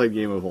most played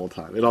game of all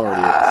time. It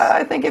already is.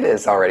 I think it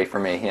is already for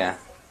me. Yeah.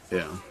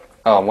 Yeah.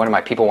 Oh, one of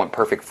my people want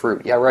perfect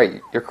fruit. Yeah,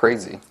 right. You're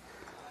crazy.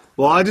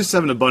 Well, I just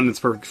have an abundance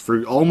of perfect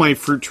fruit. All my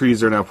fruit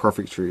trees are now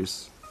perfect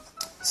trees.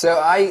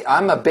 So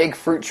I'm a big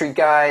fruit tree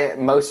guy.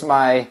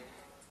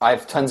 I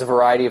have tons of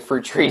variety of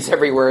fruit trees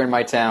everywhere in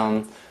my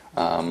town.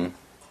 I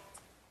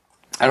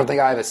don't think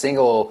I have a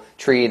single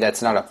tree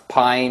that's not a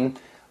pine.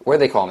 What do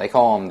they call them? They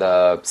call them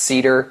the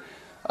cedar.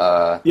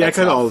 I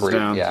cut all those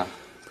down. Yeah.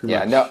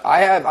 Yeah. No, I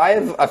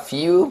have a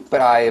few,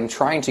 but I am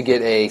trying to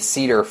get a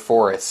cedar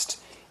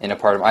forest in a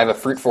part of. I have a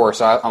fruit forest.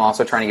 So I'm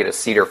also trying to get a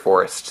cedar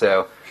forest.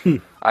 So.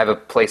 I have a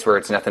place where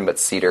it's nothing but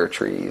cedar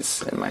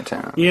trees in my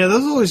town. Yeah,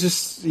 those always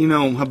just,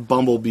 have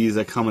bumblebees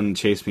that come and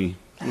chase me.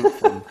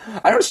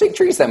 I don't shake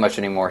trees that much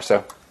anymore,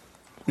 so.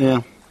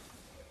 Yeah.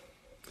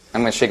 I'm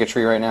going to shake a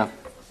tree right now.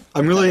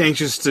 I'm really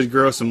anxious to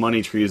grow some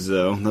money trees,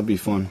 though. That'd be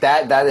fun.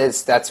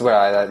 That's what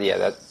I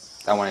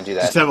want to do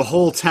that. Just have a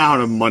whole town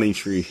of money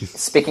trees.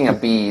 Speaking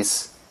of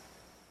bees.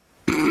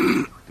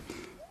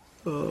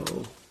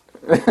 Oh.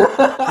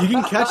 You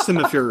can catch them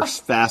if you're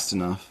fast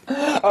enough.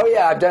 Oh,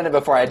 yeah, I've done it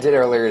before. I did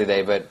earlier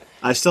today, but...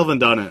 I still haven't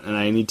done it, and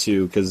I need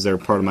to, because they're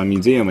part of my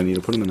museum. I need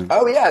to put them in there.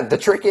 Oh, yeah, the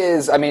trick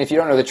is... I mean, if you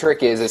don't know, the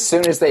trick is, as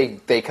soon as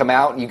they come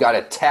out, you got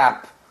to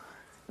tap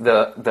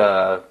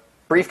the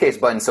briefcase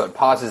button so it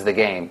pauses the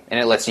game, and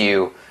it lets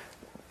you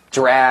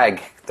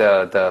drag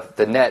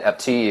the net up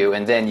to you,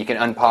 and then you can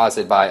unpause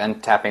it by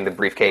untapping the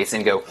briefcase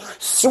and go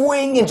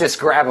swing and just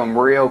grab them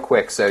real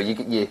quick. So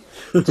you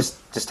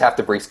just tap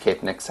the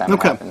briefcase next time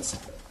it happens.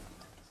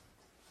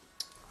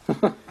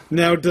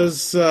 Now,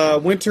 does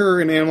winter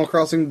in Animal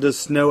Crossing, does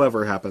snow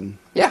ever happen?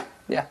 Yeah.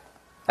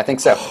 I think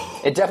so.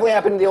 It definitely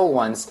happened in the old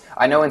ones.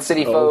 I know in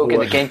City Folk, in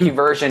the GameCube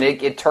version,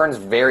 it turns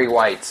very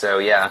white, so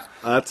yeah.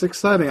 That's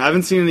exciting. I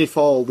haven't seen any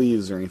fall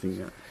leaves or anything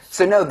yet.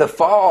 So no, the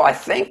fall, I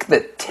think the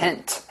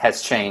tint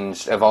has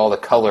changed of all the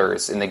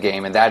colors in the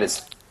game, and that is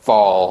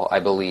fall, I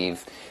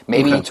believe.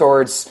 Maybe Okay.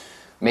 towards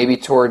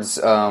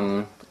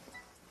the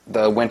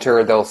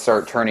winter they'll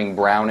start turning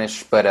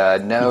brownish,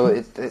 but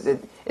no,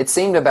 it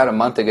seemed about a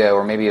month ago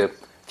or maybe a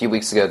few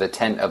weeks ago the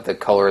tint of the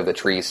color of the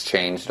trees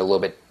changed a little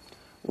bit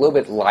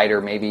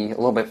lighter, maybe a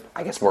little bit,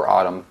 I guess, more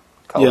autumn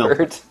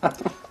colored.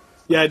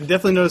 Yeah, I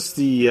definitely noticed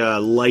the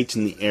light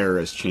in the air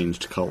has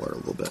changed color a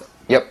little bit.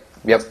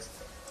 Yep.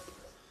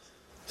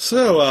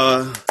 So,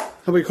 how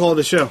about we call it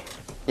a show?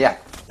 Yeah,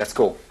 that's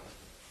cool.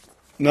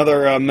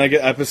 Another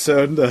mega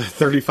episode,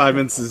 35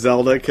 minutes of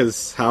Zelda,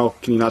 because how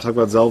can you not talk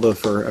about Zelda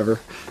forever?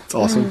 It's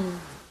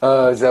awesome.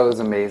 That was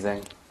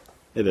amazing.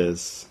 It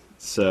is.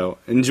 So,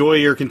 enjoy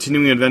your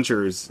continuing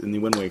adventures in the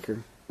Wind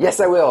Waker. Yes,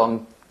 I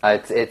will.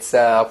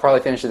 I'll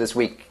probably finish it this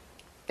week.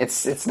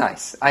 It's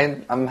nice.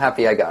 I'm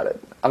happy I got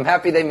it. I'm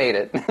happy they made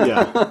it.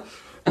 Yeah.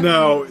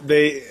 No,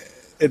 they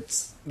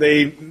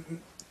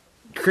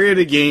created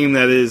a game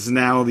that is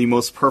now the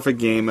most perfect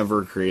game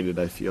ever created,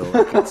 I feel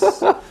like.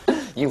 It's,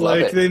 You love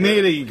it. they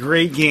made a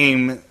great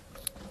game, an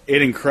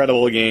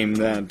incredible game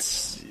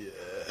that's...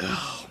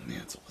 oh,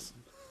 man, it's awesome.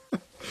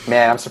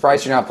 Man, I'm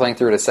surprised you're not playing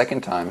through it a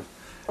second time.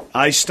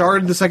 I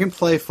started the second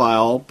play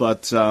file,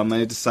 but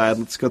I decided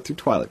let's go through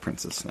Twilight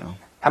Princess now.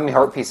 How many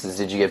heart pieces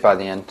did you get by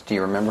the end? Do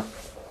you remember?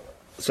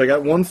 So I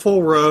got one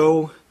full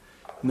row,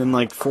 and then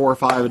like 4 or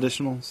 5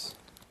 additionals.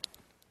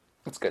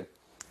 That's good.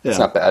 Yeah. It's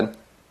not bad.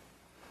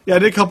 Yeah, I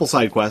did a couple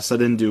side quests. I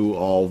didn't do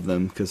all of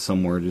them, because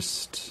some were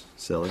just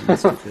silly. and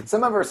stupid.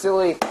 Some of them are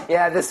silly.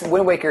 Yeah, this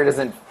Wind Waker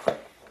doesn't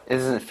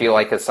feel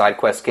like a side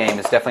quest game.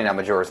 It's definitely not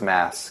Majora's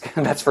Mask.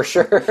 That's for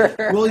sure.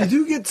 Well, you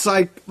do get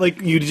side...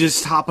 like, you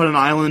just hop on an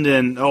island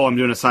and, oh, I'm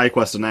doing a side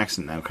quest on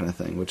accident now kind of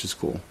thing, which is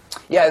cool.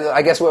 Yeah,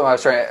 I guess what I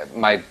was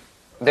trying...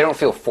 They don't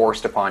feel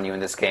forced upon you in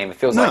this game. It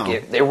feels No.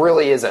 like it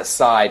really is a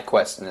side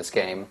quest in this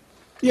game.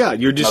 Yeah,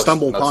 you just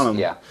stumble upon them.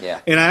 Yeah.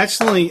 And I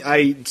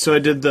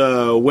did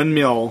the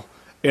windmill,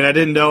 and I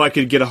didn't know I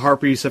could get a heart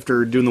piece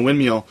after doing the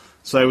windmill,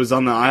 so I was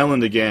on the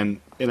island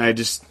again, and I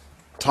just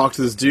talked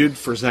to this dude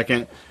for a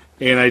second,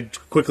 and I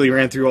quickly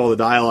ran through all the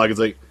dialogue. It's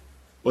like,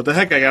 what the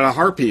heck, I got a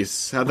heart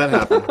piece. How'd that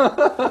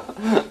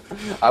happen?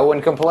 I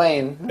wouldn't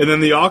complain. And then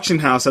the auction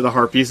house had a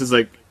heart piece. It's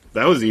like,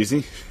 that was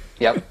easy.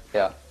 Yep,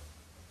 yeah.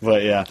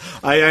 But yeah,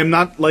 I'm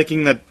not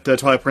liking that the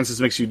Twilight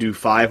Princess makes you do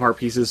 5 heart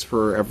pieces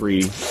for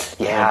every...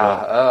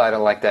 Yeah, I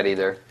don't like that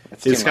either.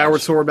 It's Is too Skyward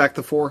much. Sword back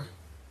to 4?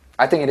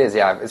 I think it is,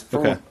 yeah.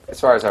 Okay.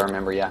 As far as I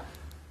remember, yeah.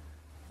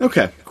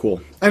 Okay,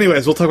 cool.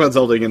 Anyways, we'll talk about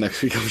Zelda again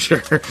next week, I'm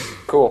sure.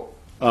 Cool.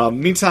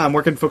 Meantime,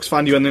 where can folks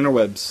find you on the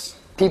interwebs?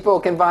 People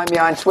can find me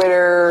on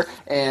Twitter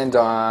and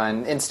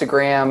on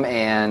Instagram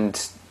and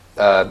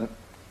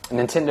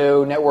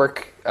Nintendo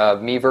Network,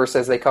 Miiverse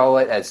as they call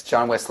it, as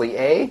John Wesley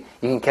A. You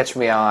can catch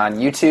me on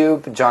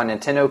YouTube,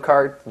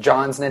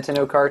 John's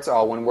Nintendo Carts,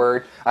 all one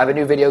word. I have a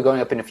new video going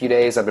up in a few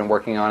days. I've been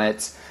working on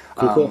it.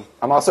 Cool.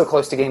 I'm also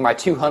close to getting my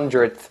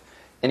 200th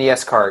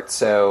NES cart,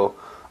 so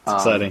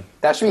Exciting.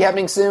 that should be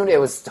happening soon. It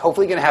was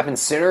hopefully going to happen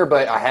sooner,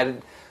 but I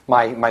had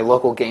my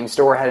local game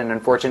store had an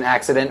unfortunate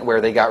accident where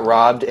they got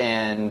robbed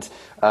and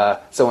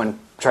someone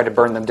tried to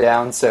burn them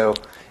down, so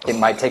it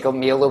might take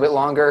me a little bit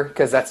longer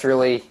because that's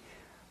really...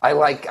 I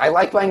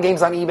like buying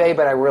games on eBay,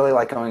 but I really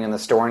like going in the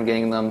store and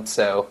getting them.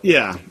 So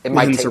Yeah, it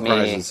might even take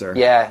surprises me. there.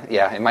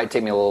 Yeah, it might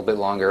take me a little bit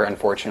longer,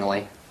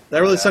 unfortunately.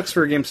 That really sucks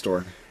for a game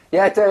store.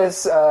 Yeah, it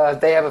does.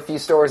 They have a few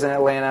stores in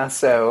Atlanta,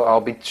 so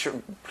I'll be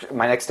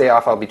my next day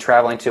off. I'll be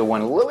traveling to one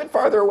a little bit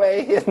farther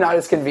away. It's not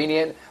as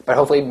convenient, but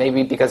hopefully,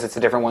 maybe because it's a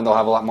different one, they'll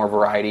have a lot more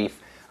variety.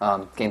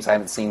 Games I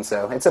haven't seen,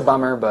 so it's a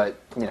bummer,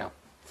 but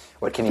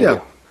what can you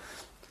do?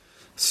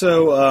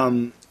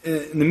 So,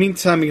 in the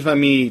meantime, you can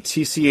find me,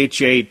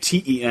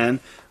 TCHATEN.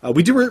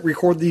 We do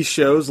record these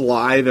shows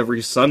live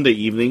every Sunday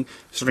evening,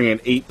 starting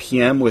at 8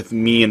 p.m. with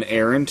me and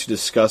Aaron to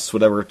discuss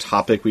whatever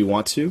topic we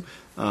want to.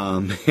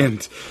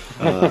 It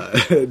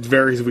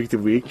varies week to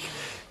week.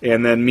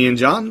 And then me and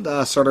John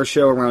start our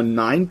show around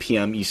 9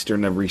 p.m.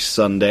 Eastern every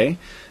Sunday.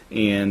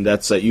 And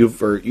that's at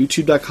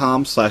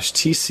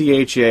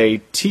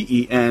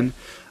youtube.com/TCHATEN.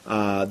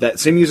 That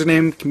same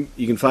username,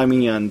 you can find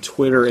me on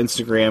Twitter,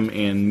 Instagram,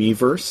 and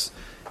Miiverse.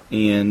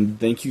 And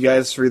thank you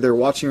guys for either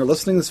watching or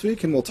listening this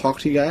week, and we'll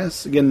talk to you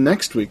guys again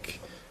next week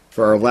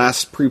for our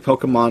last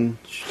pre-Pokemon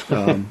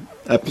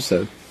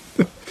episode.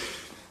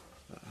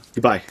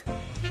 Goodbye.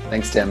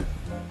 Thanks, Tim.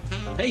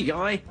 Hey,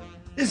 Guy.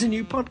 There's a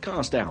new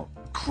podcast out.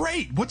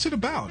 Great. What's it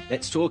about?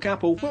 Let's Talk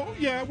Apple. Well,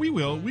 yeah, we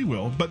will.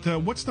 But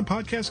what's the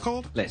podcast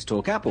called? Let's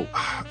Talk Apple.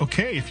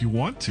 Okay, if you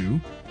want to.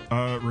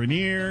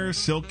 Rainier,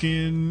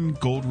 Silken,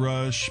 Gold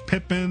Rush,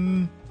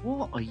 Pippin.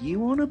 What are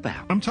you on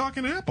about? I'm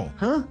talking Apple.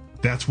 Huh?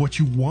 That's what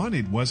you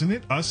wanted, wasn't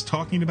it? Us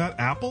talking about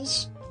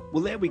apples?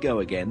 Well, there we go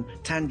again.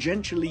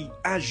 Tangentially,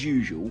 as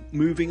usual,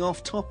 moving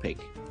off topic.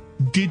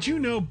 Did you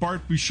know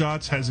Bart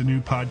Busschots has a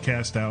new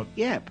podcast out?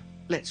 Yep.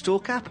 Let's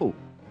Talk Apple.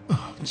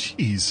 Oh,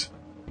 jeez.